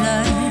you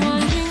learn?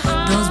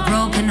 Those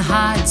broken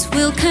hearts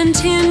will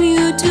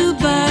continue to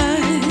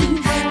burn.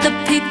 The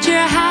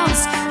picture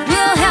house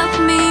will help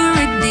me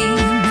redeem.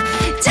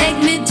 Take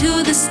me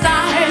to the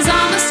stars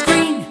on the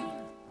screen.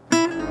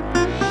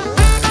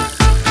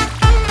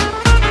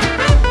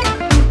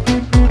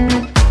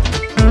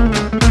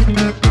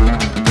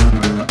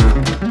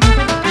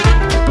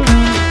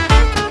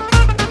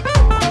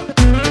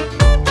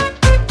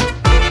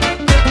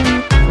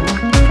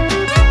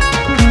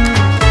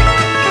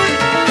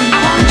 I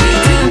want you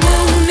to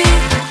woo me,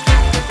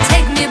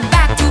 take me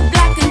back to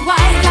black and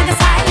white like a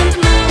silent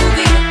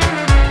movie.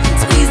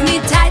 Squeeze me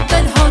tight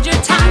but hold your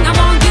tongue. I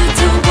want you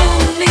to woo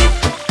me.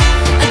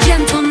 A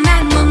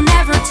gentleman will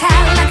never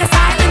tell like a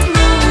silent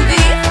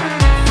movie.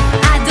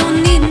 I don't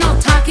need no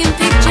talking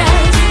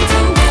pictures.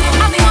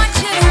 I want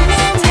you to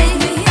woo me,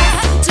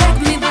 take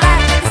me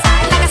back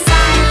like a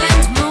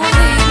silent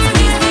movie.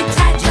 Squeeze me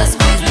tight, just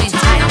squeeze me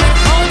tight but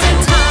hold your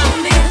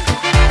tongue.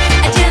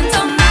 A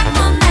gentleman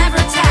will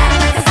never tell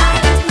like a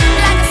silent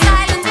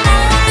movie.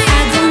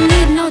 I don't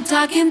need no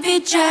talking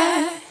picture.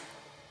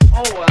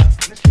 Oh,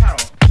 Miss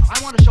Carroll, I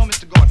want to show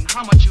Mr. Gordon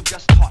how much you've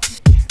just taught me.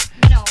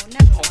 No,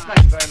 never Oh,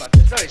 thank you very much.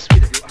 It's very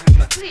sweet of you.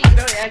 I'm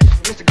very anxious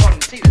for Mr. Gordon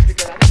to see this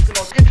because I think it's the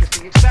most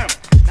interesting experiment.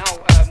 Now,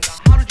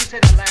 how did you say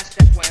that last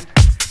step went?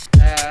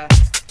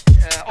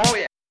 Oh,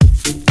 yeah.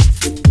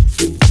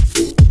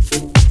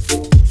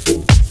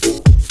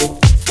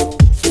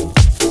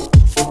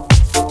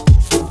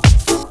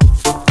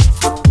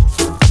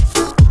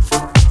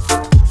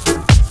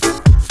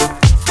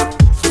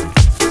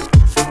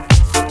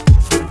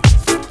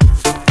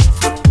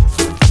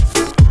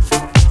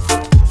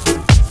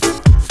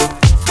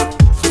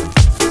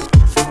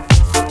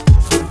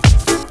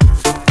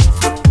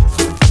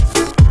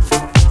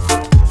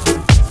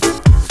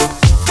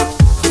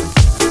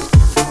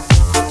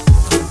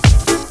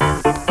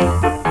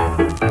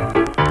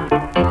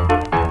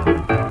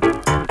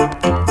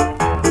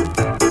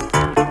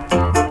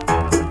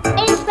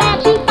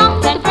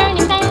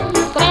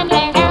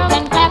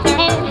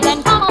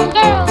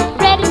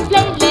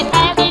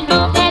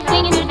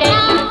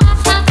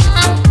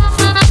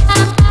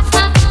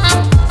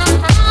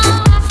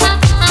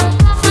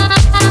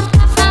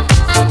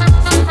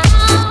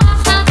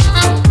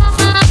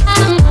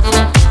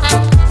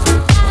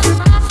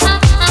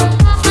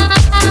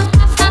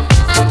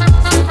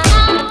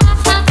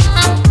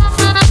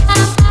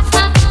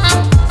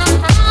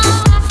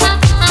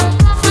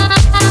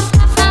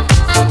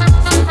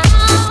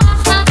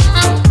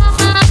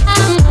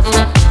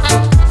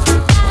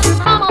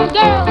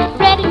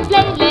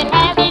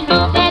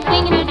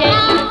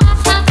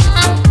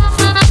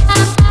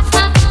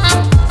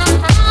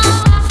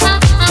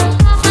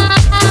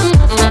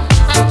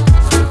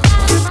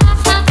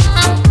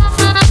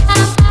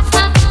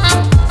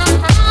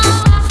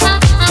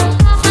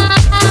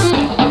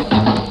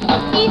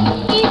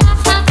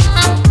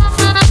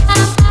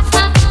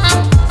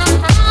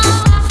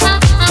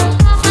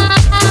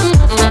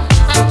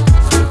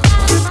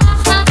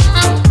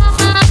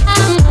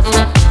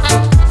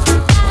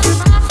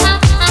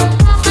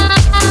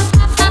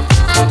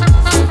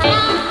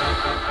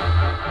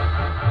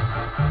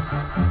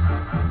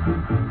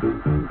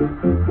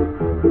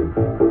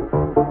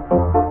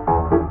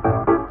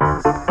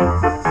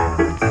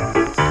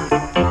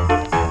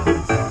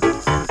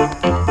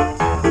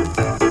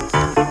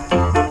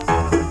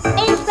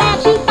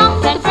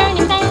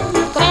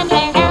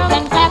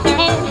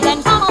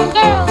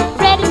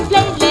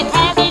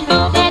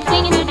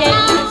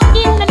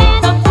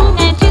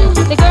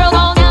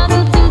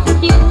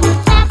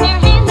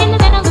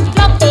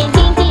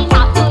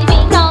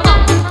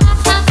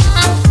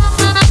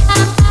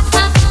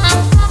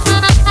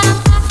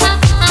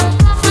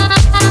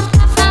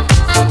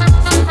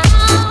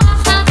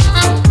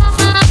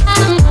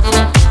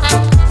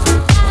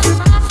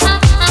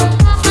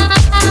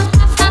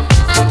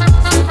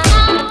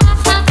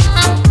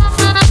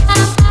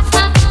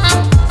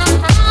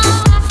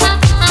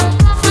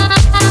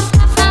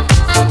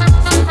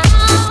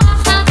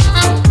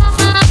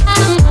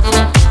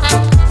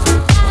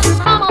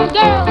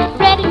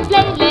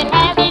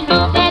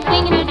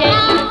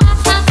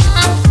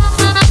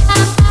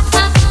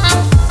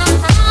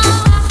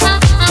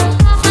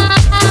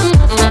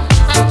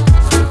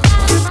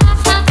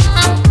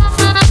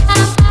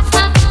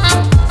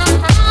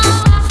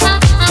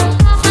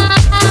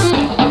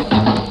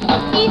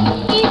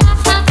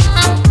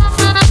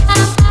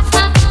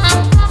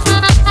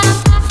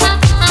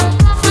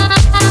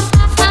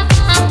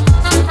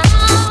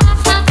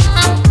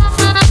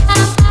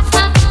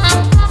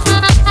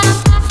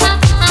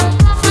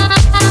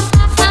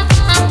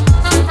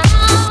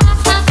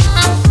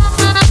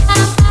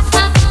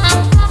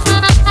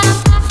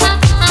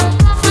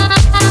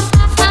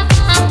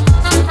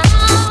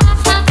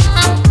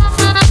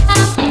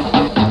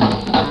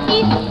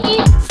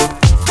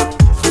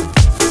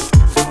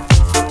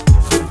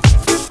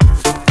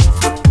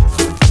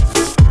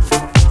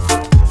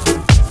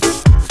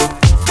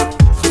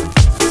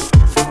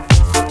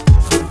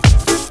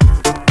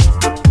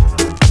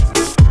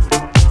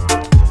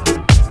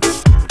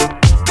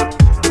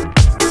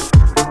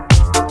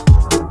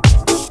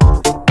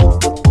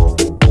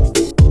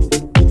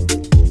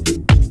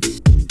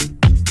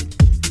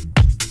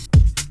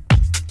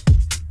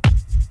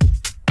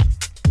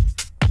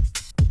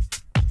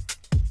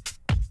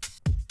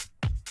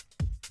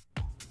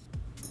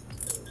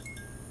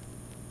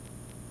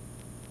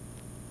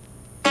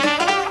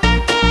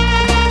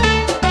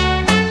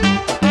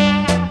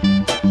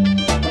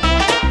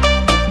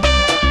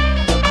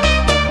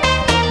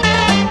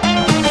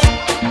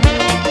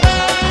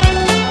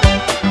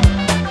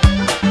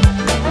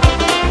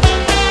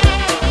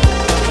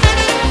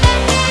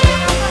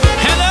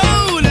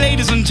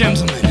 and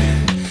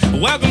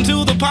gentlemen, welcome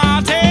to the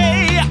party.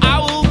 I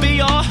will be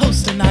your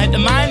host tonight.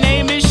 My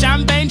name is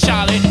Champagne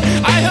Charlie.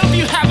 I hope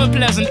you have a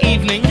pleasant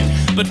evening.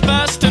 But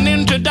first, an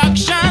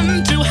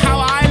introduction to how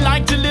I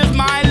like to live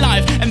my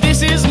life. And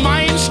this is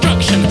my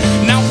instruction.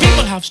 Now,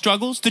 people have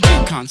struggles that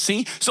you can't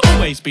see. So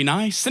always be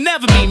nice and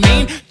never be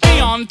mean. Be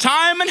on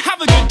time and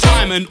have a good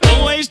time. And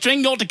always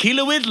drink your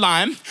tequila with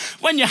lime.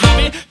 When you're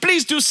happy,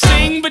 please do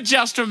sing. But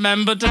just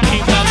remember to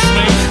keep that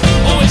swing.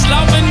 Always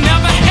love and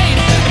never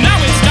hate. Now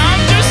it's time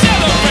to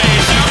celebrate.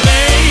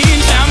 Champagne,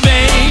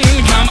 champagne,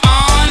 come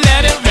on,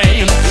 let it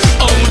rain.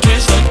 Oh,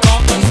 twist the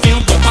cork and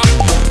feel the pop.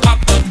 Pop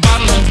the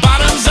bottle and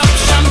bottoms up.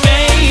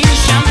 Champagne,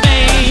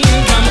 champagne,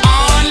 come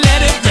on,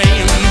 let it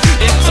rain.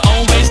 It's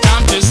always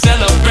time to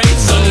celebrate,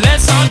 so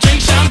let's all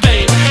drink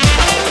champagne.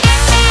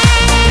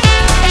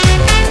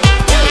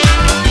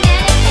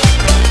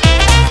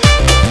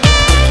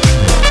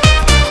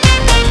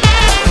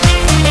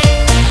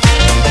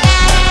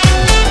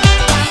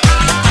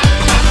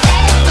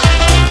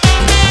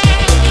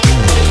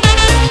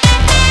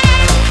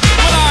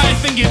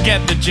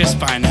 Get the gist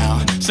by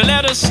now. So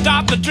let us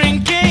start the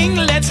drinking.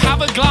 Let's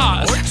have a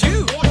glass. Or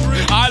two.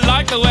 I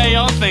like the way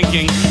you're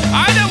thinking.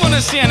 I don't want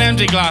to see an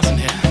empty glass in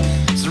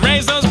here. So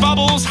raise those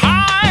bubbles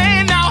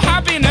high. Now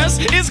happiness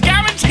is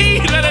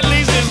guaranteed, but at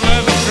least it's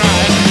worth a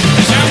try.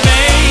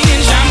 Champagne,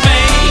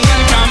 champagne,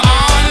 come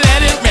on,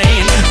 let it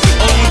rain.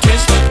 Oh,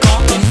 twist the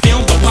cork and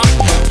feel the pop.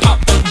 Pop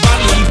the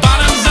bottle and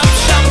bottoms up.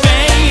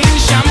 Champagne,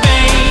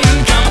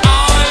 champagne, come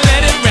on,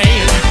 let it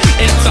rain.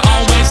 It's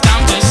always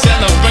time to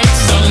celebrate,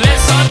 so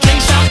let's all drink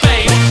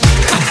champagne.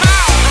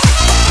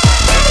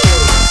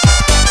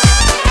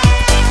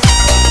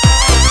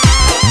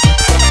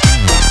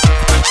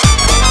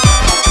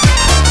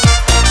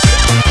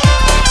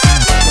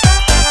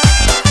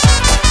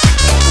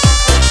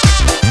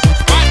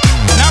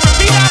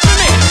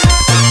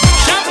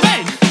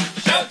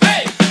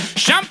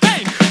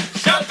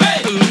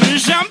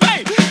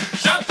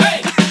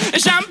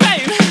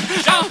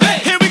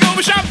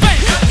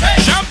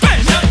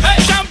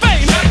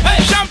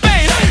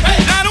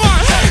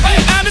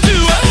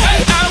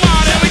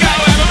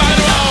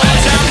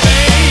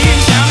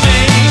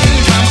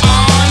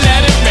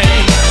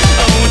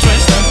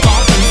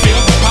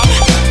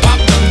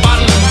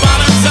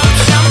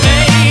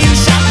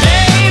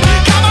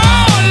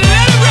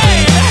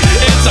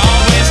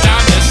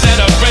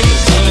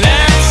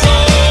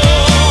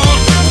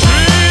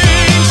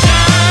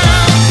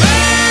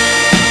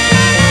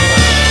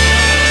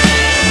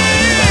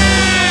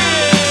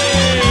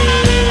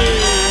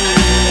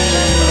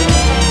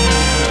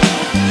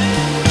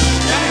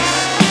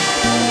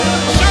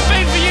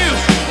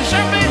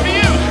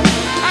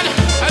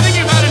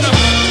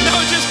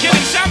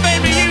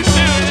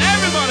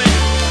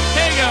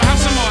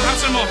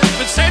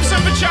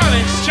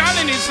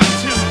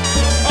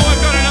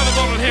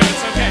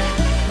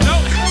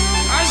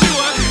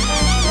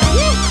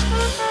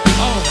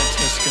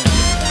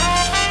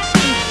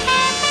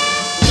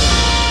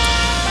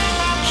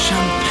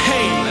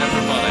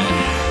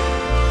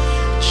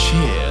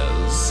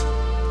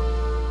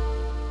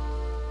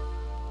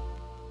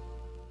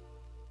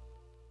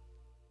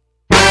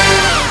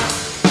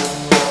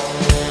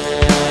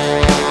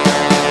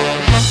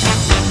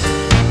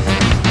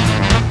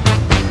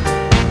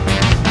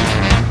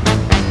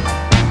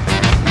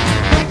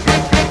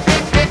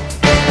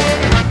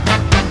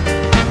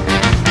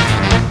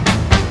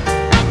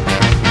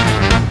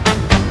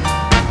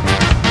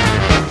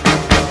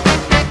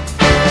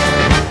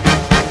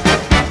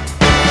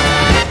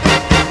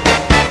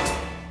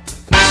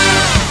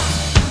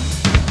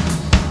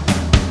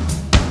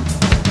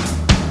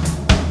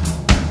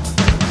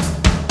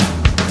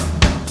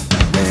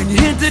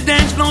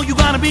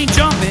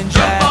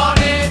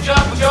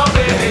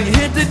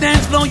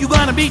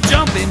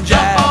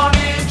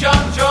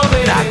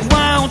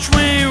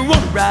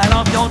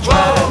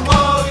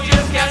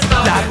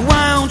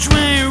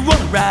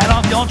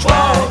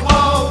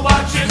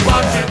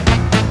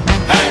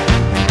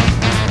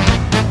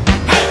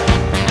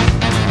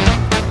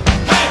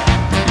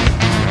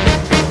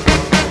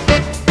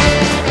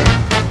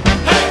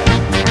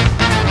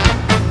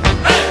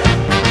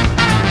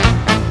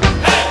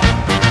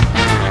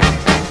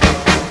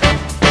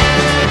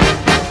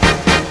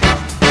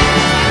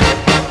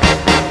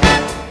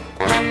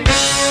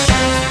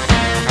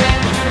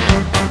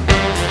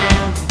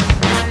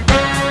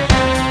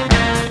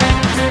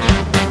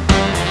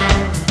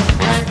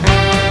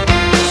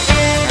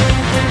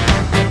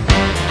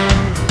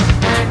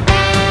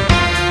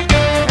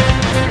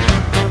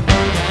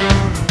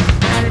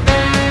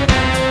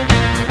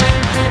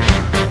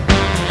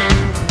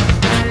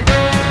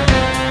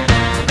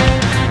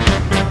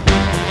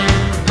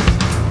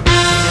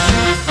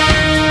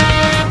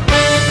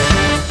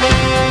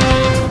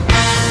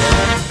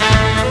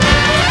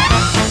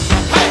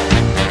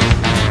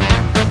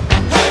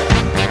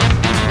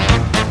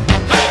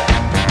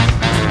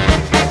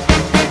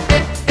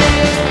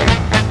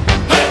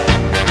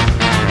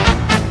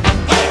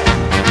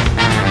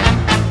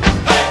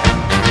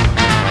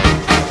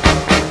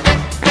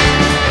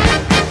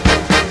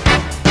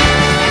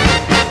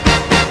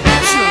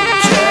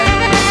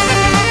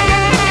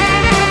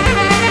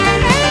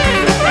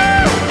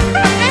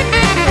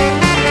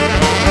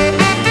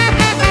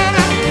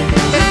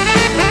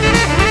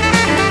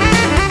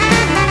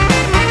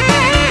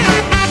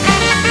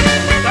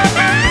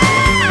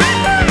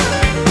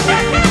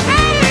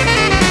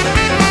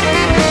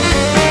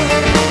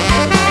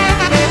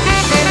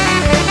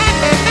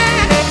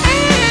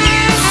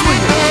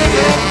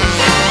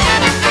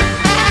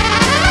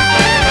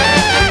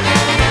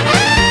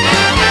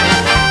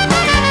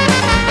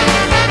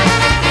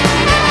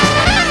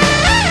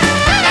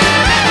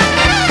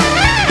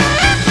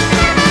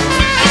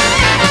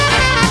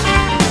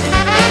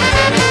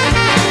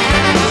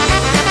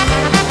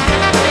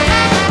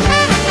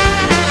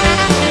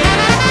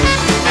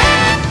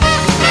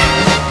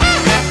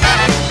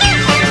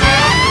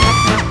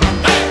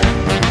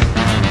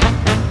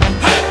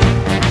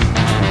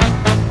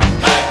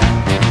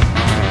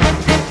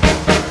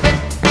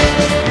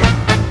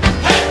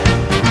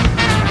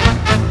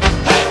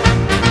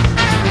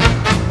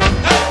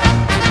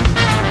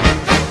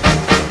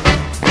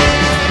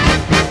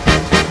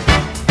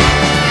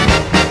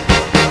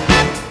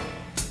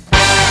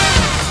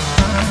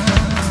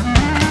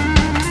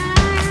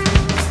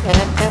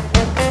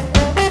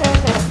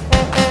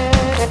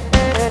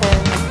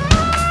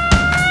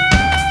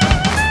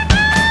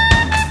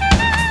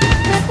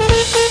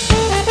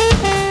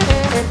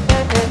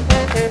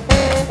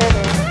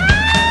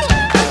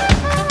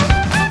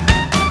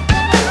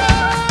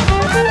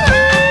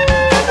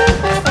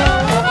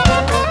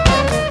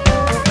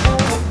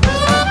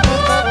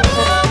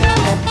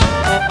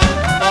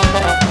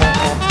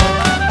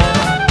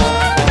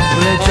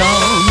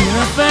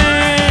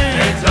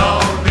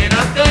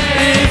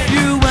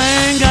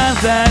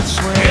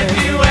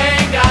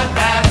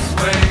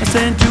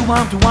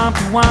 do-wop,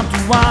 do-wop,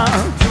 do-wop.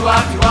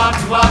 Do-wop, do-wop,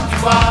 do-wop,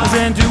 do-wop. I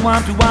said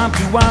do-wop, do-wop,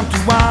 do-wop,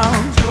 do-wop.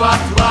 Do-wop,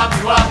 do-wop,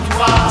 do-wop,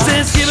 do-wop. I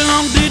said skid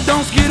along, did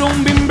don't skid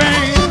on bim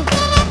bang.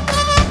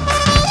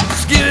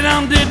 Skid it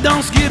on, did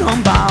don't skid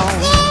on bow.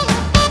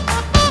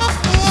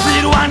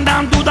 Skid one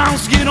down, do down,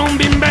 skid on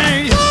bim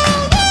bang.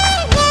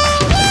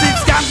 Six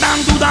got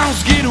down, do down,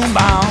 skid on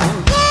bow.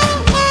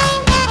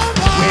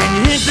 When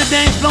you hit the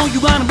dance floor,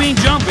 you gotta be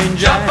jumping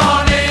jack. Jump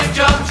on in,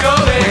 jump your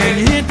When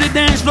baby. you hit the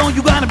dance floor,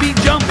 you gotta be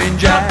jumping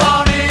jack. Jump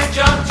on in,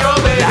 jump your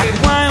baby. Like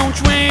a wild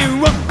train,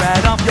 run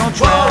right off your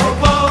track.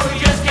 Whoa, whoa, you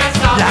just can't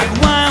stop Like it.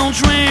 a wild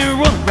train,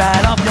 run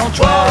right off your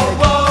track.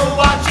 Whoa, whoa,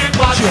 watch it,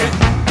 watch it.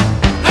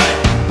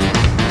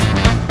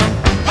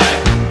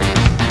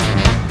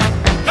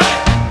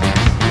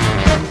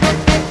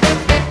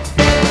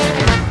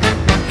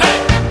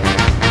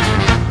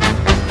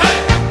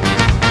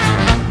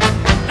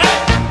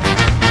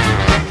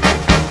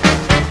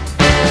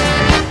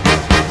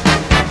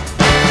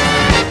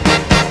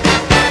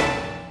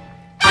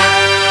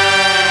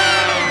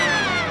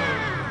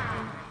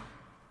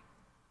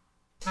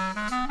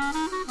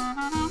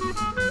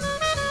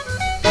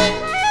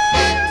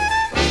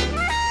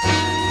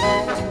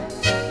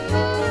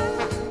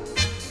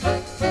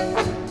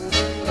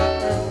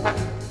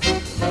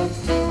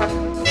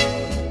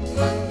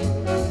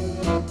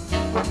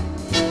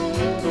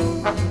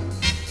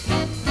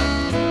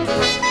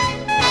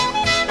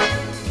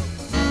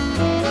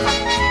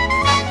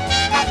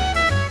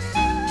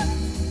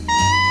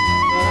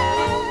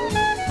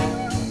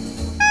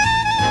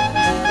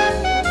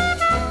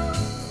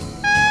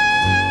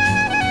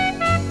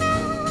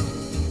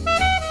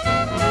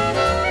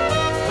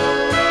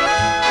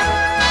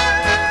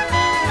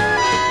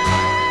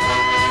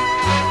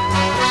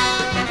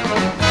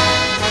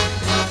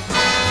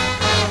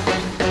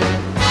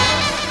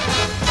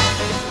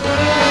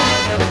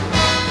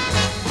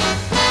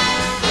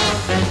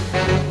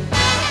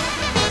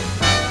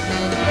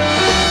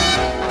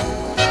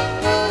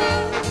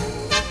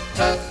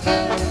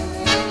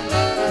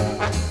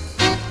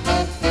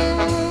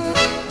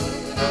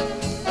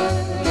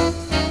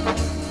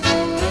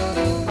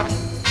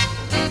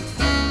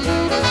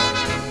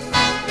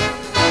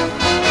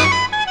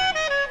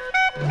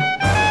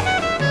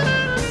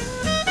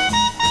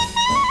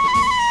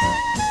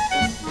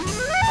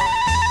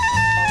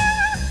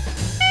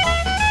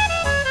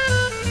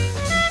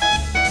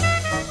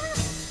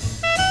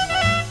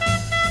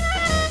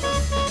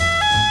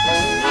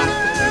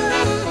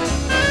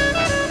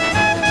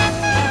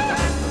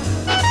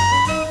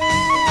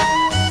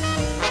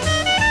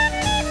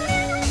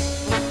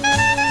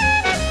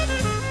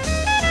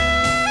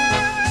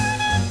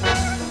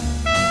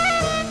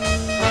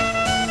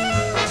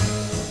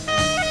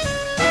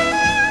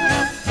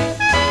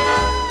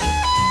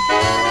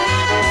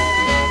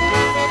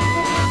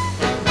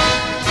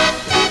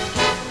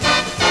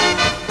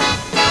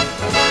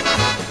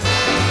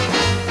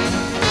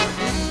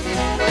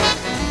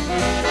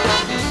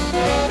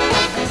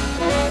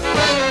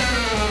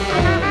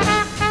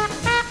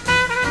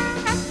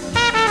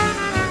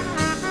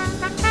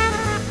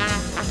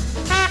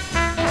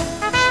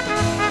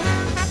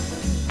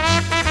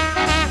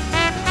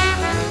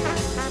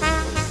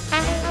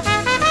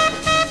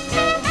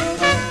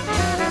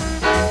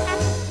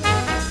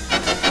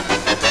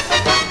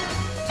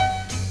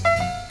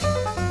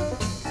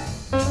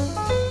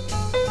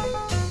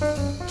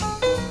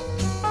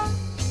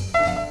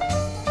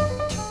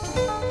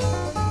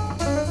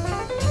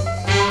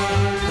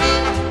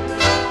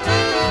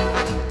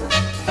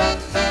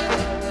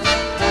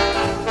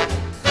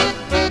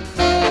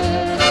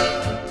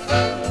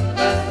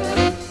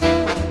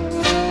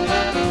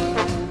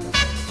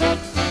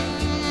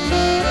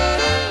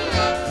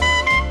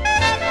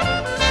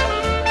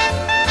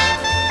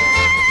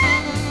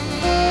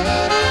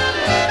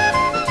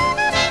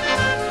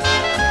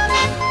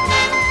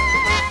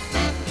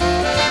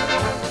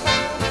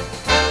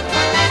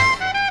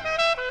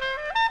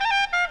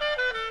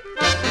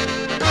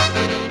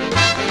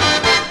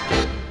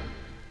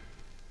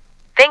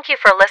 Thank you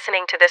for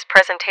listening to this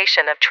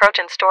presentation of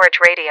Trojan Storage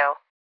Radio.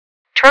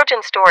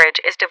 Trojan Storage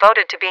is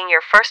devoted to being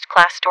your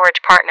first-class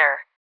storage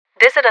partner.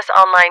 Visit us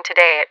online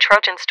today at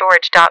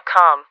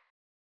trojanstorage.com.